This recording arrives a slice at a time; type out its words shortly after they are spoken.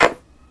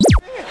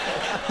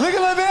Look at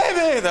my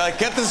baby! They're like,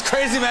 get this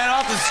crazy man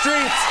off the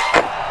streets!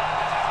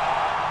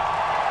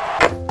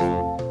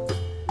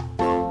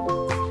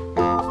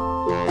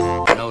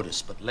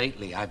 Notice, but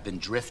lately I've been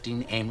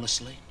drifting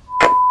aimlessly.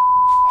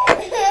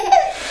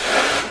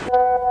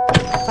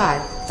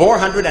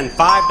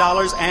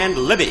 $405 and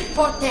Libby.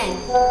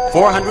 $410.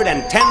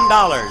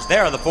 $410.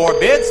 There are the four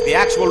bids. The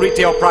actual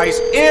retail price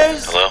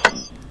is... Hello?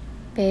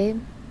 Babe,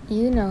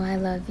 you know I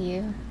love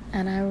you,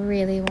 and I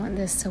really want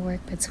this to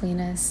work between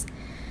us.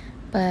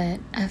 But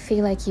I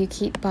feel like you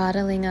keep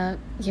bottling up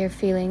your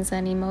feelings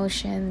and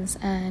emotions,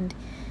 and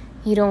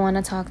you don't want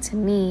to talk to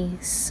me,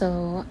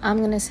 so I'm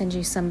going to send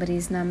you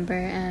somebody's number,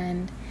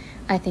 and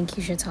I think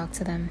you should talk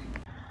to them.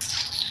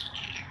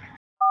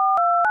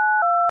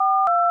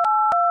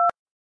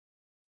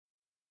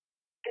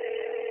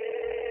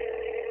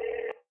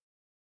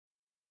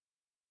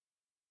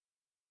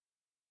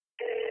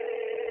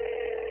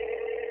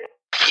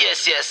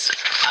 Yes.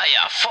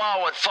 Hiya,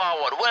 forward.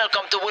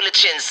 Welcome to Willie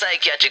Chin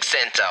Psychiatric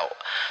Center.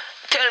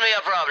 Tell me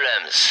your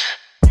problems.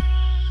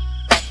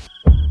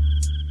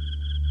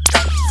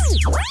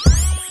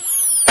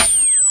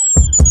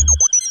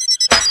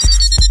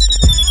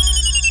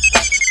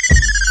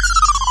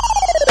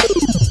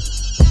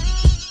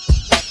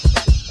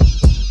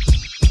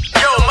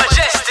 Yo,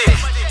 Majestic.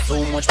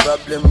 So much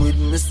problem with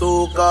my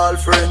so-called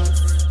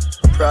friends.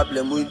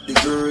 Problem with the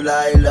girl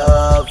I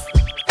love.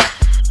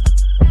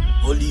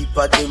 Only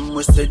for them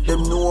we said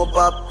them no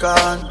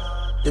popcorn.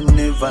 Them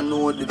never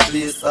know the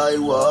place I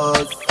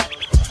was.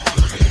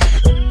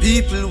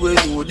 People we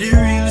know the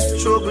real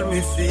struggle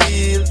me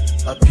feel.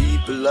 Are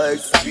people like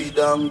speed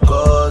and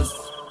cause.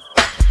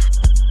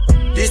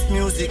 This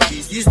music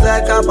is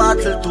like a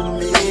battle to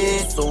me.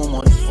 So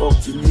much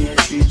fucking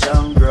hatred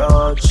and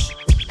grudge.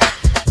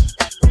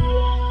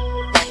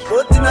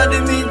 But in the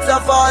midst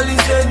of all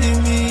his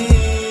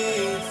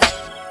enemies,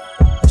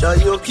 Jah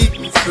you keep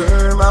me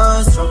firm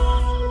and strong.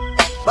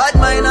 Bad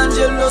mind and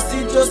jealousy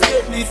just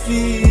get me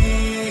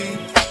feel.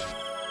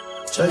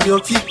 Jah you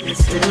keep me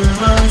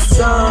firm and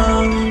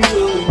strong.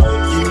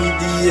 Give me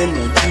the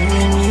energy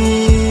we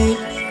need.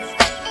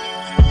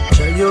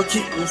 Jah you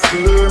keep me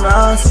firm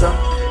and strong.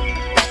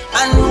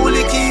 And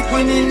only keep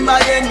winning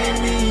my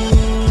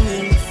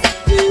enemies.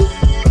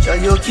 Jah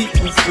you keep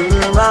me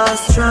firm and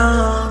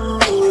strong.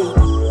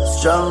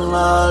 Strong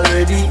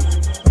already.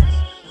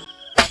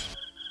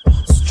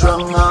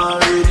 Strong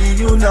already,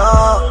 you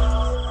know.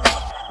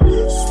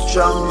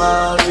 Strong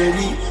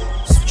already,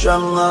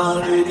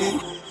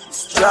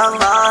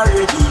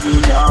 you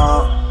know.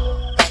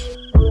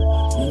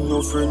 You no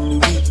friendly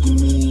with the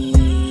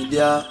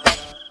media.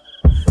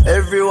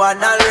 Everyone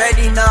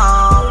already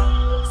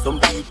know. Some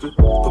people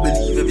go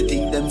believe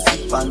everything them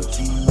see on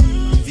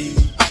TV.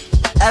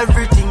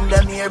 Everything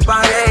them hear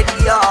on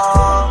radio.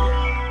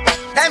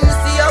 Them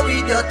see how we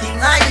do thing,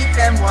 I hit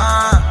them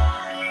one.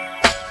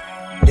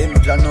 Them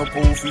plan up how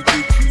we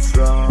take you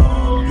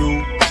from you.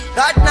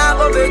 God now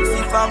go vex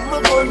if I'm a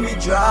gun me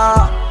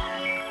draw.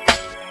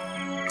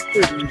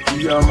 Every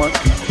day I'm a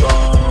keep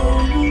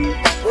on.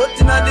 But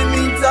in the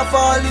midst of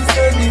all his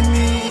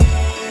enemies,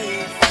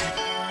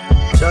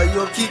 Jah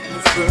you keep me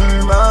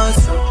firm and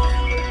strong.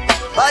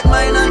 Bad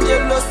mind and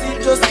jealousy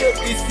just get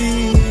me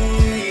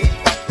feel.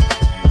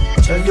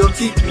 Jah you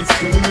keep me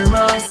firm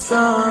and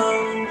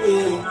strong.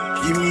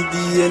 Give me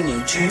the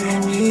energy we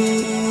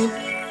need.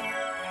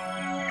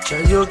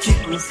 Jah you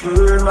keep me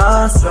firm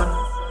and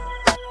strong.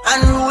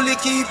 And really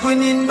keep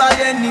winning by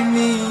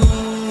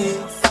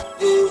enemies.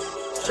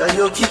 Shall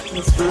you keep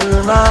me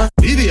firm?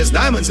 VVS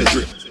diamonds a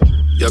drip.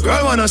 Your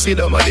girl wanna see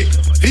the my dick.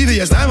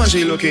 VVS diamonds,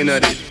 she looking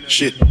at it.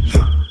 Shit.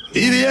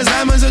 VVS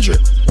diamonds a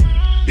drip.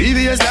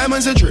 VVS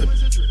diamonds a drip.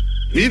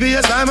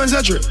 VVS diamonds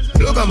a drip.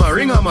 Look at my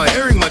ring, on my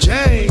earring, my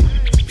chain.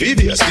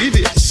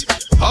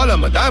 VVS. All of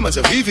my diamonds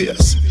are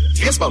VVS.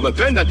 Yes, but my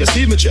pendant, you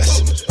see me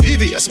chest.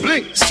 VVS,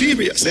 blink,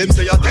 serious. Them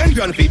say you're 10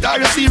 grand feet, are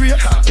you serious?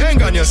 10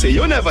 grand, you say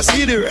you never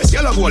see the rest.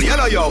 Yellow gold,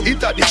 yellow yo,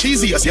 eat at the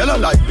cheesiest. Yellow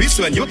like this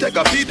when you take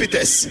a pee-pee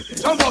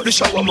test. Jump out the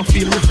shower, I'ma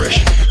feel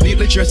refreshed.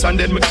 Neatly dressed and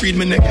then me creed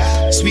me neck.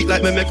 Sweet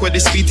like me make with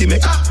the sweetie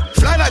make.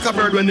 Fly like a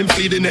bird when them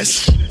feed the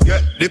nest. Yeah,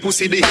 the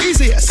pussy the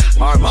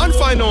easiest. Our man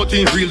find out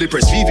in real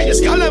depressed.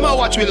 VVS, y'all never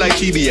watch me like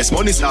TVS.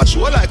 Money start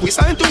show like we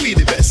signed to be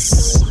the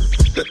best.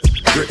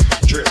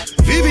 Drip.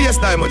 VVS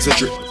diamonds a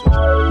drip.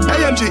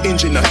 AMG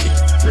engine a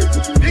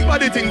hit. Big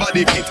body thing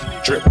body kit.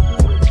 Drip.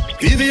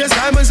 VVS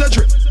diamonds a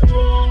drip.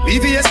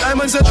 VVS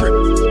diamonds a drip.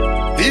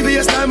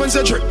 VVS diamonds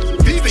a drip.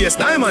 VVS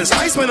diamonds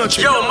ice when a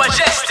chip. Yo,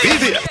 Majestic.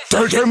 VVS.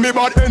 Tell them me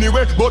bad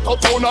anyway, but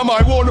uptown on my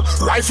own.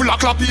 Rifle a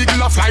clap,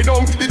 eagle a fly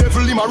down. The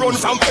devil in my run,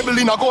 from pebble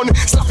in a gun.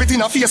 Slap it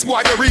in a face,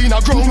 boy, the rain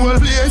a ground. Well,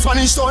 play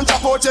Spanish son,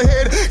 chop out your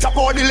head. Chop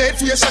out the lead,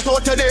 face, shut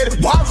out your dead.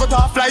 One foot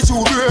off, fly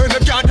through burn.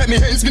 Them can't take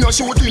me hands, me no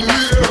shooting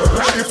real.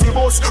 Rifle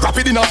boss, wrap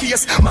it in a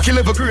face. Macky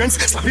level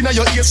grains, slap in a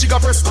your ears. She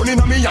got first gun in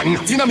a me and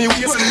not in a me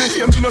waist.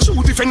 Me no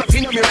shoot if not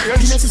in a me race.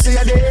 brains. You say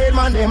a dead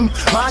man them.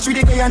 March with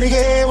the guy and the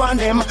gay one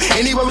them.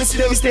 Anywhere we see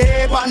them, we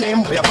stay on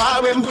them. We a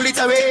ball when pull it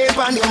away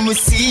on them, we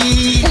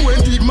see. When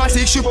big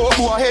massive ship up,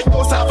 go ahead,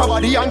 bust off a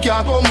body and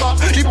can't come back.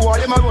 The boy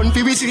them a run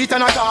fi we street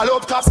and a call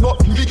up cops,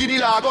 but we give the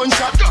lag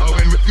gunshot.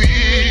 When we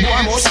feed,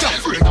 boy must stop.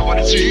 Break over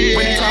the tree.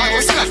 When the car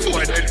was stop,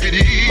 boy dead for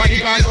the heat. When the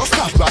car was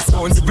stop, glass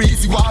sounds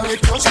breezy, war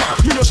red touch man.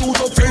 Me no shoot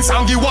up fence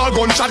and give wall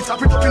gunshot.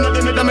 Clap it up in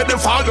the net and make them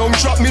fall down.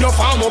 Drop me no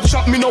farm up,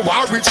 shot me no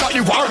war with. Shot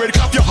the war red,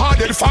 clap your hard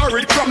head, far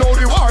red. Crap now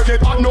the war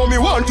dead, I know me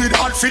wanted.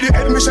 Hard for the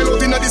head, me shell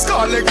out inna the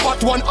scar leg.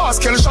 Fat one ass,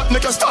 kill shot,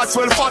 make a start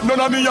swell fat. None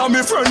of me and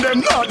me friend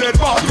them not dead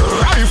bad.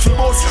 Rifle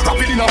boss,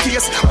 rapid in a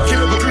face,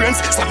 kill the brains.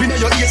 Stop in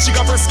your ears, she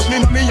got first gun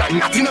inna me and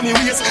not inna me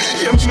waist.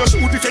 Aim to no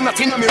shoot if you're not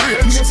inna me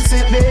range. You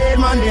say dead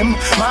man them,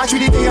 march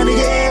with the day and the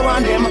gay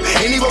one them.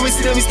 Anywhere we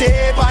see them, we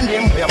stay on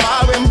them. We a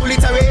ball when pull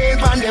it away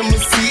on them, we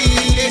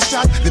see.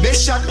 The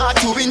best shot are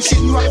 2 inch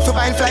in. Rifle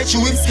fine fly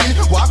through him skin.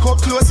 Walk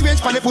up close range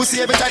for the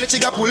pussy every time the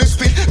trigger pull his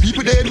spin.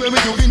 People dead when we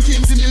doing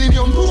things in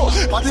Millennium Pro.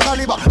 Party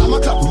caliber, I'm a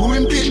clap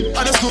ruin pin.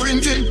 I just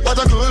scoring thing, but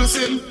a girl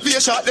sin. Be a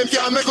shot them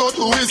can't make out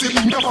who is it.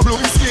 Never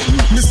blowing skin.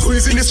 Me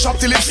squeezing this shot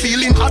till it's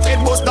feeling hot.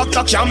 Head bust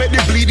doctor can't make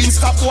the bleeding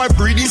stop. Boy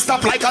breathing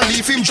stop like a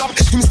leaf him drop.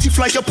 Him stiff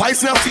like a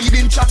pies now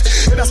feeding chat.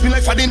 That's me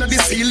like fading at the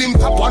ceiling.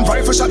 Pop one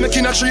rifle shot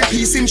making a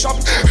 3-piece in chop.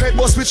 Head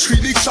bust with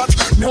 3 big shot.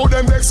 Now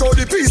them vex all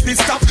the piece they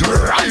stop.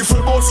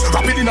 Rifle bust,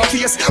 rapid in a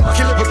face.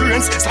 Kill the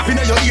brains, slap in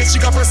your ears. She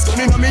got first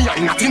gun in a me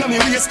and not in a me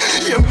waist.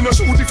 Yeah, me no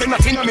shoot if you're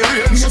not in a me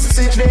range. You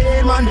say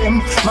dead man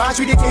them, march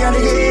with the K and the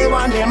gay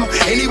one them.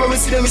 Anywhere we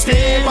see them, we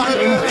stay on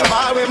them. The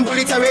bar when pull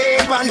it away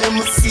on them,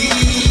 we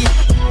see.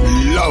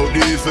 Loud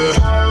diva.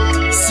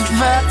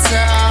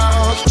 Svata.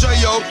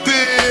 J.O.P.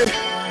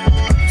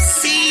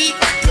 See.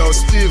 Yo,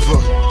 Steve.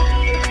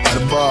 The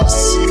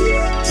boss.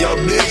 Yo,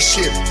 big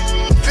shit.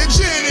 The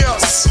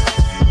genius.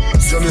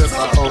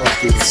 Jamaica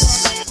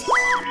outfits.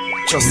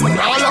 Just all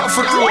off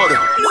the road.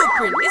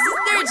 Blueprint, this is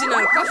the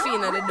original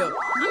caffeine of the dub.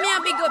 You may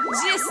have big up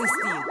Jason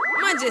Steele,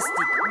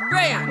 Majestic,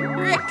 Brian,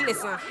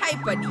 Reckless and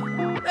Hyper D.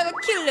 We're gonna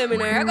kill them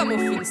in a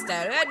ragamuffin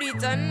style. We do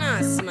it and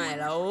not smile.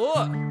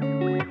 Oh.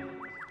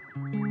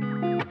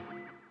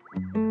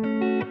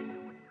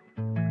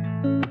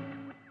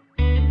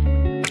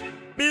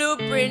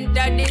 Blueprint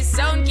that is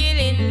sound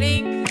killing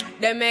link.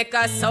 They make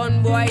a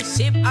sound boy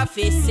ship a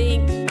fi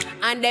sink.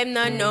 And them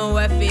not know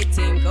if it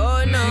think.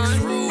 Oh no. Next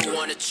rule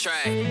on the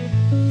track.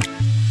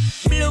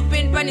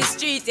 Blueprint on the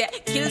street, yeah.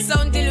 Kill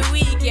sound till the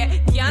week, yeah.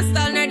 Can't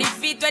stall nor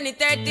defeat.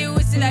 2030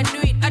 we still a do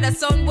it. Other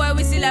sound boy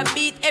we still a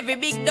beat. Every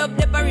big dub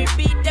they a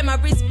repeat. Them a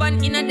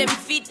respond in a them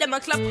feet. Them a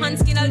clap hands,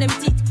 skin all them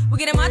teeth. We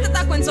get them heart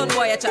attack when sound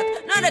boy a chat.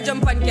 Now the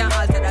jump and can't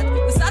alter that.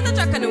 We start a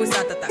track and then we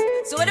start attack.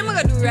 So what them a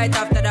gonna do right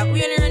after that?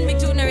 We only run big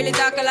tune and really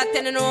talk a lot.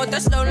 10 and 0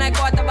 touchdown like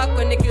quarterback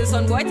when they kill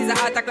sound boy. It is a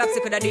heart attack,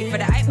 so could I do it for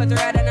the hype, but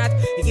rather not.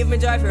 You give me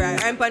joy for a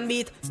rhyme pan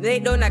beat. Lay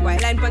it down like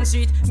white line pan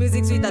street.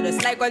 Music sweet or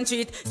just like one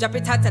treat. Drop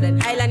it hotter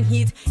than island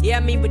heat. Yeah,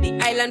 me with the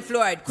island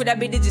floor. It could have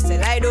been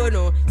digital, I don't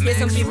know. Hear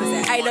some people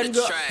say I don't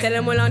go. Tell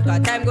them all on cause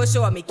time go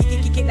show me.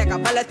 Kick it like a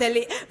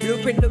Balotelli.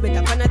 Blueprint do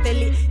better pan a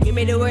telly. Give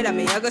me the word and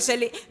me I go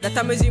shelly. That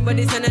time is but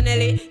this and an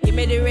Nelly. Give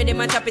me the ready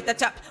man chop it a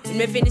chop. When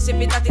me finish if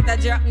it a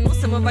drop. No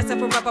some of us are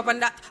from up on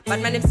that. But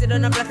man them sit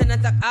on a flat and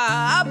attack.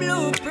 Ah,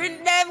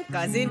 Blueprint them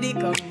cause in the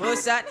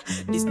commotion.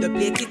 This the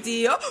play kitty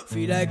yo.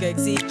 Feel like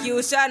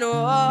execution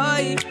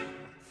oh.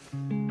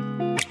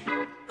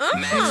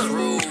 Max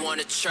rule on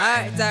the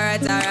track.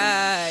 Alright.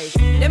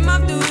 Them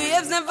have the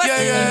waves never seen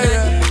in the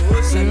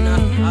ocean.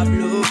 A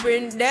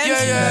blueprint them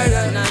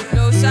and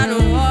ocean oh.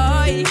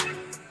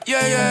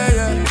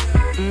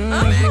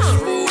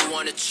 Max rule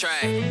on the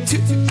track.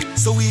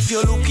 So if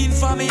you're looking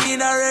for me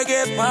in a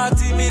reggae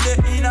party, me the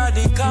inna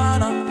the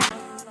corner.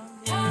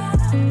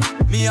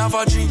 Me have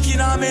a drink in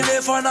a me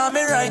left and a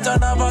me right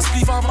and have a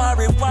spliff of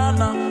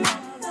marijuana.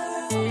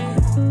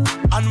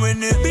 And when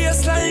the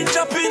bassline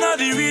jump in a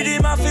the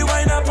rhythm, I feel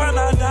wind up on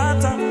a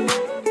data.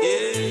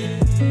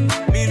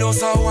 Yeah. Me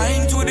just a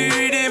wine to the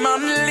rhythm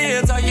and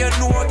later you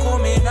know what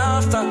coming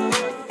after.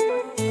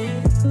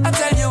 I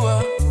tell you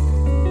what,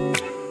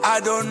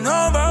 I don't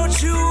know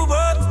about you,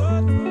 but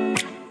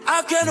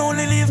I can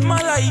only live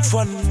my life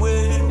one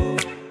way.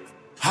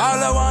 All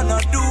I wanna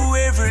do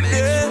every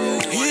day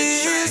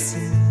is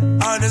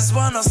I just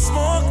wanna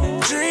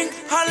smoke, drink,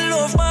 and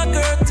love my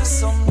girl to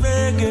some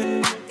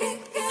reggae.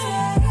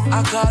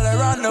 I call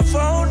her on the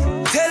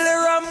phone, tell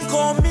her I'm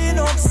coming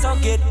up, so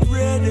get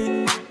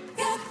ready.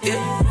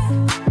 Yeah.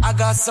 I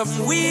got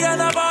some weed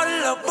and a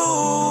bottle of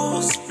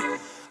booze.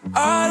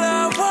 All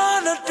I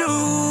wanna do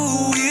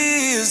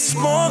is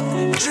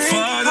smoke, drink,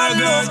 and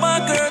love my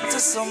girl to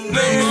some reggae.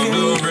 Them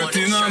no blow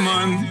in a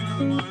man.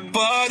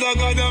 Father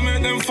God, I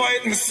make them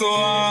fight me so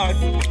hard.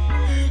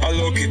 A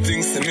lucky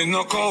thing say me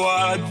no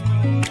coward.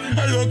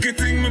 A lucky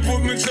thing me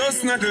put me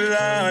just not the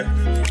lad.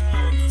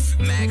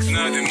 Max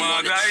not the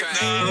mad right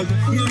now.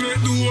 No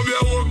make the whole be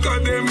a work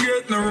and them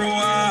get no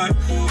reward.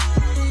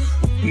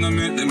 No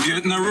make them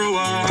get no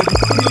reward.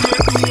 No make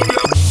the whole be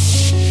a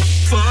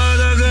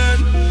Father God,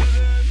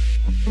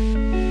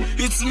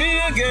 it's me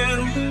again.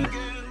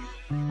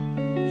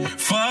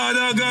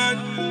 Father God,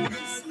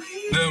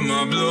 them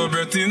a blow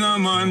breath in a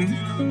man.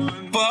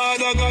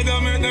 Father God, I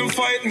make them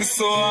fight me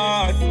so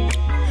hard.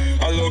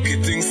 A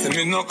lucky thing say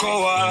me no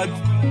coward.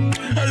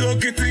 A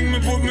lucky thing me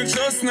put me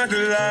trust not the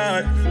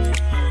Lord.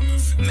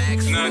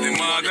 Max, not the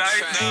mag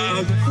like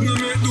dog. No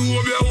make the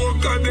way I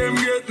work at them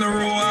get no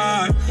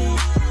reward.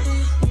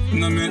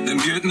 No make them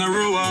get no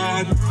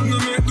reward. No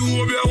make the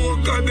way I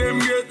work at them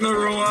get no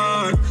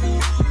reward.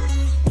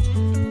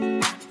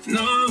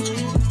 No.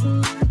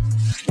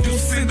 You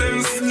see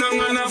them sit down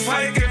and a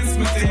fight against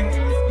me thing.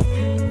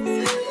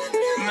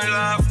 Me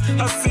laugh.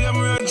 I see them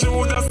with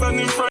Judas and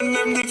in front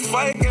them did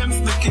fight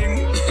against the king.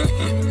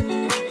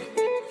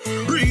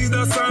 Read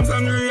the Psalms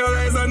and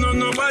realize I know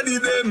nobody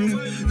them.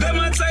 Them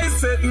a try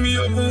set me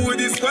up with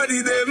this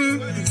body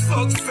them.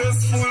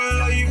 Successful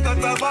life that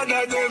a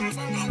bother them.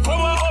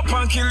 Power up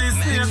and kill his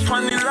snakes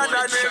from the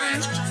ladder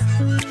them.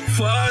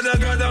 Father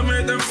God, I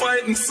made them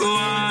fighting so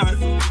hard.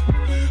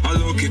 A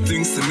lucky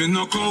thing say me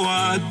no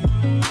coward.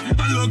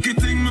 A lucky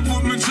thing me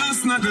put me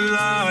trust not the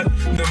Lord.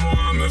 Them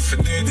want me for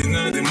dead in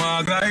the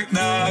mag like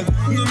dog.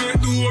 No make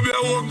the way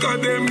I work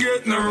at them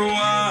get no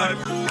reward.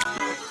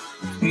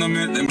 No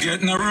make them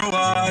get no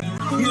reward.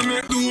 No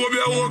make the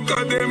way I work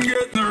at them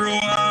get no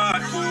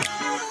reward.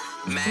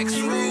 Max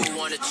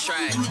Rule on the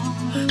track.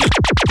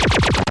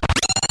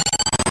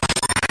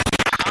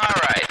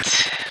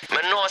 Alright,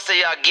 me know say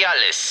you're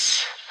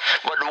jealous.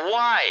 But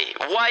why?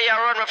 Why you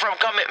run me from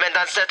commitment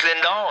and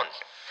settling down?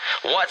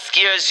 What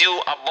scares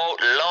you about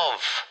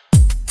love?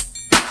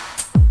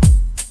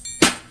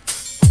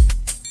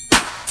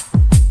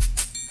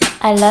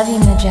 I love you,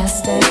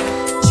 Majestic.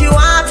 She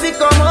want to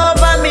come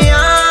over me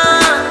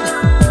hand.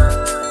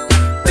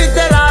 Me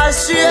tell her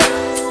straight,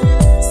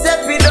 say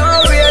we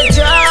don't wear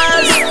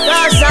jazz.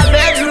 That's a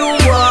bedroom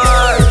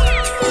war.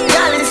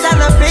 Girl, it's on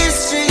a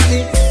piece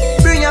tricky.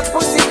 Bring your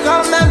pussy,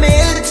 come and me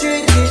ill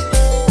tricky.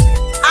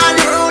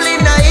 Unruly,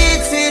 no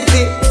eat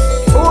city.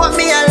 Want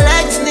me a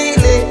legs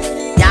neatly.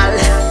 Girl,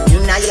 you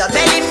know your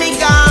belly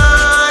me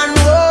gone.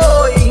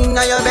 Whoa, you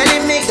know your belly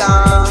me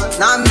gone.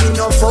 Now me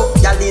no fuck,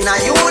 girl in a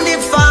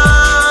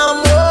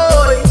uniform.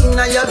 Whoa, you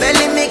know your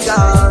belly me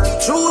gone.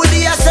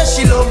 Trudy, I say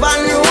she love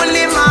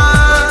unruly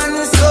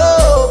man.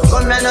 So,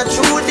 come and not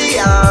Trudy,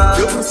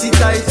 your pussy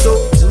tight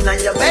so. You know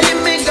your belly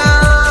me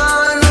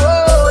gone.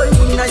 Whoa,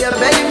 you know your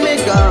belly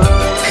me gone.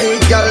 Hey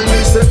girl,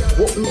 me say,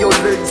 open your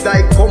legs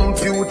like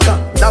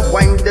computer. That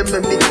wine them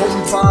make me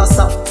come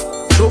faster.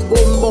 So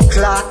bumbo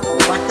clock,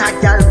 what a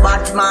girl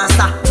bad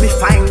master. Me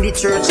find the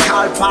church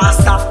called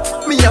pastor.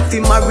 Me have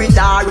to marry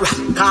her,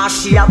 cause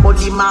she a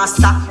body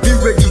master. Me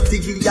ready to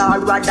give her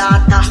a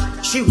daughter.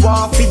 She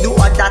want to do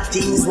other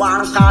things,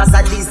 want cause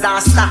a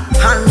disaster.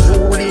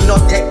 Unruly, no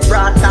take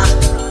brother.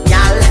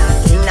 Girl,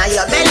 inna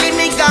your belly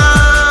me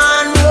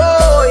gone.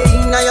 Whoa,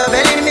 inna your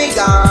belly me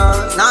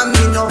gone. Now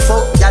me no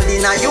fuck girl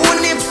inna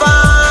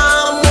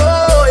uniform.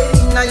 Whoa,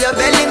 inna your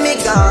belly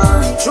me gone.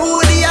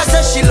 Trudy, I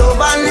say she love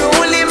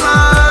unruly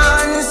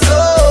man.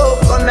 So,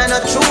 come and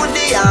not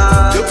Trudy,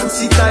 your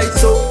pussy tight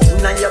so.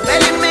 Inna your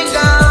belly me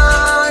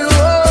gone.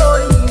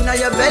 Whoa, inna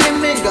your belly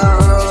me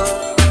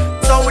gone.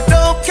 So we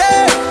don't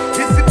care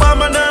if you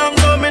bomb and I'm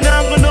coming,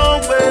 I'm going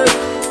nowhere.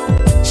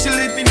 She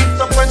living it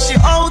up when she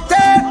out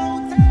there,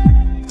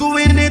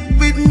 doing it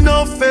with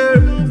no fear.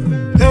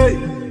 Hey,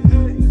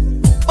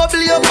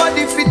 bubble your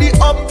body for the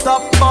up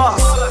top boss.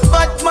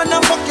 Batman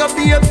and fuck your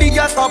baby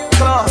at top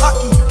class.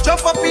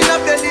 Jump up in a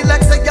belly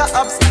like say you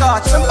have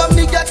scotch. Remember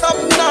me get up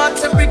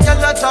north, every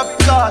girl a drop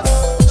class.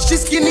 She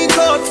skinny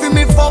cold for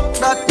me fuck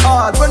that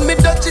hard. When me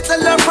touch it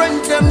tell her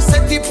friend them say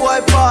the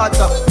boy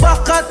father.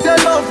 Back at your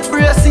love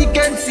brace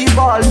against the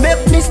ball. Make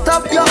me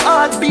stop your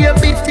heart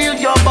baby till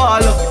your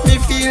ball. Me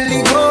feel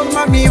the ground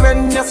mommy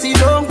when you see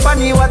down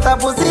funny. What a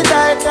pussy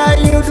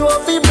tight you do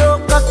fi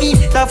broke cocky.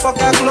 That fuck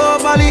her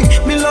globally.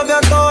 Me love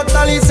you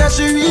totally. Say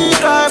she real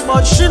hard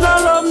but she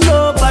don't love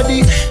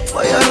nobody.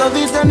 But I love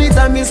it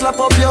anytime me slap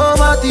up your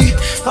body.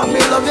 And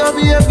me love your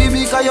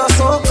baby because you're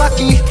so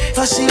cocky.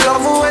 And she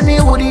love when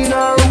you would in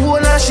her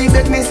hole. And she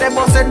make me say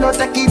but said no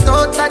take it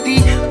out daddy.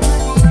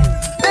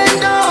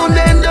 Bend down,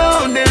 bend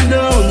down, bend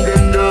down,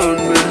 bend down,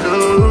 bend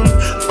down.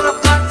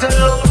 Back at the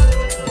love.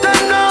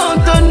 Turn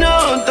down, turn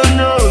down, turn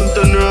down,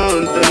 turn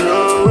down, turn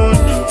down.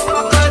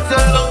 Back at the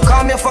love.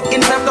 Calm your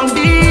fucking self down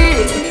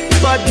deep.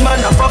 Bad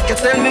man, I fuck you,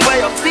 tell me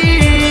where you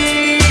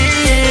feel.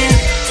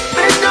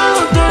 Bend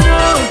down, turn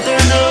down,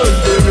 turn down,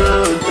 turn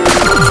down, turn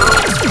down.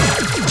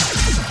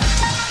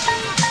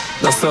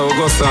 That's how it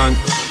goes on.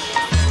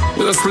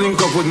 We just link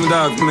up with my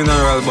dog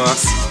Mineral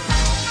Boss.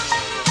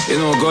 You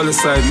know, Gully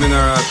Side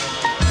Mineral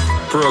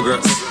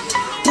Progress.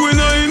 We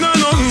know you know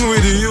nothing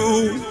with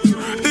you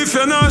if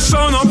you're not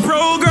showing no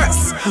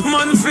progress.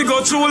 Man, fi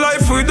go through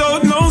life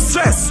without no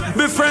stress.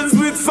 Be friends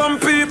with some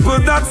people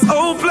that's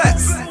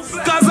hopeless.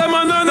 Cause them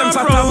a none of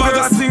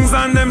progress things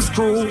and them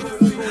screw.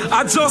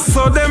 I just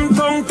saw them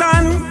tongue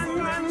tan.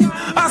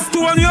 A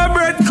stone your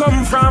bread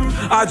come from.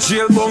 A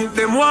jail bunk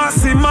them want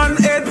see man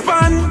head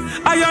pan.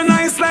 A your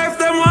nice life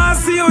them want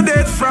see you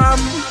dead from.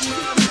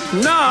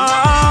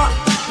 Nah,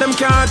 them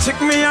can't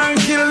check me and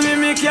kill me.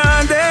 Me me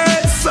can't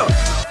date, so.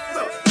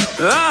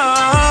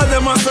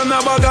 Them a send a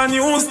bag of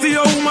news to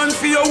your woman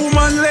for your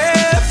woman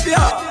left,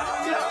 yeah.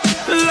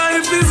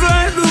 Life is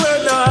like the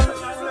weather.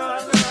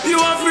 You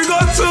have to go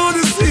through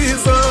the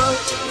season.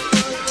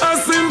 A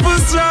simple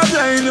strap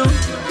line, you.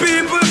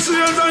 People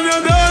change and you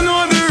don't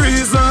know the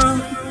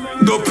reason.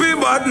 Dopey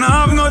but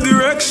now have no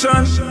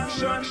direction.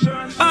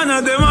 And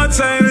of them a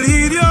try and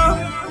lead you.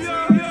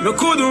 Me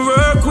couldn't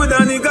work with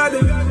a nigga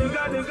them.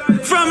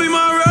 From him I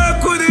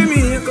work with him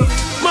make.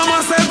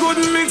 Mama said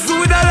couldn't mix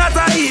with a lot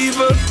of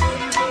evil.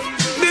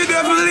 The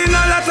devil in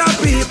a lot of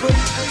people.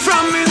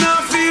 From me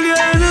now feel your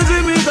energy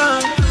me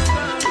gone.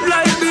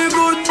 Like the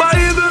good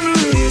Bible me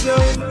read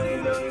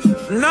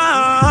you.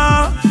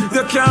 Nah,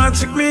 you can't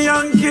trick me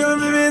and kill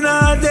me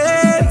nah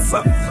dead.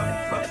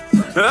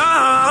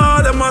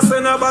 Them must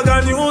send a bag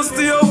of news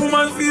to your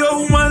woman for your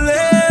woman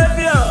live,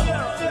 yeah.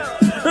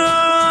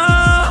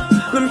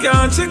 Them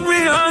can't trick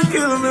me and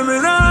kill me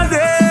nah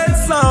dead,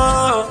 so.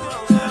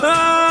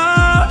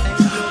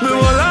 Me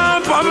will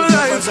lamp up my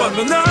life for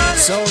me nah.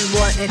 Sound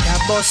boy in a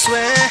bus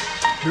way.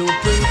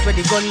 Blueprint with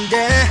the gun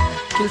there.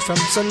 Kill from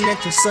Sunday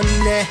to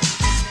Sunday.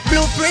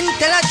 Blueprint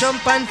tell a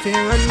jump and fear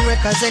run way.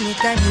 Cause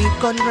anytime we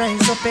gun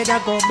rise up it a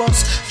go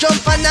bust.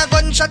 Jump and a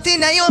gunshot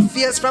in a your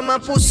face. From a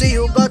pussy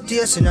you got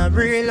tears in a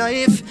real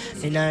life.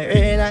 In a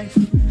real life.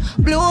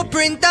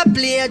 Blueprint a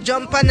play a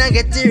jump and a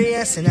get the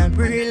race. In a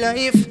real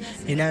life.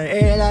 In a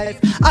real life.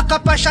 A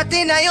couple shot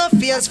in a your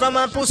face. From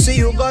a pussy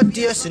you got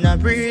tears in a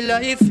real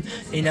life.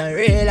 In a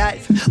real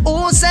life.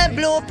 Who said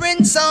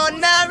blueprint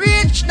sound na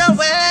rich? Now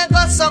where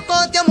go suck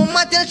out your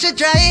mama till she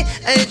dry.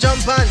 Hey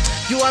jump on.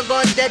 You are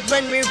gone dead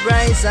when we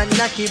rise. And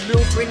knocky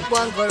blueprint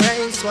one go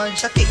rise. One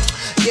shot it.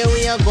 Yeah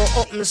we a go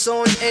up and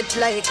sound it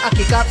like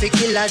Aki coffee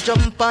killer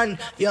jump on.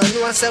 You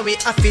know say we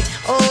have it.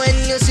 Oh when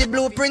you see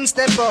blueprint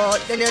step out.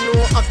 Then you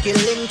know a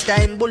killing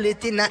time.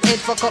 Bullet in a head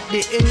fuck up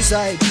the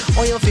inside.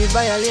 Oh you feel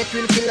violate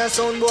will kill a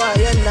sound boy.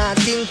 You not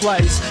think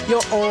twice. You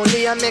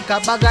only a make a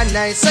bag of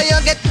nice. So you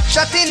get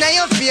shot in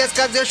your face.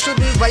 Cause you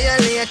shouldn't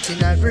violate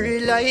in a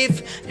real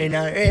life. In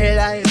a real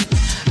life.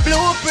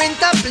 Blueprint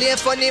a play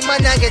funny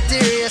man I get the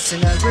race.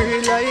 In a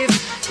real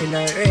life. In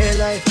a real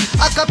life.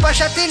 A couple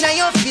shot in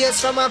your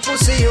face. From a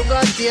pussy you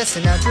got taste.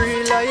 In a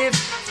real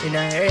life. In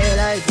a real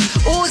life.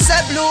 Who's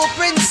a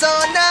blueprint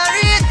sound a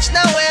rich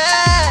now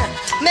where?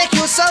 Make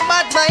you so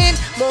bad mind.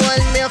 More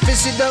and me have to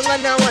sit down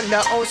and I wonder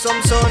how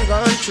some sound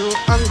gone through.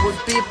 And good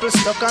people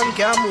stuck and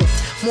can't move.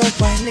 More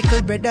fine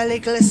little brother,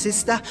 little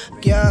sister.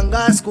 Can't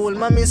go to school,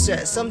 mommy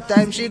stress.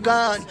 Sometimes she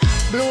gone.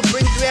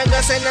 Blueprint we a go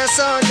send a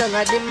sound down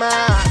at the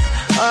mark.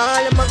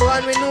 All them a go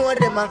on, we know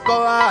them a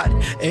coward.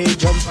 Hey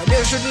jump and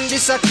you shouldn't be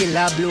a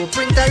killer.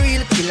 Blueprint a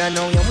real killer.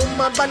 Now your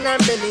mama ban her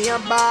belly a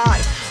ball.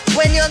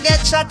 When you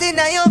get shot in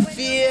your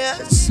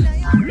face.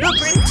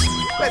 Blueprint,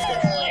 left it.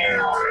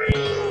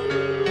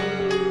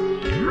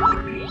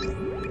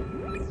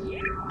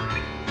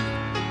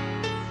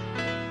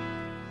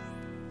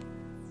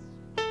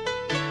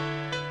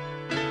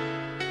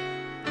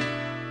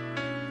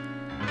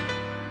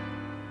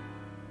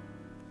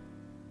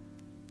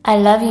 I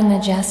love you,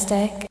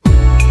 Majestic.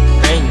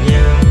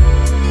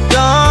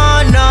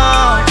 Don't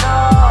know.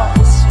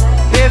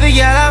 Baby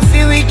girl, I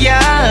feel it,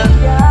 girl.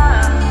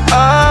 Oh,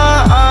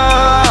 oh,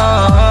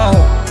 oh.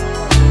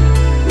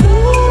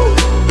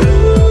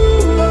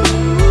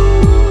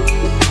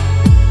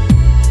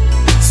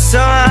 So,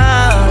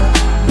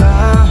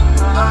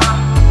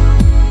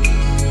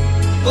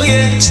 oh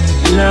yeah.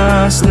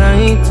 Last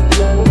night,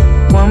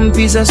 one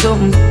piece of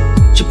something.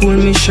 She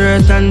pulled me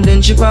shirt and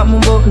then she popped my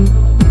button.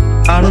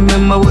 I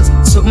remember was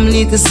something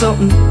little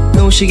something.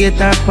 Now she get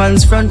her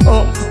pants front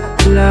up.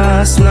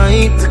 Last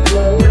night,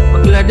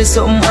 but glad there's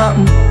something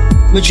happened.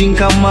 Me drink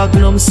a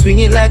magnum, swing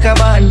it like a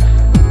band.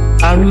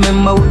 I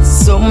remember was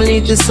something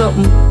little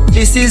something.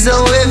 This is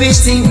how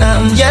everything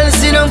happened. Y'all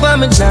sit down by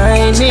me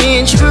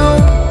 9-inch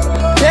room.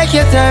 Take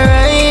your time,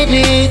 ride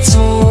it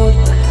smooth.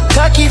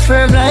 Cocky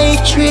firm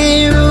like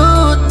tree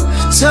root.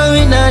 So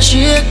we not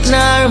shake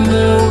nor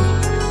move.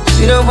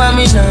 Sit down by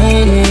me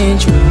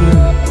 9-inch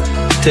room.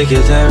 Take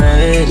your time,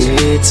 ride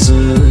it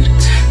smooth.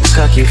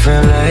 Cocky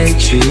firm like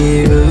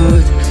tree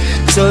root.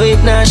 So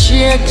it not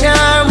shake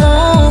nor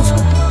move.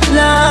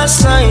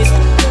 Last night,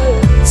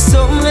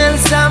 something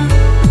else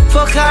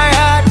fuck her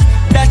heart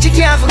that she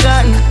can't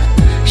forgotten.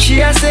 She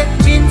has set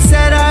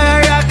inside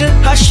her rockle.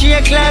 Her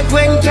shake like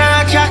when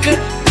can't crackle.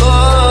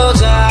 Oh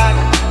God,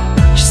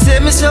 she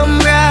said me some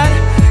rad.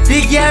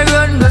 The girl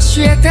run go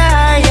straight to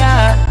her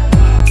yard.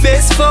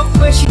 Best fuck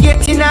when she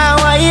get in her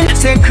wine.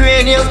 Say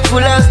cranium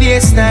full of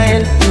bass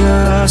style.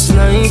 Last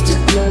night,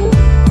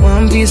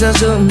 one piece of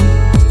something.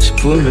 She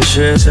pulled my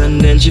shirt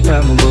and then she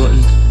popped my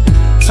button.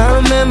 I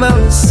remember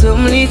it was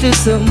something little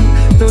something.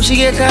 Now she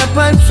get her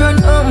pants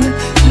front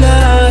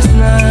last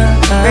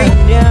night.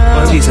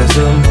 One piece of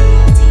something.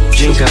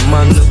 Drink a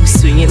mango,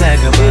 swing it like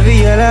a ball.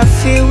 Baby girl, I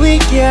feel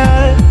weak,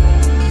 girl.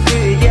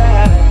 Feel it,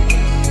 girl.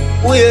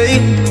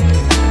 Wait.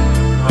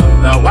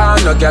 No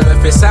one, no girl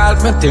if it's all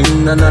my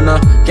thing, no.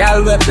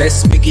 Girl we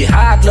bless, biggie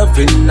hard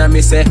loving, and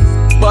me say,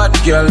 but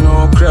girl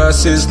no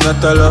cross is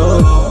not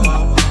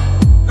allowed.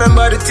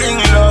 Remember the thing,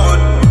 Lord.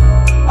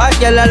 A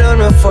girl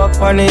alone me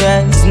fuck on the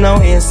ends, no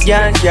waist,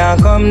 girl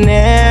can't come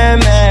near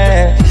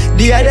me.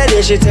 The other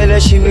day she tell her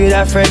she with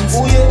her friends.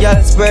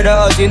 Girl spread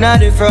out in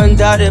the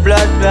front of the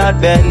blood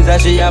bends.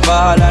 And she a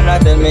ball and I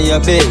tell me your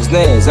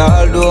business.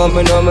 Although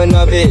me know me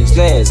no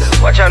business.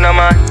 Watch out now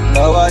man,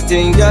 now I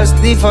think just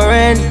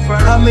different.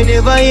 And me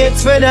never yet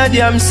spread a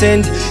damn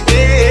cent.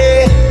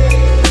 Hey,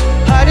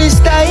 how the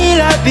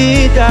style a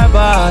beat a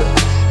ball.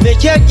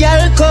 Make your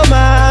girl come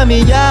on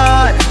me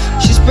yard.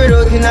 She spread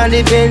out in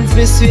the Benz,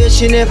 me swear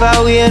she never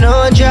wear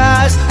no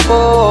dress.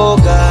 Oh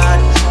God,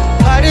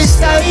 how the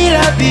style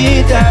a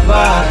beat her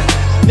back.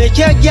 Make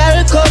your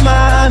girl come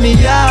on me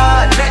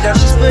yard.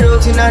 She spread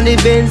out in the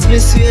Benz, me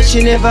swear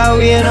she never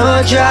wear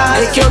no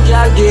dress. Make your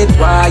girl get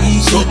wild.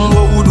 Something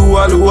what we do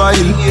all the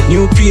while.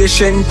 New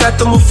patient that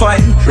to my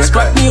file.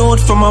 Spot me out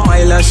from a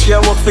mile and she a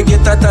walk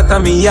forget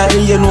that me eye.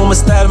 You know my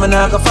style, man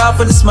I go fall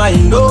for the smile.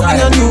 No, I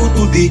am new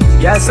today.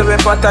 Yeah, so we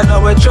pattern now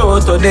we show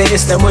today.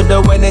 Them with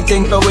the when they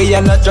think away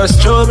and not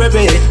just show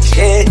baby.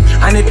 Hey,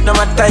 and if no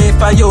matter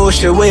if I yo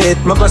she wait.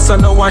 My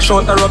cousin no one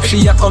shot her up,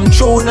 she a come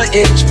through no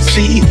edge.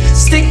 She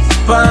stick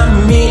by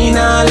me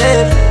now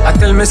left. I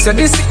tell me say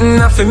this sitting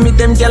off for me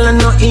them gyal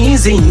no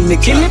easy. Me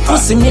kill it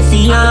pussy me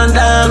feel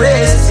under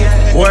rest.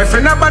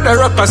 Boyfriend about the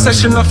rock a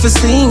session of the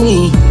see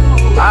me.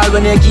 All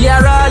when you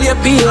gear all your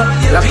pay.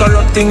 Like a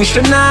rock thing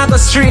she not go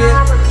straight.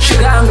 She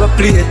don't go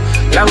play.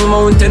 Long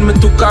mountain me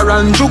took her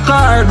and juke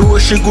her. Though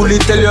she gully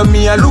tell you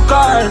me a look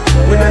her.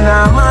 We no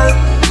normal.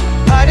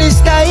 How the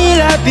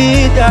style a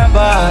beat her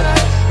back.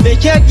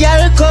 Make your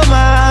girl come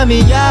on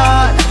me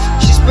yard.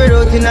 She spread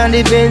out in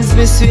the Benz,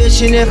 me swear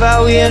she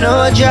never wear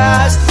no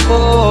dress.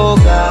 Oh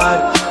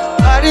God,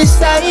 how the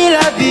style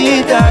a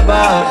beat her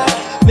back.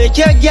 Make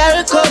your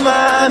girl come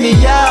on me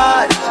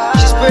yard.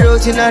 She spread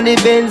out in the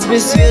Benz, me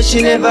swear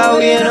she never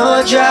wear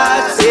no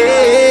dress.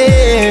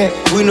 Yeah,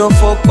 we no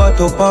fuck but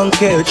up and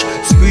catch.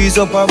 Squeeze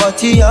up her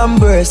body and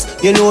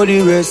breast. You know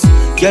the rest.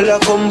 Girl a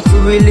come to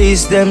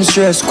release them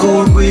stress.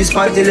 Cool breeze,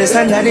 pantyless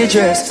under the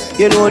dress.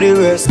 You know the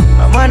rest.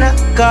 I'm on a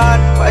card,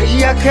 why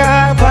she a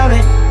cry for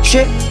me?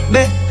 Shit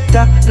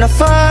better, no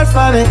fall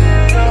for me.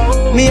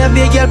 Me a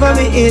big girl for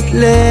me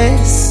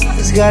hitless.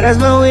 Cause God as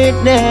my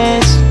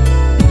witness.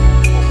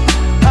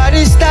 How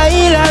the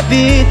style a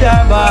beat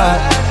her back.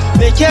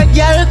 Make your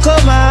girl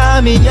come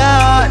on me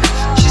yard.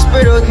 She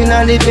spread out in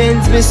the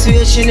Benz, me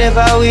swear she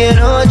never wear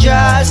no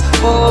dress.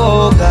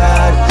 Oh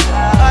God,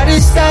 how the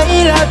style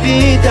a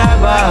beat her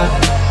back.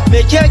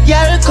 Make your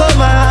girl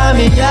come on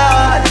me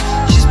yard.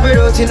 She spread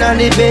out in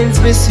the Benz,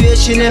 me swear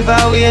she never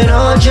wear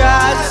no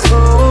dress.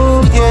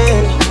 Oh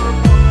yeah,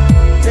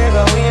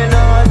 never wear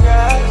no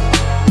dress.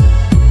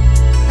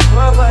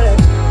 Over the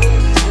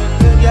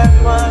you got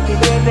one, be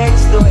there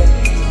next to it.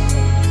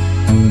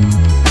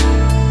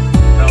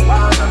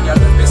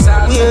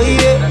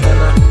 Yeah.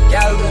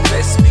 Girl with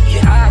best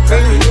biggie heart.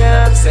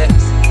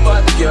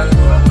 But girl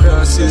no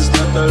cross is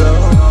not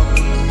allowed.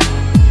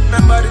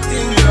 Remember the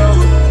thing, yo.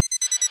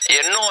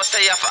 You know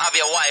say you have to have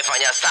your wife on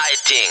your side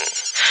thing.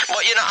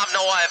 But you don't have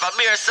no wife, a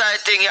bare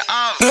side thing you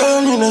have.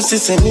 Girl, you know see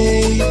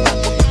me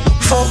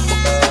fuck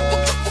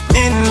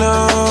in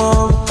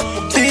love.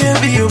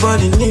 Baby, your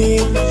body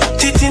need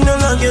titty no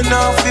long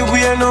enough. We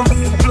wear no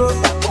big blood.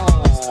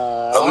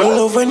 I'm in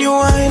love when you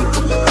whine.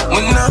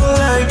 When I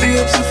lie,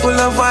 babes, you full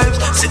of vibes.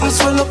 Sitting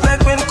swell up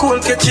like when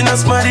cold catching a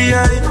smarty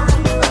eye.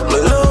 I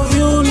love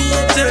you,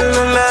 need tell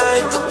no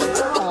lie.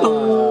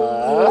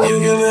 You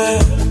give me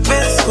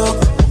best fuck.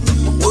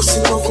 Pussy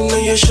nothing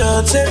in your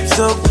short sex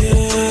up,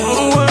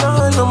 yeah. Well,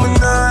 I know me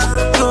not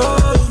go.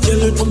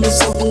 Tell her to me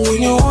something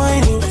when you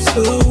whine up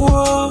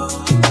slow.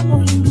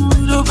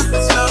 The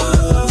best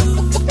love.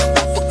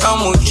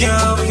 I'm a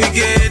can't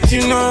forget,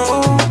 you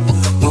know.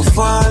 I'm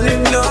fall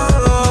in love.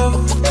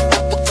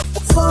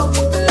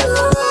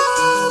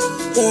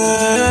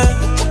 Yeah.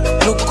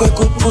 Look like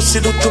good pussy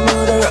do to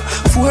murder.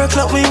 4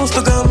 o'clock me used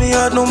to go me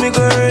hard, now me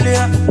go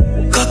earlier.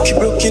 Cocky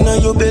broken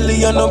on your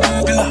belly and no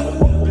burglar.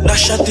 That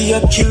shot to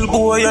your kill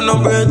boy and no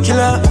bird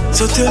killer.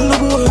 So tell the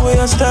boy where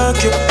you stalk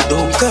you.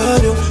 Don't call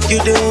you, you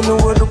there know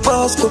where the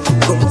pass go.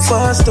 Come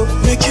fast up,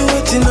 make you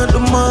waiting at the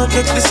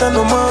market. This and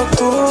no mark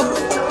too.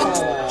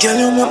 Girl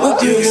you make my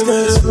tears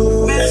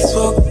slow. Best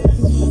fuck.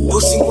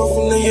 Pussy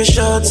muffin on your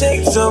short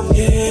sex up,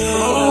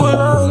 yeah. Well,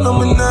 I know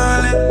me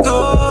not let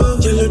go.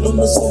 Girl, you do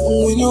me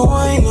something when you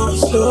whine up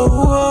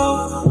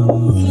slow.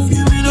 You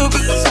give me the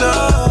best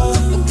love.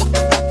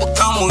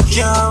 I'm a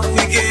can't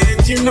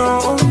forget, you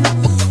know.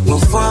 We'll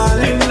fall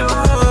in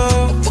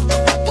love.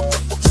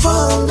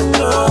 Fall in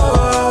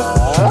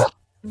love.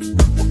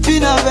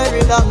 Been a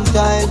very long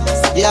time,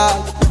 yeah.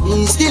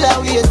 Me still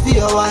a wait for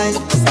your wine.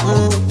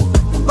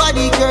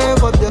 Body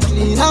curve up, you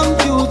clean and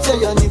cute. Say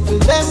your nipple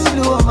them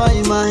blow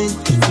my mind.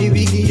 Me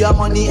we give your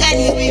money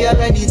anywhere,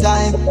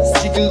 anytime.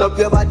 Jiggle up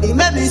your body,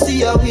 make me see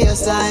your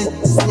waistline.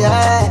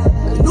 Yeah,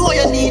 you know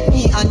you need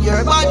me and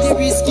your body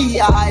risky.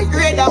 I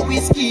grade that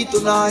whiskey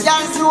tonight.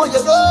 Yeah, you know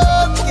you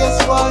love,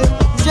 guess what?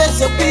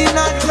 Just a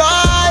peanut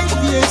dry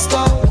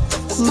hairstyle.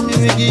 Me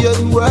will give you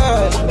the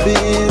world,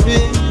 baby.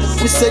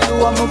 Me say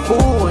you are my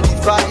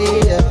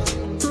bonfire.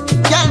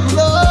 Can't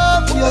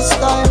love your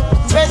style.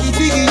 Ready to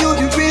give you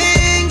the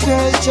ring,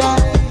 girl, child.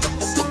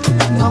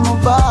 I'm a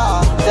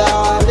bad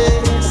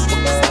darling.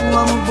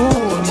 I'm a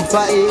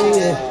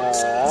bonfire.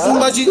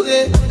 Somebody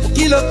say,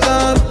 kilo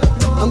come.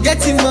 I'm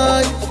getting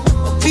mad,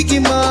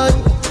 biggie mad.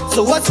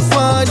 So what's the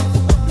fun?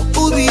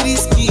 Who be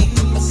risky?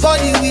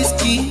 Body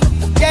whiskey.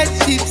 Get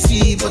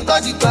tipsy, but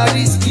all the car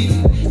risky.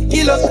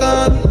 Kilo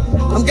come.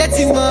 I'm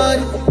getting mad,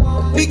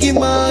 biggie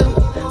mad.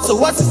 So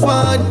what's the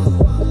fun?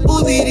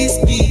 Who be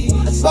risky?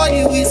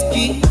 Body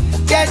whiskey.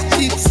 Get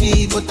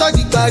tipsy, but all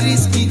the car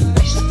risky.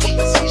 Risky,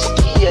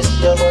 yes,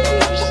 your body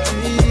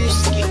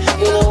risky.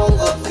 You know I'm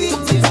a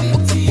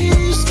 50-50.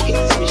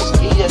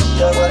 Risky, yes,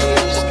 your body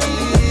risky.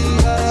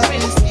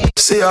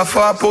 See a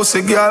far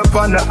pussy girl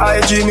on the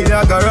IG, me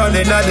I go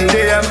running at the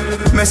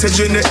DM. Message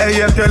in the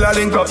AM, tell her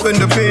link up in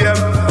the PM.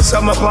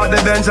 Some up on the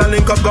bench and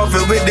link up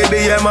coffee with the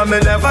BM. And me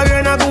never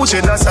in a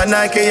Gucci, that's a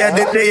Nike at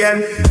the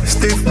DM.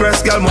 Stiff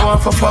breast girl, me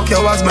want for fuck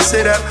you as me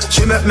see them.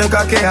 She make me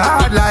cocky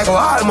hard like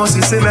almost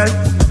a cement.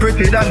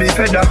 Pretty than the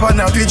fed up on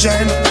a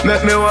pigeon.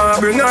 Make me wanna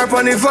bring her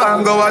on the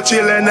farm, go a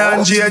chillin'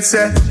 and Jade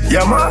say,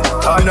 yeah man,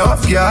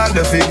 enough girl,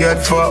 the fi get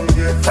fucked.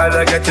 Tell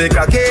her get the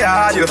cocky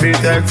hard, you fi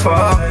take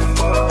fuck.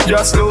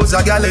 Just lose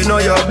a girl, you know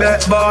your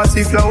bet boss.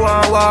 If you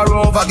want war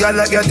over,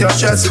 girl, get your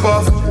chest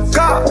puffed.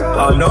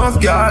 Car, enough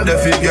girl, the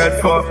fi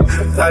get fucked.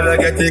 Tell her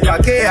get the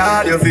cocky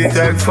hard, you fi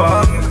take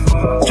fuck.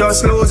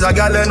 Just lose a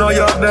girl, you know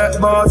your bet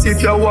boss.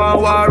 If you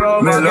want war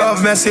over, me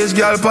love message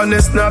girl on the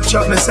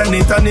Snapchat, me send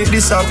it and it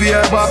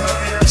disappear back.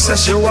 Say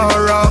she want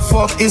raw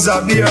fuck is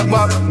a beer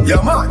back.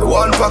 Yeah man,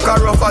 one pack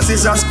of rough as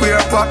is a square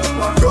pack.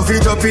 Rough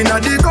it up in a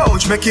the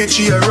couch, make it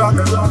cheer rock.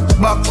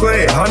 Back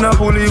way, on a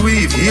bully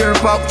weave, ear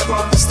pop.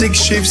 Stick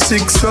shift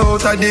 6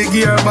 out of the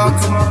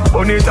gearbox.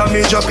 On it and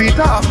me drop it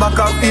off, back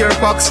of ear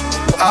packs.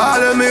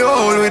 All of me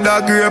hold with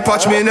a grey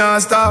patch, me nah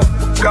stop.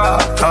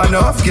 Cause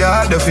enough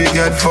girl, the fi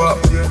get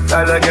fucked.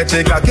 I'll get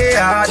it cocky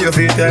hard, you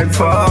fi take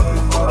fuck.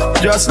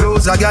 Just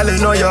lose a girl, you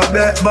know your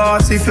bet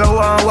boss. If you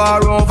want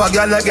war over,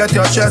 girl, get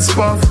your chest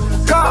puffed.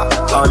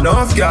 Cause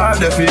enough girl,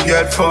 the fi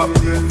get fucked.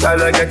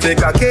 I'll get it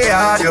cocky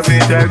hard, you fi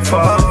take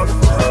fuck.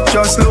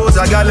 Just lose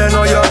a girl, you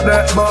know your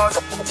bet boss.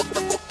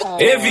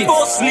 Every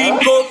boss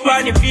link up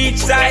on the beach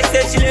side.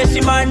 Say she let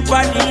she man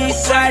on the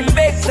east side.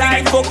 Back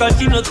side, fuck her,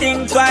 she no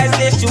think twice.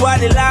 Say she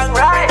want the long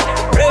ride.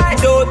 Rev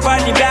it out on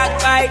the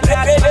black bike.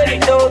 Rev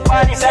it out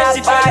on the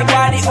black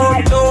bike.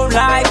 On the old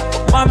life.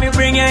 Want me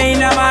bring her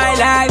into my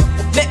life.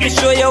 Let me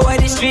show you what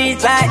the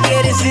streets like.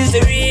 Yeah, this is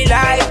the real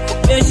life.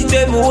 Then she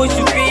tell me what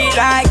she feel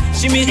like.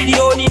 She miss the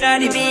only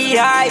and the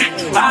beehive.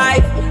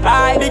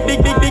 High,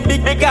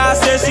 big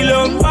ass says she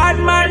love bad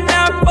man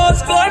and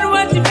boss gun.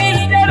 What you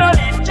feeling? Dead on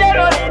it.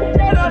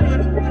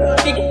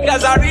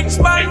 Because a rich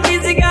man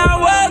busy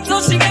and work,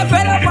 so she get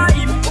fed up on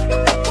him.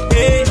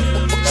 Hey,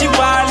 she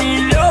fall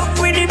in love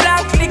with the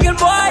black little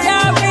boy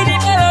and with the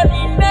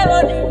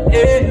melody.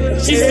 Hey,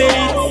 she say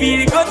it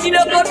feel good, she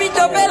no commit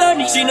a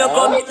felony. She no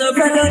commit a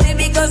felony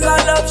because I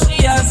love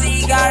she a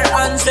cigar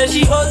and say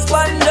she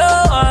husband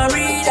no and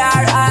read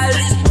her all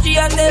this. She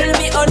a tell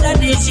me under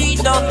the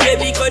sheet now,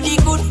 baby, because the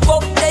good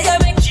fuck they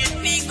make she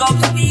speak up.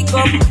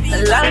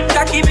 Long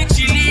cocky make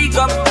she leak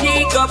up.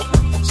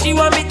 She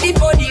want me to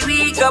for the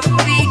week up.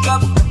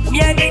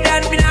 Me and the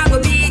dance, me nah go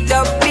beat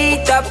up.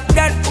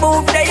 That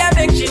move they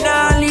make she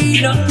nah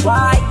lean up.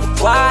 Why?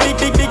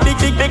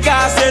 Big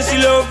ass says she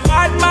love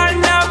bad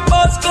man and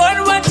boss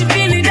gun. What she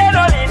feeling? Dead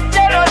on it.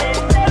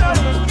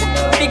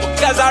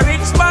 Because a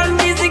rich man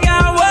busy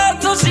and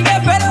work, so she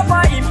get fed up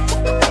on him.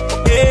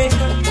 Hey,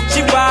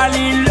 she fall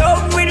in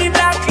love with the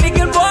black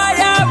little boy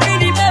and with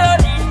the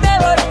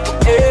melody.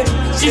 Hey,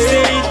 she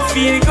say it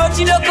feel good,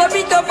 she no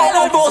commit a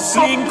felony. Boss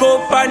link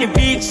up on the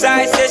beach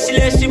side. Say she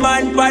let she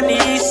man on the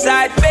east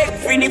side. Beg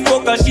for the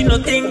fuck and she no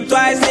think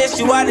twice. Say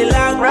she want the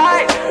long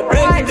ride.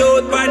 Rev it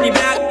out on the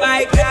black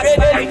bike. Rev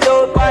it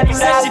out on the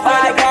black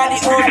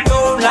bike. Say she feel the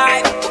old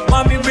life.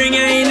 Want me bring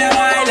her into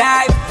my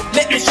life.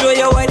 Let me show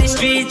you what the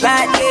streets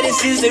like. Yeah,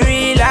 this is the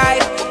real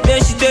life.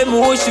 Then she tell me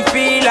what she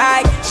feel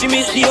like. She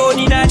miss the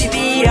only and the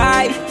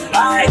beehive.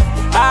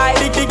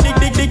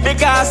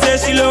 Big ass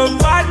says she love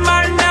bad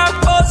man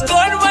and boss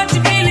gun. What she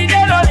feeling?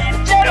 Dead on it.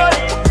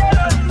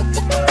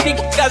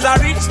 Because a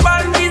rich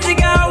man busy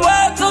and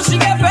work, so she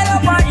get fed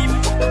up on him.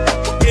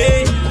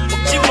 Yeah,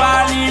 she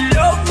fall in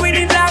love with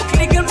the black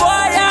little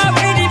boy and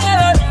with the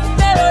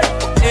melody.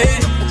 Yeah,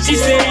 she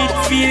say it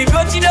feel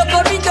good, she no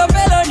commit a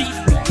felony.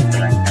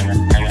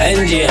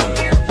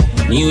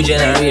 NGM, new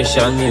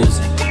generation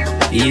music.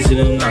 Easy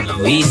with man,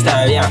 we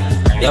star young.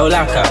 Yo,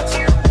 Lockers,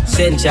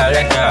 Central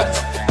Records.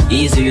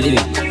 Easy with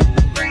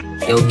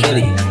it. Yo,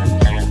 Kelly.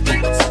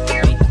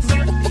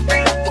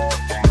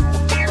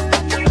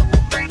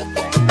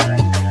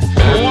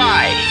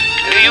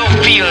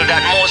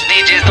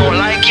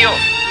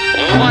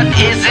 What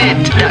is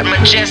it that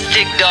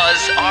Majestic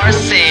does or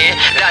say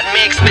that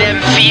makes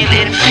them feel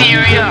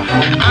inferior?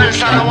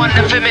 Answer the one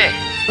for me.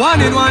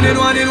 One in.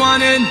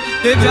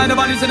 They join the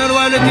bodies in the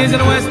world, it is in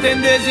the West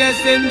Indies, yes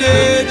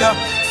indeed.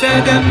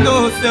 Say them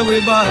no, say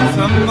we bad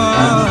from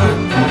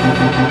man.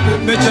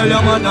 Me tell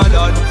your man a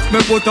that.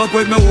 Me put up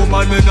with me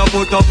woman, me no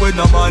put up with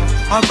no man.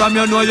 And from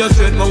you know you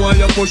straight, me want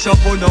you push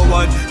up on no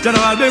one.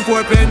 General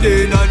before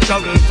pending and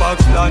travel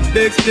Foxland.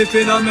 Big stiff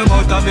in me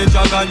mouth and me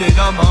dragon in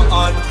my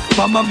hand.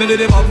 Bam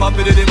biddy bam,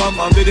 biddy bam,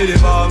 biddy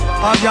bam.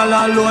 A girl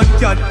alone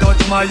can't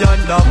touch my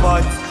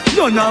underpants.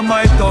 None of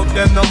my talk,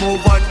 them no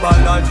move and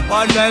balance.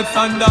 One life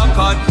and I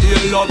can't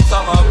heal up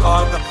some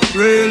account.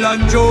 Real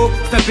and true,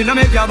 step in and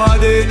make your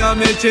body and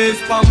me chase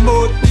pan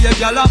boot. Be a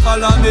girl a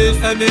follow me,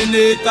 say me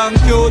neat and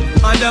cute.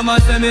 And them a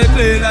say me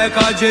clean like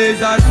a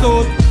Jesus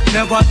suit.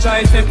 Never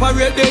try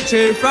separate the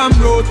tree from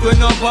root. We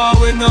no bar,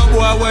 we no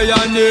boy where you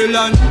kneel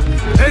and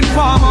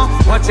informer.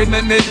 Watch it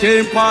make me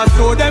team pass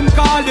through them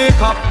call the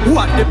cop.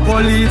 What the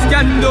police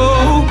can do,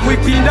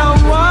 wicked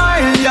and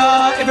wild,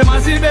 yeah. Every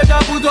man see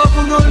better put up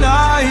on no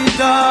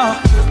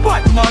lighter.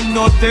 But man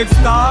no take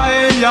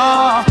style,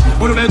 yeah.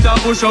 Put better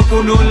push up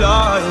on no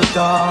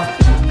lighter.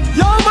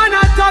 Yo man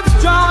a top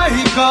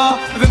striker.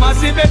 Every man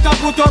see better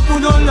put up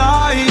on no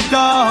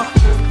lighter.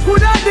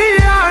 Put a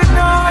day or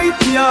night,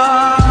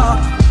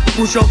 yeah.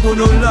 Push up on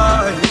no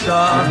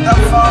lighter.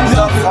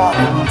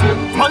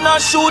 Man a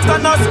shoot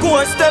and a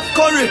score, Steph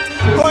Curry.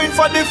 Going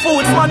for the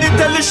food, man,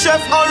 tell the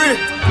chef hurry.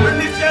 Tell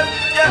the chef,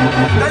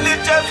 tell the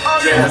chef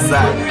hurry. Yes,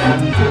 sir.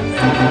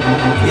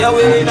 Yeah,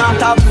 we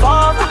not a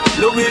farm.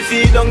 Louis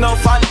V don't no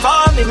fat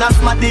farm. In a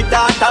smarty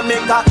data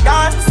make a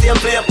gun. Same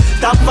flame,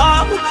 top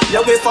farm.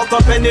 Yeah, we fuck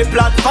up any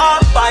platform.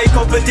 Buy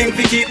couple things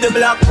to keep the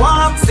black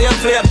warm. Same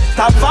flame,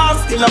 top farm.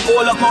 Still a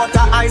bowl of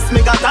motor ice,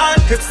 make a tan.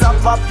 Crips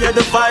up up, yeah,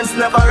 the vibes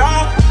never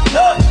wrong.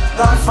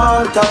 Top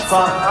farm,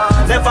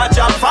 never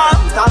jump farm.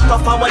 Top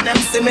tough and when them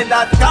see me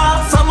that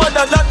car. Some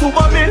other lot to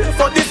a mill.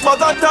 For this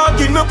mother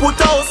talking, me put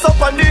a house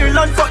up on the hill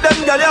and fuck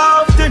them girl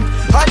often.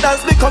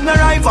 Others become the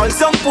rivals,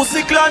 some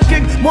pussy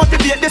clanking.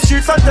 Motivate the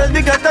streets and tell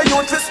the ghetto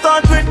youth to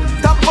start with.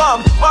 Top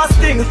farm, fast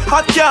thing,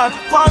 hot car,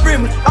 palm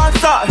rim, and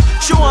star.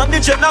 She want the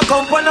jet now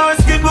come on her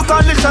skin. We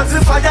call the shots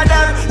with fire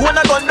there.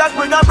 Wanna gun that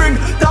bring a bring.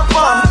 Top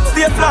farm,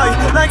 stay fly,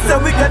 like say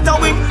we get a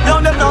wing.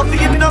 Down them now,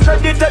 feed me no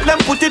credit, tell them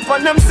put it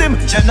on them sim.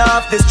 Jenna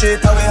off the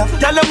straight away.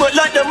 Tell them work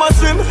like them a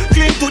swim.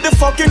 Clean to the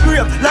fucking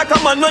grave, like a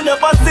man we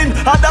never sin.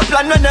 Had a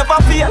plan we never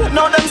fail,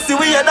 now them see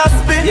we head a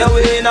spin. Yeah,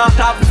 we in a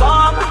top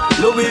farm,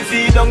 Louis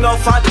V don't no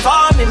fat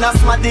farm. In a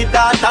smarty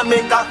data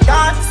make a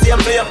gun. Same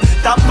flame,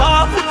 top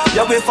farm.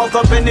 Yeah, we fuck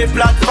up any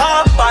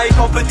platform. Buy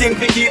couple things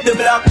to keep the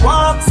black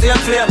warm. Same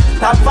flame,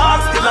 top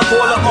farm. Still a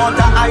bowl of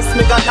water, ice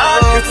make a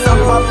tan. It's up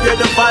up, yeah,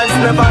 the vibes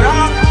never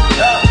wrong.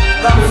 Yeah.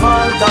 Top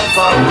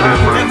farm.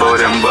 Remember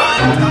them back.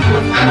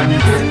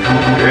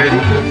 Ready?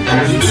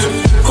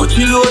 Cut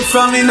the load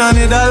from in a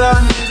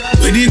Netherlands.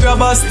 Where the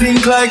grabbers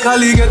stink like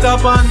Ali get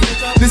up on.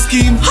 The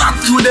scheme hot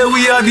today,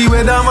 we are the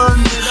weatherman.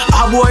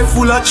 A boy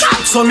full of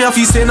chaps, so me a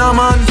fi send a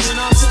man.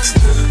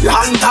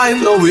 Long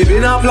time now we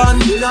been a plan.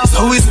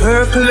 So we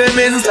circle them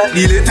ends like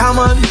the little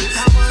man.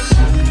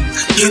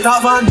 Get a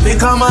van,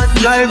 make a man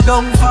drive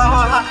down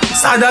far.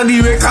 Sada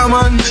the wrecker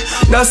man.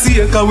 That's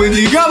the echo with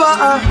the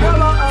grabber.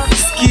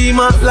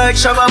 Schema like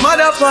Shabba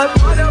motherfucker.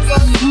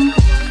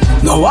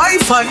 No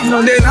Wi-Fi,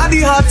 no they not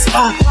the hot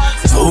spot.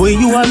 So when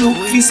you a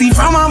look, you see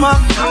from a map.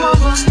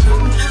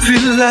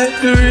 Feel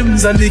like the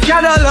rims and the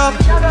Cadillac.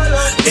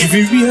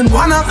 Every rain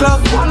 1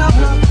 o'clock.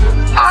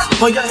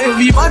 But yeah,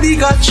 everybody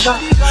got shot.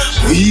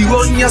 We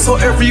run ya so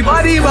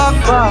everybody back.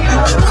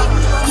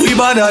 We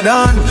badder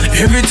than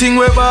everything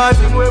we bad.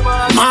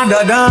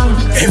 Madder than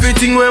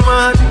everything we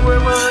mad.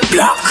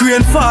 Black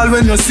rain fall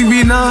when you see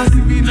we not.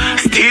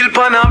 Steel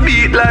pan a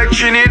beat like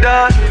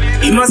Trinidad.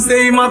 He must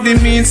say him have the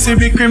means to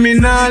be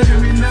criminal.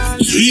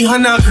 He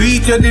hanna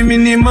greet you the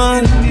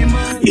minimal.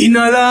 In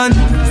a land,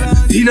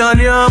 in a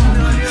yam.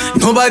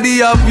 Nobody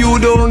have you,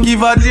 don't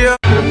give a damn.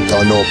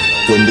 Turn up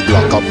when the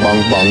Glock up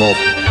bang bang up.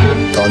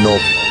 Turn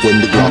up when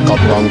the Glock up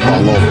bang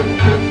bang up.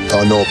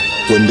 Turn up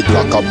when the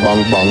Glock up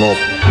bang bang up.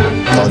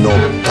 Turn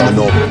up, turn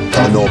up,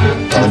 turn up,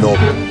 turn up.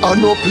 I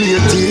no play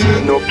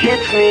team, no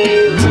kids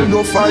me,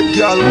 no fight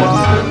girl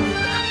war.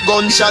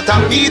 Gunshot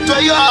and beat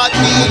where your heart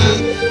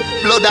beat.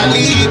 Blood a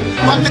leak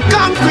on the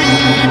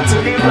concrete.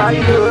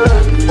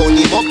 Burn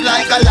him up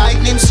like a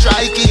lightning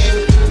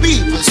striking.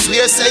 People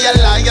swear say a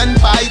lion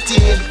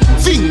biting.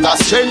 Finger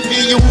strength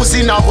be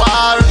using a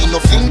war. Me no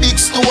fling big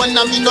stone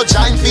and me no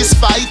giant fist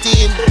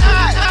fighting.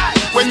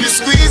 When you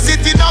squeeze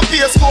it in a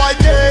face, boy,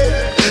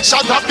 dead.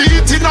 Shot a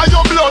beat in a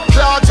your blood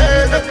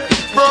clotted.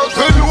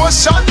 Broken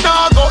lotion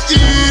now go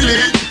heal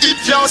it. It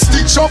can't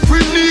stitch up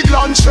with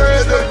needle and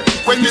thread.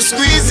 When you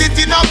squeeze it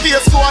in a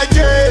face, boy,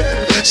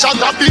 dead.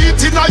 Shot a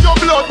beat in a your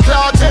blood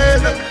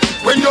clotted.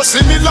 When you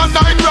see me land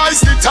and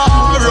rise the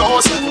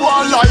taros.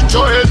 One like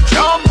your head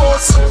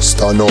campus.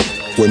 Stand up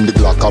when the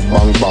Glock up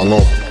bang bang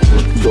up.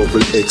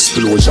 Double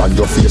explosion,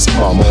 your face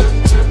palm up.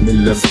 Me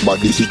left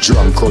body he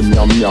drunk on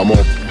yam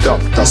up.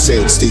 Doctor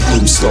said stick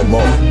him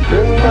stomach.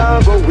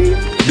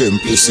 Them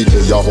pussy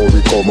they a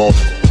hurry come up.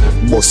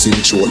 Busting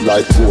throat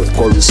like cold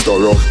curry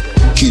stir up.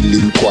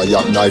 Killing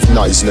quiet knife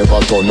nice never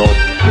turn up.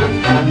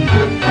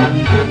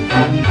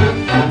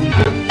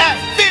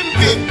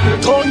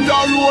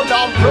 Thunder road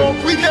and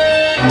broke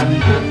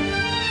weekend.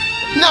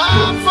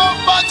 Nah, fuck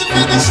but to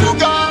be the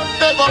sugar.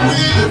 Never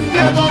will,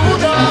 never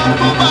woulda.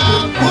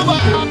 Move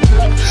on.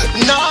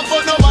 Nah,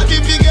 for nobody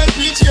fi get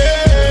rich,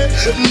 yeah.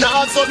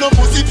 Nah, so no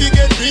pussy fi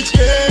get rich,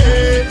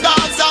 yeah.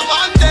 Cause I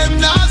want them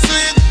nah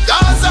sweet.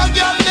 Cause a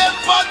girl them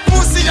fat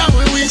pussy and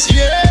we wish,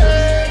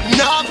 yeah.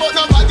 Nah, for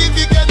nobody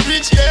fi get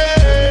rich,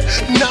 yeah.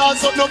 Nah,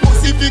 so no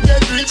pussy fi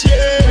get rich,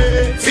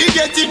 yeah. Fi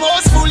get the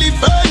most fully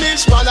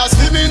furnished. Man a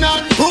swimming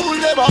and pool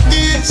never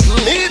beach.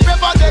 Need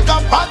paper take a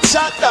pot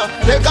shot,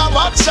 take a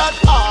back shot.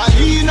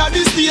 Inna the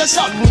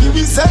station, we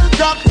will sell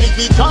crack. Make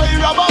me try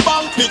rob a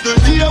bank, middle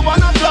day 1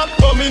 o'clock.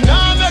 But me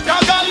nah make a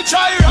girl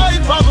try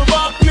ride from the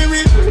back. Me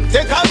we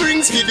take a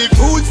drinks for the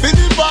food, for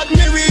the bag.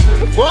 Me we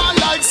one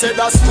like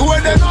said a store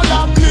they no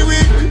lock. Me we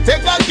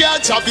take a girl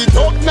chop it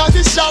up na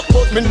the shop.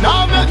 But me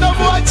nah make no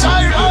boy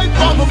try ride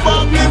from the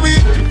back. Me we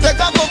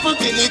take a couple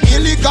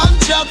killy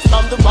contract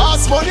from the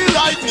boss money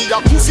right. Me a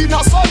pussy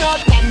na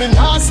sonat, and me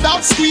nah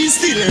stop squeeze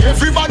till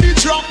everybody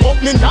drop. But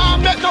me nah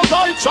make no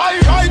boy try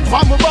ride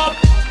from the back.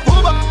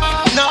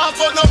 Nah,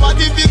 for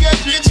nobody fi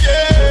get rich,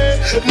 yeah.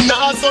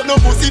 Nah, so no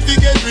pussy fi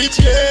get rich,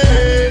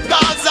 yeah.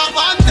 Cause I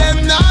want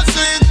them nah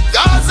sweet.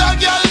 Cause a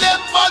girl them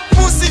fat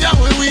pussy and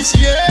we wish,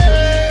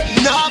 yeah.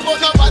 Nah, for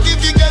nobody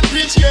fi get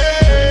rich,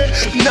 yeah.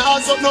 Nah,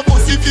 so no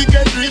pussy fi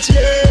get rich,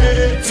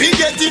 yeah. Fi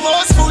get the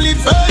most fully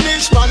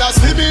furnished. Man a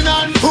swimming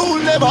and pool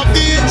never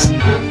beach.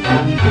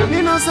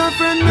 Me no say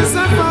friend, me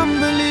say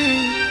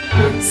family.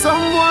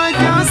 Some boy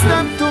can't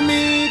step to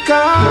me,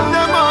 cause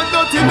them are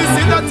dirty, me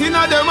see that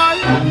inna them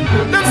eye.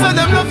 Them say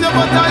them love you,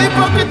 but a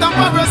hypocrite and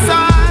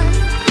parasite.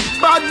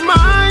 Bad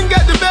mind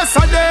get the best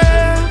of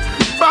them.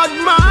 Bad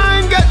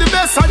mind get the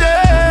best of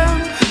them.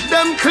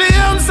 Them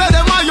claim say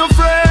them are your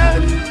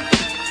friend.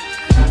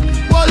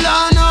 Well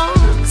I know,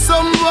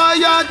 some boy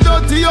are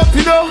dirty up,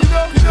 you know.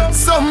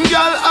 Some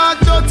girl are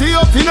dirty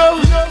up, you know.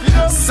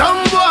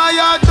 Some boy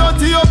are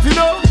dirty up, you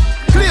know.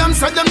 Claim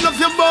say them love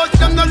you, but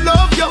them no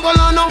love you. Well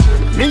I know,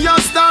 me a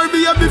star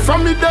baby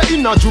from me the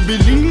inner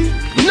Jubilee.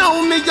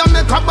 Now me a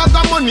make a bag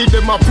of money,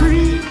 them a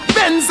pre.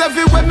 Benz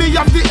everywhere, me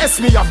have the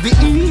S, me have the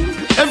E.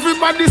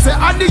 Everybody say,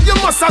 Adi, you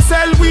must a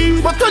sell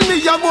weed. But when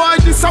me a boy,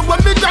 this a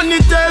what me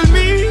granny tell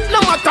me. No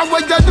matter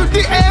what you do,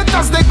 the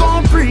haters, they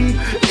gon' pre.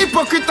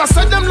 Hypocrite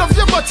say them love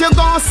you, but you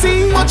gon'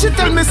 see. What you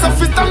tell me, so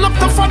fit and up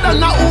tougher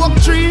than a oak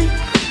tree.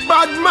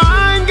 Bad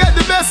mind get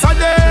the best of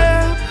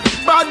them.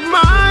 Bad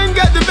mind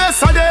get the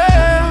best of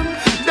them.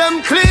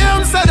 Them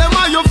claims say them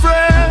are your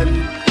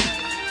friend.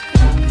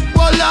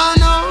 Well I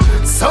know,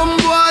 some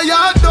boy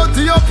are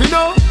dirty up, you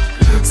know.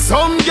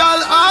 Some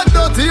girl are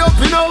dirty up,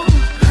 you know.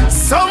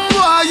 Some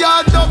boy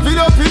are dirty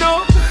up, you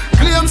know.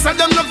 Claims say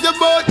them love you,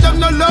 but them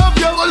no love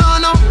you. Well I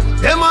know,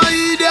 them a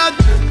idiot.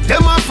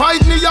 Them a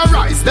fight me a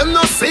rise, them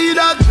no see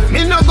that.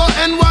 Me no go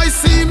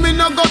NYC, me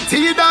no go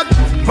T that.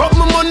 But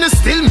my money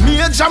still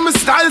major, my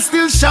style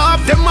still sharp.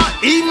 Them a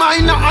E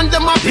minor and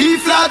them a B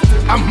flat.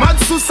 I'm mad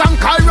Susan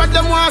Kyra,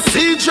 them a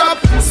C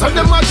drop. So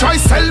them a try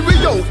sell we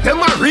out,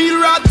 them a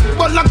real rat.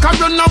 But like I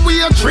run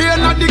away a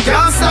train and they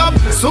can't stop.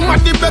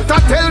 Somebody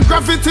better tell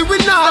Gravity we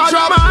not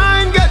drop. Bad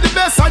mind get the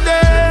best of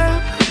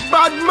them.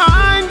 Bad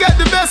mind get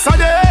the best of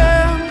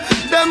them.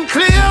 Them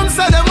claims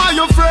say them are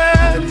your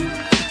friend.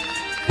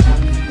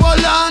 Well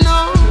I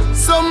know,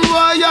 some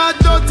boy are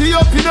dirty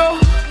up, you know.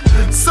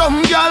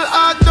 Some girl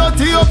are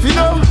dirty up, you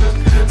know.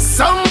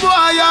 Some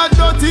boy are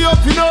dirty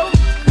up, you know.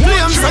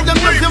 Claims say them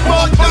love you,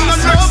 but them not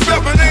love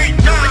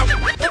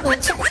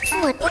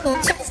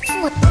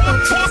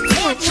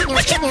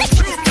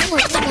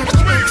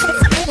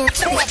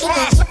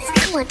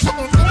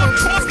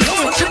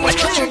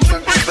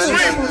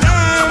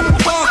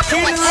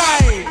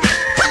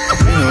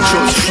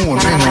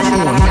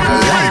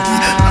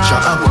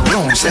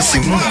Sassy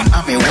moon,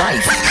 I'm a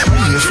wife.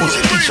 Me for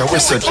the teacher, we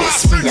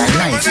suggest me a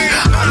night.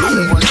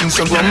 Alone watching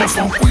Instagram, I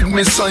fuck with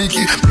me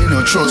psyche. Me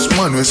no trust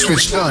man, we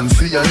switch down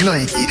for your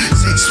Nike.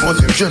 6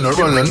 months in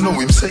general, I know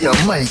him say I'm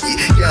Mikey.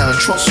 Yeah,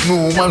 trust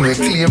no man, we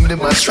claim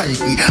them as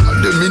strikey.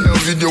 And them in a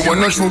video,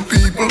 wanna show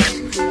people.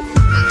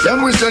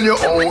 Them we sell your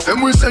own,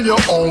 them we sell your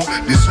own.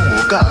 This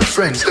whole got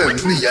friends, them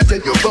me I tell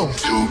you about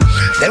to.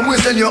 Them we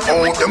sell your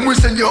own, them we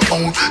sell your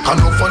own. Can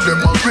no for them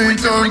a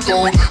return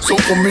code. So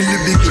come in the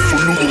big if you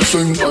know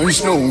sing by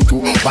snow too.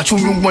 Watch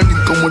you nobody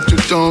come what you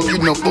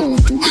talking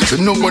about to.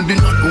 So nobody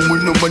not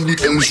doing nobody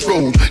else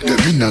road. Them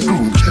in a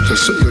group,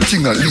 just so your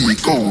thing a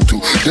leak out to.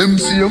 Them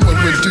see a man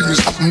when things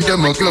happen,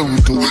 them a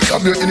cloud to.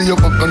 Stab you in your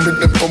back and let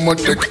them come and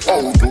take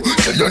out to.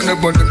 Say you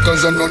never them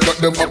cause I know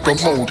that them a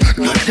promote.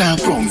 Not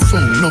that wrong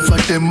phone, no for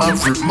them them a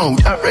freak mouth.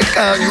 I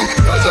reckon you,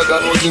 cause I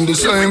got us in the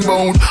same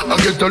boat. I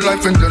get a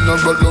life and then I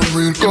got a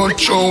real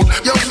control.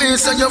 Your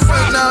face and your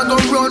friend now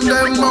gon' run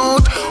them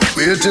out.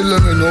 Wait till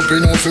them end up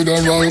in a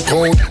federal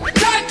court.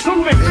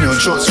 Me no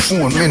trust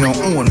phone, me no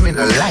own, me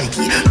no like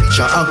it.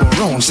 Picture I go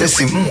round, say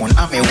Simone,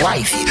 I'm a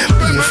wifey.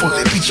 Pay for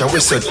the picture,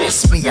 we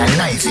suggest me a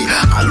knifey.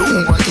 All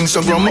over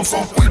Instagram, I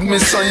fuck with me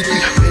psyche.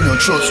 Me no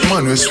trust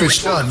man, we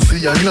switch on for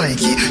your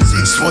Nike.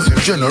 6 was in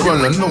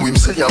general, I know him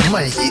say a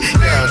Mikey.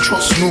 Can't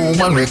trust no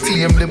man, we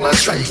claim them a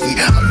strikey.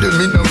 And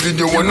them in the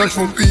video, one not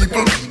for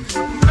people.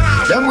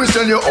 Them we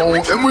sell you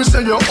out, them we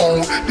sell you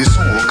out. The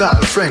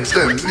so-called friends,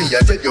 them me I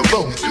tell you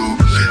about to.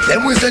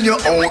 Them we sell you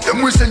out,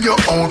 them we sell you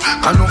out.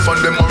 And no for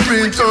them a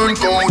return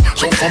code.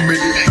 So for me,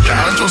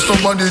 can't trust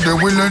somebody, they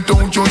will let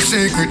out your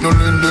secret. Don't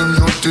lend them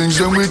your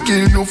things, then we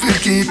kill you if you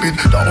keep it.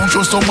 Don't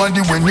trust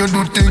somebody when you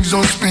do things,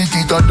 don't speak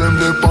it. And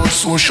them they on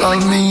social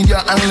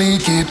media and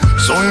leak it.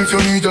 So if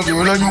you need a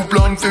girl and you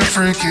plan to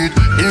freak it,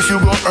 if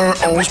you got her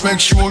house, make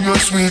sure you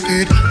sweep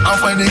it. And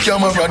find the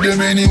camera,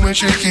 them anyway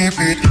she keep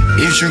it.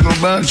 If she go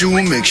back, you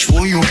make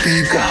sure you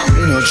peep.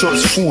 Me no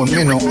trust phone,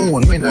 me no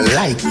own, me no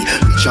like it.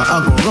 Picture I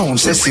go round,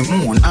 say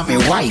Simone, I'm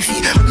a wifey.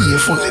 Pay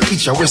for the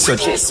picture, we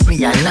suggest me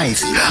a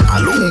knifey.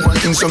 All over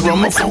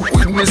Instagram, I fuck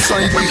with me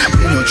psyche.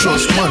 Me no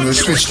trust man, we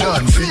switch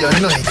on for your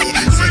Nike.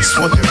 6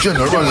 for the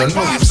general, I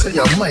know him say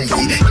a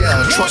Mikey.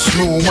 Can't trust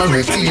no man,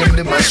 we claim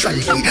them a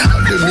strikey.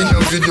 And them in the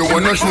video,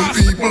 one of show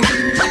people.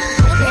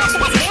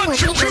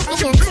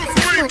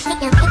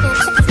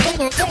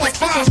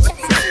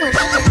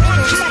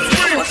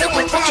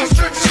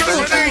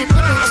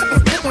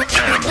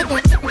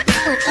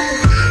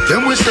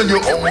 Them we sell you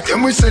out,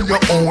 them we sell you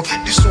out.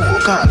 The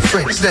so-called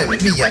friends, them me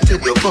I tell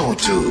you about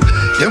to.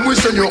 Them we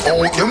sell you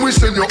out, them we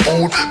sell you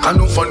out. And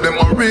no for them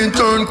a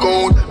return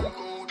code.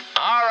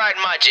 Alright,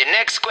 Maggie,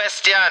 next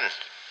question.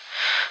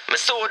 Me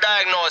so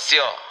diagnose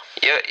you.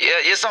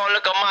 You sound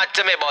like a mad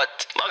to me,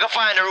 but I can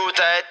find the root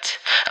of it,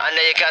 and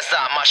then you can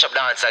start mash up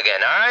dance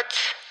again, alright?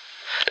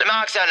 Let me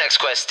ask you the next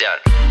question.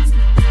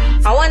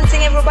 One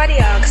thing everybody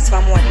asks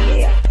from what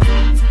year.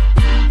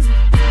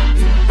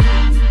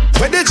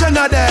 Where the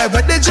Jenna there,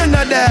 where the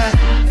Jenna there?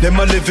 Them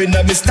a living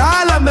on me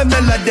style and me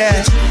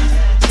melody.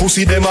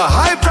 Pussy them a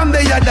hype from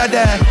the yada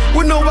there.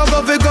 We know what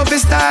govy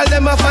style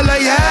them a follow,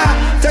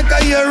 yeah. Take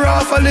a year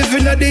off, a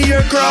living at the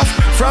aircraft.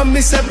 From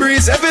Mr.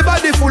 Breeze,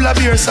 everybody full of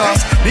beer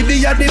sauce.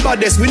 The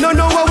baddest, we don't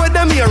know what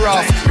them here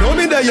off. No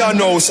me there you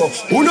know, so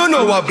who don't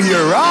know what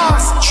beer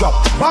ass. Chop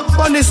back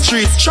on the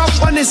streets, chop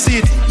on the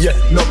seat. Yeah,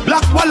 no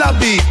black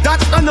wallaby, that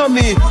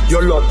enemy.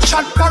 Your love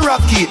chat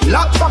parakeet,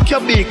 lock back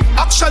your beak.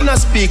 Action a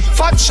speak,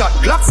 fat shot,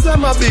 glocks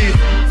them a beat.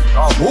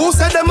 Who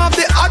said them have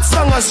the hot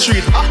song a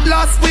street? Up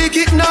last week,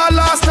 it now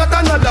last, not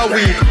another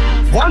week.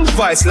 One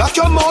voice, lock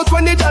your mouth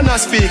when it done a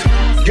speak.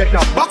 Get a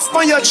box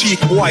on your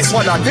cheek, boy,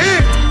 swallow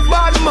dick.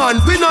 Bad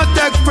man, we not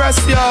take press,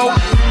 yo.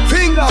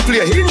 Finger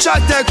play, hinge at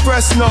take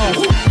press now.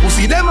 Who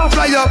see them a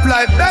fly up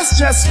like best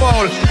chest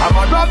fall. I'm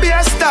a Robbie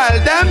style,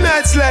 them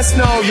mates less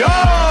now, yo.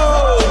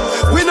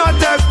 We not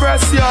take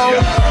press, yo.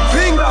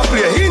 Finger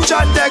play, hinge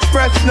at take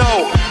press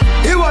now.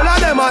 He will have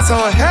them as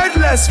a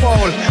headless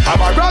fall. I'm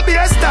a Robbie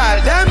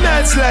style, them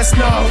mates less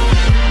now.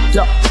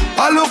 Yeah.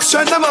 I look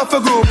straight them off a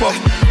group up.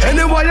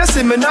 Anyway you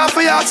see me now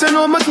for you ask you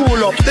know my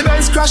tool up. The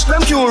Benz crash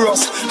them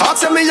curious.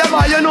 Ask me you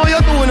buy you know you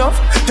do enough.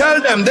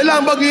 Tell them the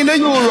Lamborghini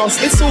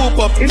Euros. It's soup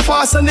up, it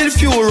fast and it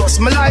furious.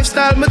 My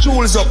lifestyle, my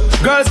tools up.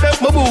 Girls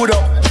step my boot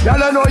up.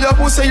 Y'all know your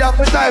pussy you have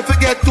to tie for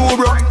get too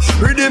bro.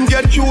 Rhythm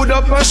get queued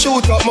up and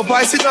shoot up. My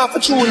voice it off a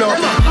tune up.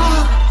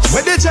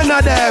 Where the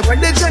Jenna there, where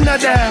the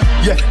Jenna there?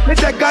 Yeah, me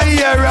take a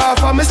year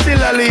off and me still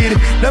a lead.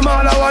 Them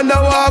all I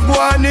wonder what go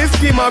on if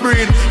he my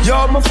breed.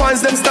 Yo, my fans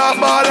them start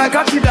ball like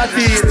a kid at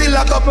tea. Still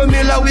a couple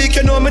mil a week,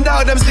 you know me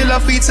dog them still a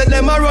feed. So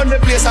them a run the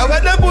place, I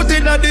wear them put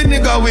in a the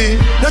nigga way.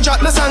 No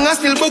chat, no song, I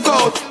still book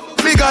out.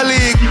 Bigger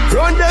league,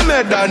 run them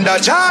head under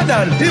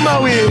Jordan, him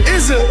away,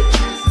 is it?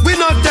 We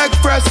not take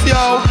press,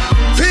 yo.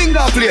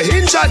 Finger play,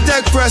 hinge at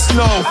take press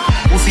now.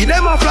 Who see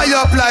them a fly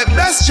up like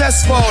best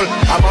chest fall.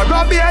 I'm a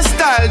Robbie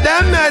style,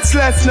 them mates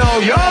less now,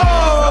 yo.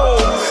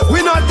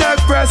 We not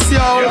take press,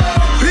 yo.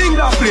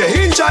 Finger play,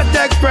 hinge at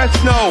take press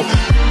now.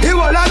 He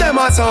will have them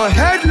as a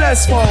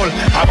headless fall.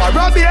 I'm a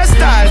Robbie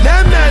style,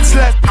 them mates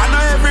less. I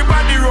know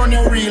everybody run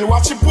your reel,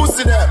 watch your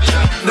pussy there.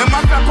 Them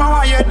a clap on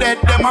why you dead,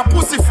 them a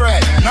pussy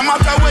friend. No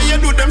matter where you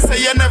do, them say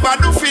you never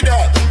do for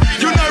that.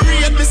 You know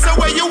rate me, say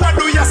where you a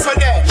do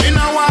yesterday. You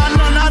know want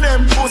none of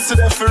them pussy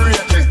there for rate.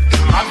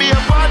 I be a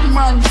bad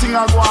man thing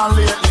I go on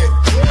lately.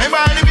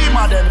 Everybody be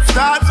mad them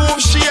start move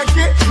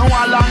shaky. No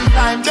a long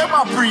time, them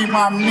a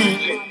pre-man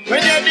neatly. When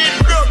you did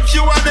broke,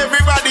 you and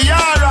everybody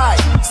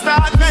alright.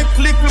 Start make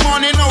little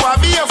money, now I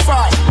be a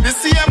fight. The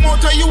same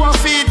motor you a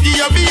feed,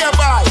 you be a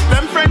buy.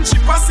 Them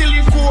friendship a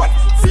silly code,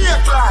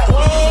 fake life.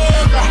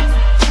 Oh God.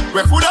 We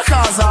coulda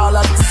cause all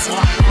of this.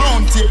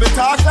 Round table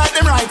talk like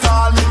them right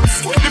all mix.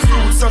 The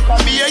fruits of a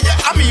beer,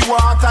 yeah, and me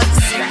water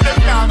this. Them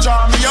can't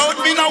draw me out,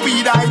 me no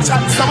weed I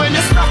chat. So when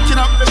you're stacking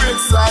up the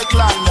bricks like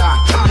London,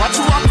 watch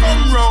you a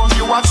come round,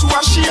 you watch you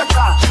a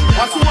shaker.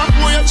 But who a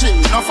pour your chin?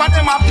 Enough of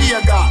them a pay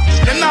God.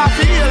 Them not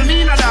feel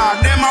me no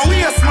dog. Them a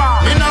waste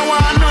man. Me no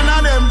want none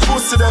of them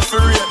pussy that fi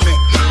rape me.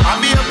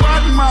 I be a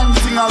bad man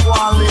thing I go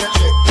on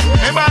lately.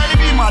 Everybody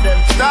be mad them.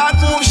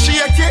 Start move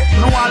shake it.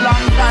 No a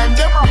long time.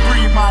 Them a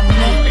free man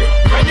naked.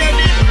 When you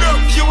need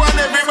broke, you and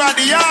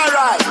everybody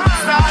alright.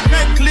 Start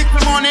make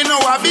little money,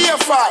 now I be a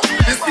fight.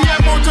 The same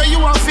amount of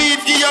you a feed,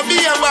 give you be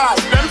a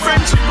vibe. Them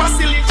friendship a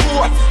silly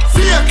cool,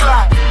 fake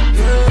like.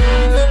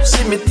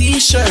 See me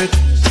t-shirt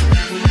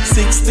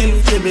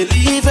 16, let me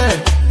leave her.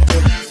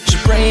 She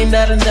praying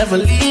that I never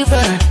leave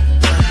her.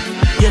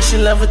 Yeah, she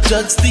love a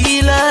drug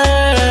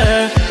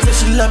stealer. So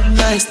she love a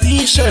nice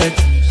t-shirt.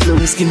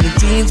 Blue skinny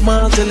jeans,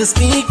 Margiela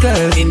sneaker.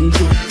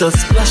 Into the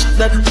splash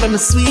that make me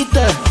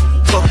sweeter.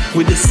 Fuck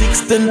with the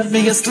 16, I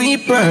be a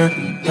sleeper.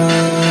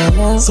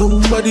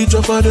 Somebody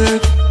drop a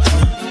dirt.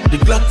 The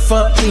Glock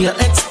for me an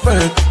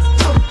expert.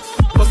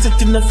 Bust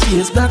it in the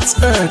face, that's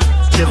hurt.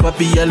 Never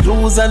be a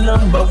loser,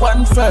 number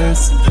one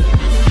first.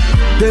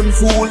 Them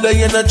fool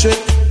they in a trick.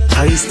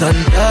 I stand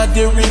guard,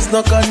 there is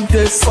no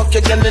contest. Fuck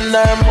your girl in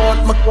her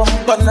mouth, my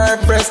crump on her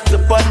breast. The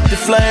panty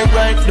fly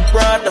right, the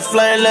broad, the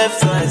fly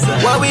left.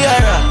 Where we are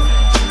at?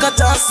 Cut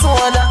our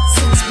soda,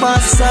 6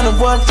 months on the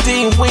one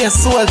team, we a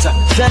soldier.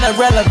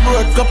 General a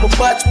broad, couple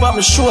patch by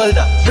my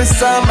shoulder.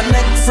 Wrist on my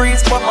neck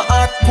freeze, but my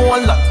heart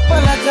cold like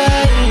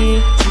Malachi.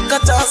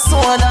 Cut our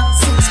soda,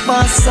 6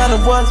 months on the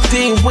one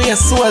team, we a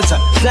soldier.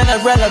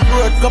 General a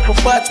broad, couple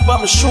patch by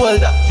my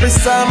shoulder.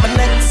 Wrist on my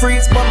neck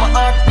freeze, but my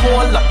heart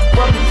cold like.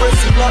 When we press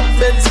the block,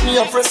 bends me,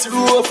 I press the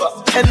rover.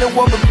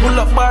 Anyone we pull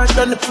up bar,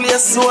 done the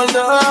place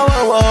solder.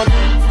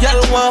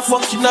 Y'all want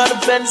fuck you now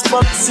the Benz,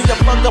 but see a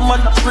bag of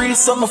man a free,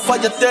 so me fire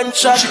 10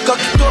 shots. She cock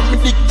it up, me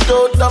dick it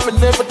out, and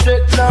me never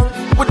take long.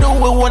 We do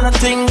we want a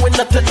thing, we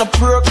not take no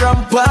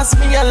program. Pass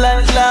me a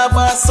land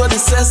lava, so the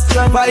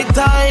system. By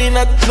time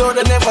at the door,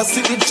 I never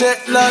see the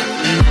jet lag.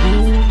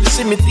 You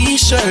see me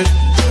t-shirt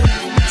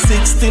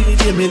 16,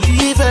 let me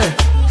leave her.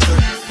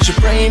 She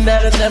praying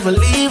that I never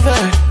leave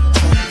her.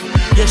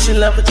 Yeah, she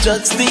love a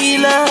drug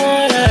stealer.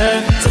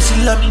 So she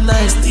love a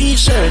nice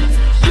t-shirt.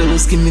 Blue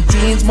skinny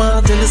jeans,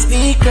 Margiela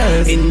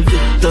sneakers. In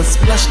the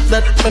splash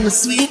that make me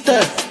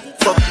sweeter.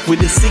 Fuck with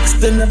the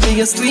 16, I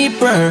be a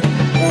sleeper.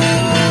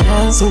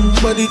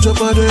 Somebody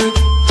drop a dirt.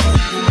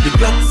 The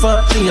Glock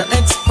for me an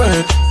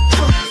expert.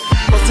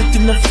 Bust it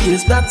in the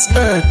face, that's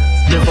hurt.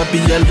 Never be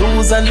a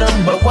loser,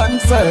 number one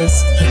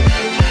first.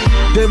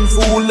 Them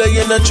fool they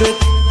in a trick.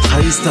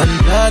 I stand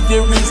guard,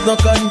 there is no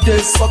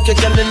contest. Fuck your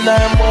girl in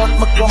her mouth,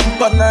 my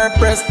crump on her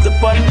breast. The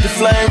panty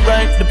fly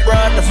right, the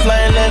broad, the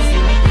fly left.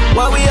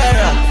 Where we are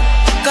at?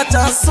 Cut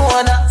our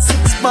soda,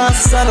 6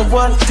 months on the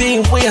one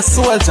team, we a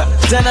soldier.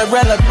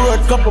 General a broad,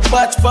 couple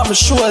patch by my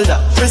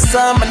shoulder. Wrist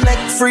on my neck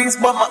freeze,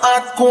 but my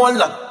heart cold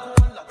like.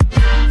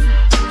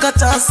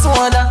 Cut our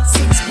soda,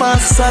 6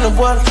 months on the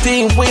one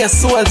team, we a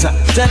soldier.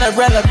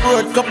 General a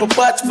broad, couple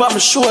patch by my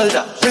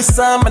shoulder. Wrist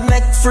on my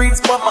neck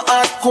freeze, but my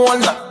heart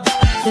cold like.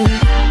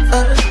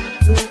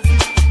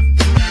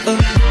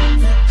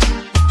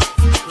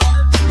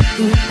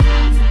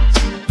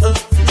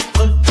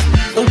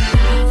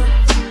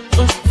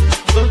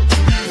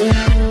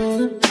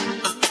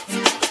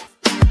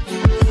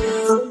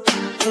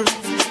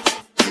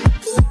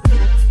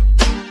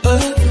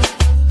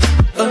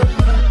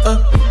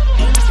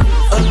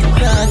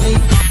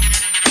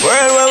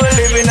 World where we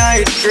living,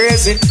 I it's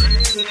crazy.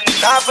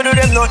 Not for do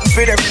them nothing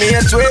for them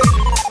mates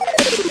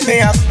with.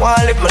 Me I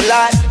wanna live my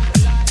life.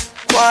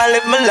 Wanna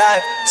live my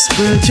life.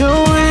 Spread your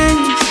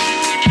wings.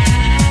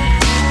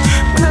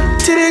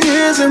 Nothing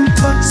is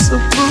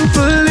impossible,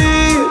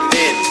 believe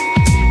it.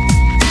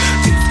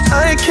 If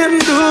I can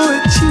do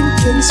it, you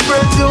can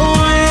spread your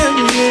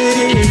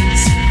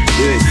wings.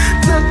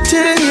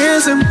 Nothing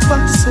is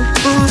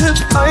impossible.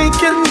 If I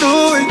can do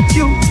it,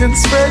 you can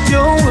spread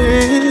your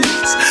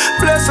wings.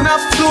 Blessing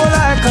off flow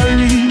like a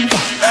river.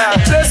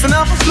 Blessing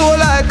off flow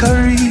like a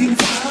river.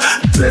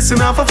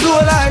 Blessing off flow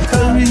like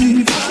a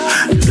river.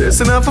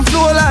 Blessing off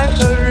flow like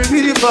a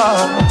river.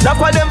 That's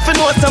why them for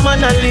know some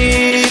man a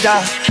leader.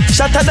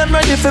 Shot at them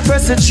ready for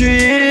press the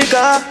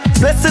trigger.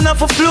 Blessing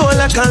off flow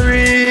like a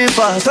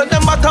river. Turn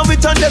them back and we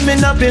turn them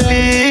in a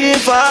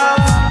believer.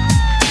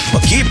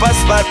 But keep a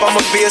smile on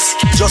my face,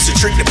 just to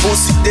trick the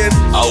pussy them.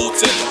 I'll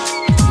tell you.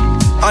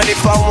 And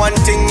if I want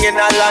thing in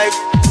a life,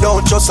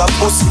 don't just a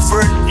pussy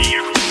friend.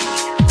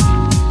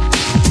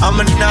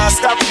 I'ma not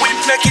stop with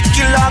make it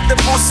kill off the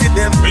pussy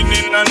them.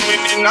 Winning and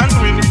winning and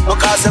winning.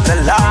 Because them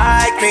they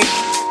like me.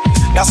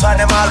 That's why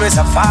them always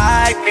a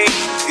fight me.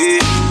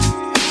 Yeah.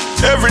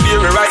 Every day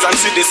we rise and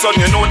see the sun,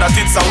 you know that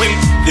it's a win.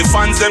 The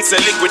fans them say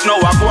liquid,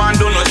 now I go and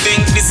do nothing.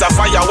 This a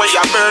fire where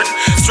you burn,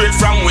 straight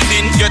from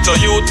within. Get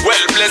your youth well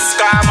blessed,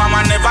 car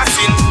mama never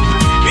sin.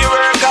 We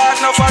work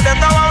hard, now for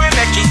them, now we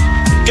make it.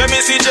 Get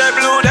me CJ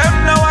Blue, them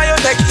now you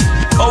take it.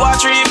 Our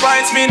 3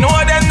 points, me know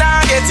them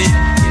not get it.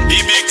 The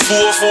big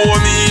 4-4,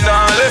 me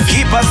nah left it.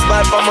 Keep a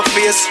smile on my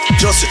face,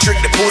 just to trick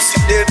the pussy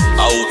them.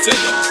 I'll tell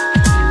you.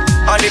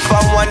 And if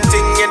I want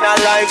thing in a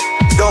life,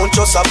 don't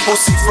just a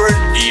pussy friend.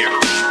 Yeah.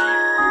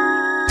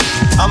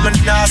 I'ma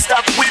not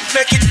stop with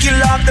make it kill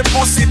off the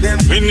pussy them.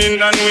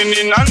 Winning and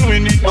winning and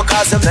winning.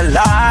 Because them they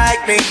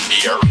like me.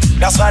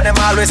 That's why them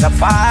always a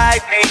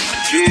fight me.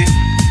 Yeah.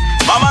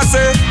 Mama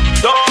say,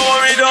 don't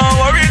worry, don't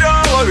worry,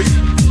 don't worry.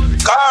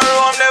 Car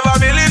home never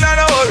million and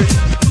a hurry.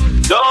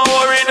 Don't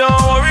worry,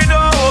 don't worry,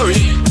 don't worry.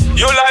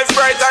 Your life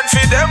bright and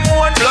for them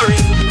one blurry.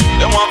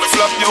 Them want me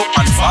flop you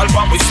and fall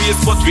from my face,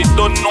 but we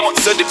don't know.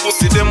 So the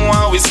pussy them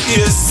want we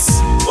space,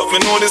 but we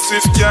know the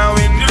swift can't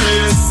win the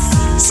race.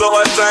 So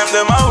what time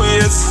them a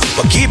waste?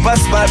 But keep a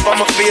smile on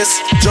my face,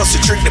 just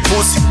to trick the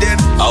pussy dead.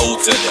 I will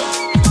tell ya.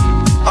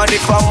 And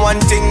if I'm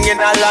one thing in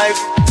a life,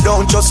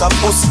 don't just a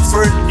pussy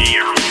friend.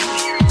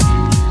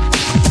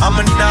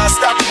 I'ma not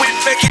stop with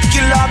make it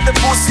kill off the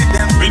pussy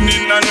them.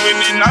 Winning and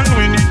winning and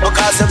winning.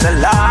 Because them they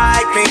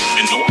like me.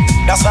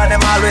 That's why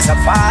them always a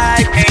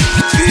fight me.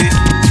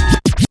 Yeah.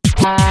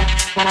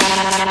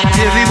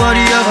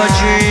 Everybody have a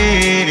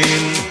dream.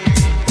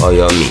 Oh,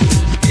 you mean?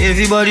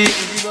 Everybody,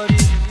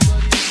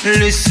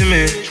 listen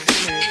me.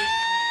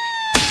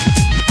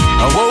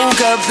 I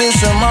woke up this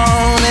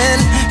morning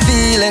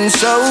feeling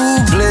so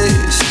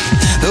blessed.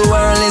 The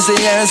world is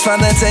yours for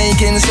the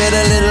taking, said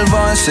a little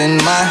voice in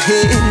my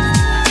head.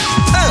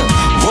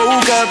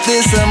 Woke up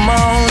this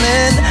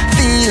morning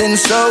feeling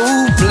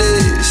so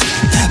blessed.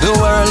 The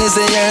world is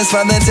yours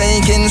for the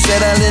taking,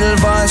 said a little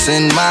voice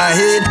in my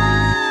head.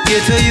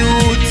 Get a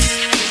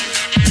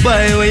youth,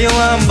 buy where you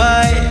want,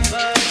 buy.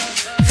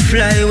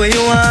 Fly where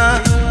you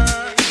want.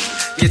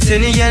 Get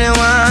any girl you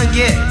want,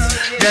 get.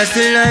 That's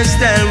the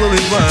lifestyle what we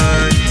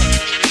want.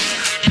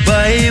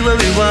 Buy where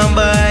we want,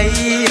 buy.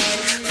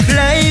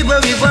 Fly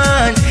where we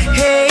want.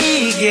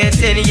 Hey, get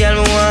any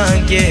girl we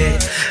want,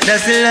 get.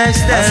 That's the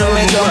lifestyle so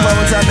we me jump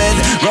want. out of bed,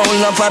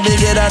 roll up a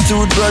big head, a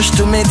toothbrush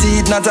to me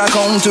teeth, not a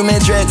comb to me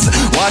dreads.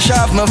 Wash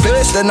off my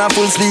face, then I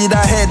full speed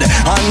ahead.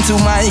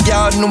 Onto my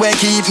garden where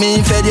keep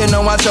me fed. You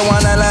know what you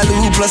want, a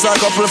loo plus a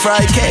couple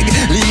fried keg.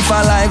 Leave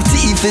a live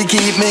tea to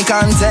keep me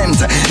content.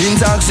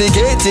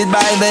 Intoxicated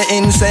by the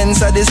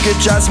incense of the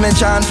scriptures, me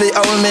chant for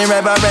all me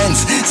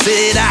reverence.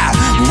 Say that,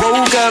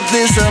 woke up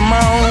this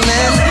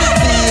morning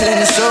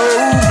feeling so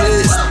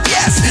blessed.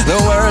 Yes,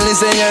 the world is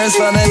yours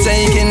for the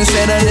taking,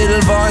 said a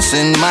little voice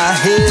in my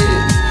head.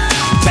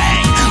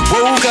 Bang!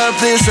 Woke up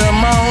this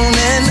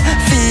morning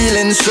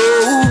feeling so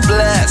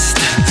blessed.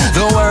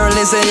 The world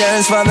is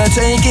yours for the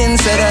taking,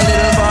 said a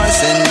little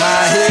voice in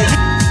my head.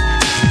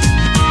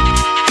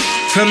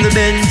 From the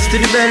Benz to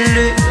the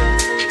Bentley,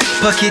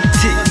 pocket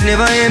tick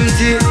never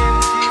empty.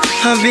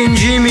 I've been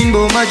dreaming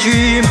about my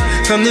dream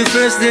from the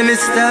first day me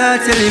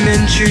start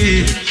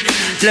elementary.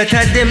 Lot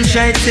of them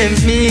try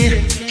tempt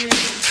me,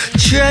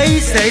 try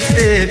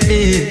sidestep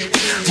me,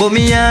 but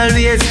me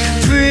always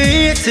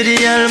pray to the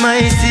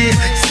Almighty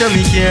so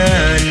me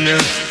can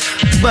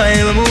buy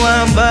what me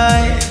want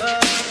buy,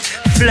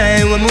 fly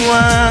what me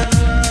want,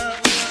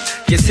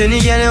 get any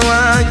girl I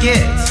want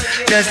get.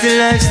 That's the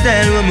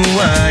lifestyle what me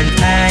want.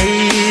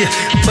 I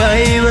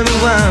buy what me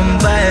want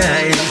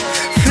buy,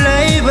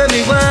 fly what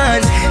me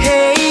want.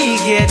 Hey,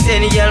 get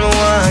any girl I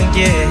want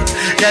get.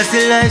 That's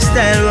the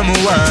lifestyle what me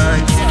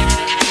want.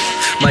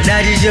 My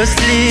daddy just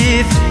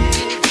leave,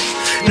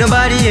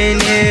 nobody in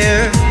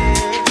here.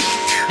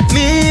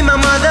 Me, my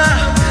mother,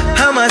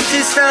 and my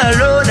sister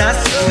alone, I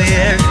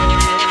swear.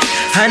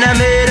 And I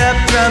made a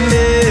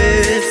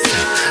promise,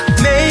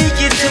 make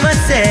it to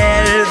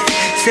myself.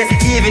 Say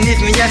even if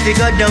me have to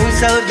go down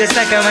south, just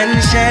like a man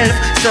shelf,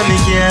 so me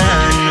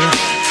can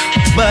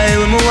buy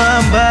what me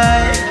want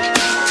buy,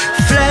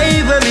 fly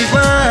where me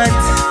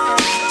want,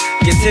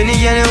 get any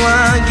girl you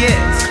want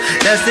get.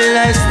 That's the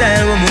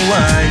lifestyle what me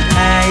want.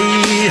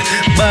 I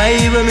buy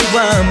what me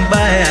want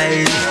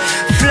buy,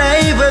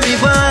 fly where me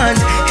want.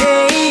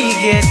 Hey,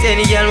 get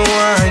any girl me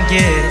want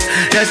get.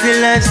 That's the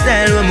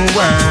lifestyle what me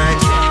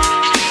want.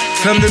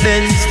 From the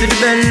Benz to the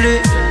Bentley,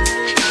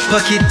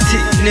 pocket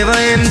tick never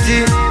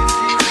empty.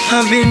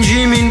 I've been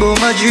dreaming about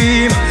my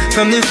dream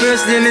from the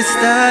first day me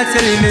start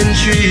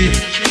elementary.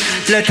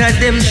 Lot of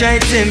them try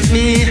tempt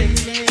me,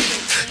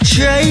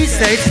 try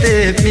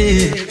sidestep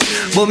me,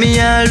 but me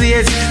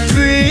always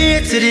pray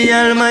to the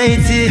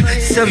Almighty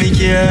so me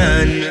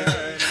can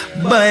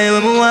buy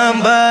what me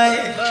want buy,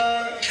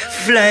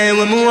 fly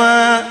what me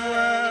want,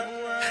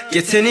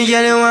 get any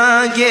girl you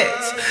want get.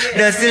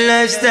 That's the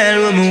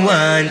lifestyle what me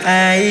want.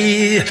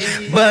 I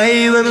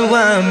buy what me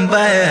want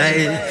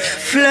buy,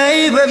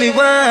 fly what me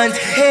want.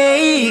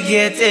 Hey,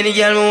 get any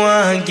girl me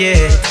want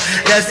get.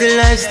 That's the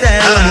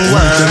lifestyle what me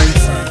want.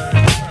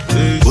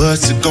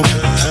 What's it gon'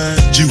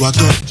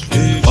 G-Wagon,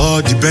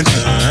 all the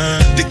Bentley,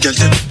 the girl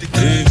them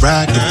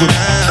ride the whip.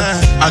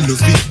 I know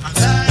it,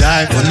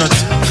 die for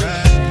nothing.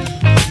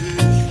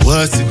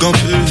 What's it gon'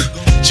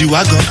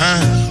 G-Wagon,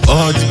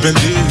 all the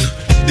Bentley,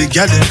 the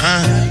girl them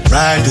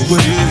ride the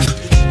whip.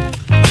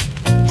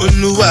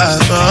 Oluwa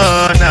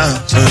now,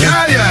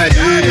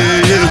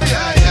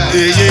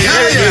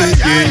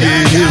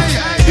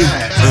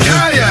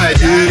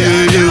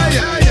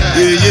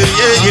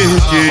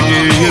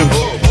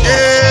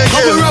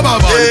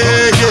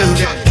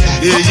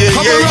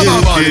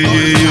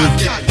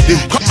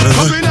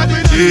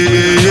 We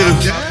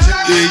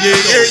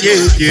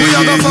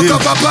are gonna fuck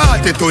up a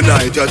party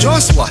tonight, you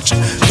just watch.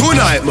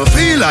 Tonight me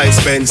feel I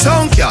spend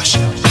some cash.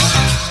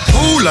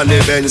 Cool on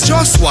the Benz,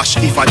 just wash.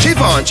 If a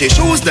Givenchy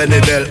shoes, then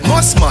the belt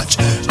must match.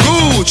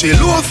 Gucci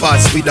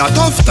loafers with a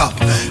tough top.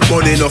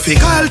 Money no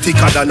fickle,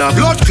 thicker than a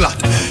blood clot.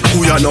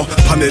 Who you know,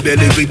 pa me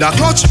belly with a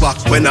clutch back.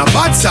 When a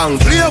bad song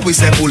play, we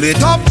say pull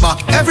it up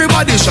back.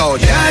 Everybody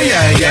shout, yeah,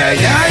 yeah, yeah,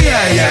 yeah,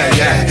 yeah, yeah,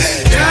 yeah.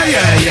 Yeah,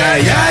 yeah, yeah,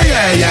 yeah,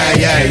 yeah, yeah,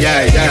 yeah,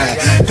 yeah, yeah.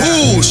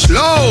 Push,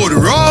 load,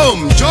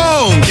 rum,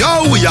 jump.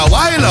 Yo, we a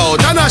wild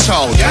out and a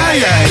shout. Yeah,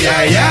 yeah,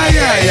 yeah, yeah,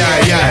 yeah,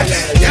 yeah, yeah.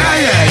 Yeah,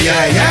 yeah,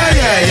 yeah, yeah,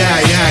 yeah, yeah,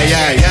 yeah,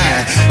 yeah,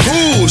 yeah.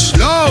 Push,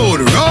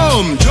 load,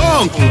 rum,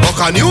 junk. Buck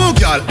a new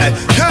girl,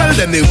 tell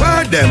them the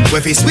word them,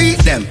 where fi sweet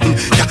them.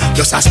 Yeah,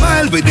 just a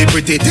smile with the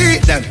pretty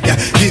teeth them. Yeah,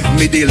 give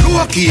me the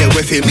low key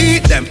where fi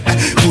meet them.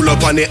 Pull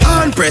up on the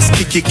hand press,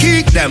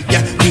 kick them.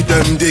 Yeah, give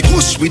them the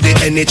kush with the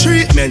any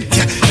treatment.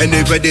 Yeah,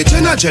 anyway the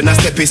Jenna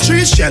step is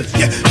street shell.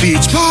 Yeah,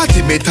 beach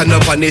party me turn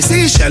up on the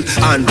seashell.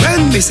 And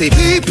when me say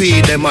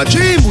PP, them a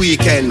dream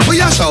weekend.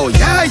 We a show,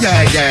 yeah,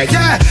 yeah, yeah,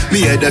 yeah.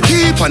 Me head the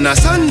keep on a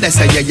Sunday,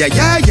 say yeah, yeah,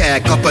 yeah, yeah.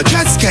 Couple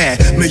jet scare,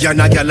 me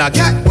and a girl a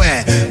get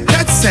where.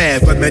 Let's say,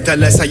 but me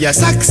tell us say you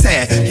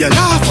sexy. You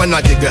laugh when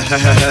I dig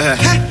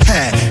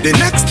the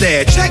next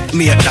day, check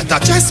me that a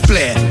chess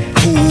play.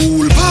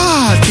 Pool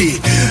party,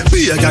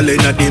 be a girl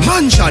in the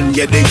mansion,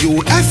 yeah, the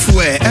UF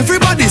way.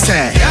 Everybody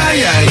say, yeah,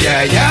 yeah,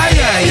 yeah, yeah,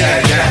 yeah,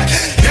 yeah, yeah.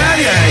 Yeah,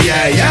 yeah,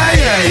 yeah, yeah,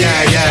 yeah,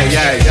 yeah, yeah,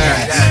 yeah, yeah.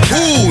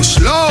 Push,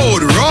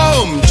 load,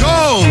 rum,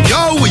 jump.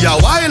 Yo, we a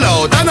wild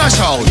out and a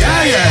shout.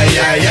 Yeah, yeah,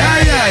 yeah, yeah,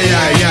 yeah,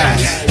 yeah, yeah.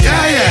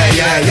 Yeah, yeah,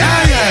 yeah,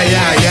 yeah, yeah,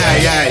 yeah, yeah,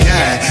 yeah,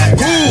 yeah.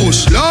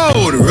 Push,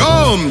 load,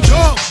 rum,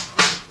 jump.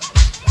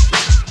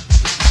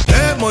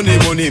 Make money,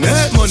 money,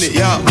 make money,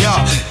 yeah,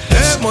 yeah.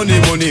 Make money,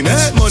 money,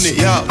 make money,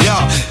 yeah,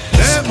 yeah.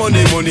 Make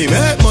money, money,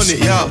 make money,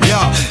 yeah,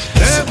 yeah.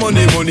 Make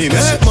money, money,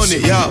 make money,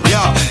 yeah,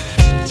 yeah.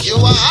 You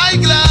are high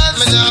class,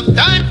 me not have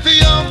time for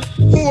you.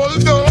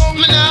 Hold on,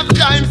 me not have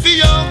time for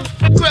you.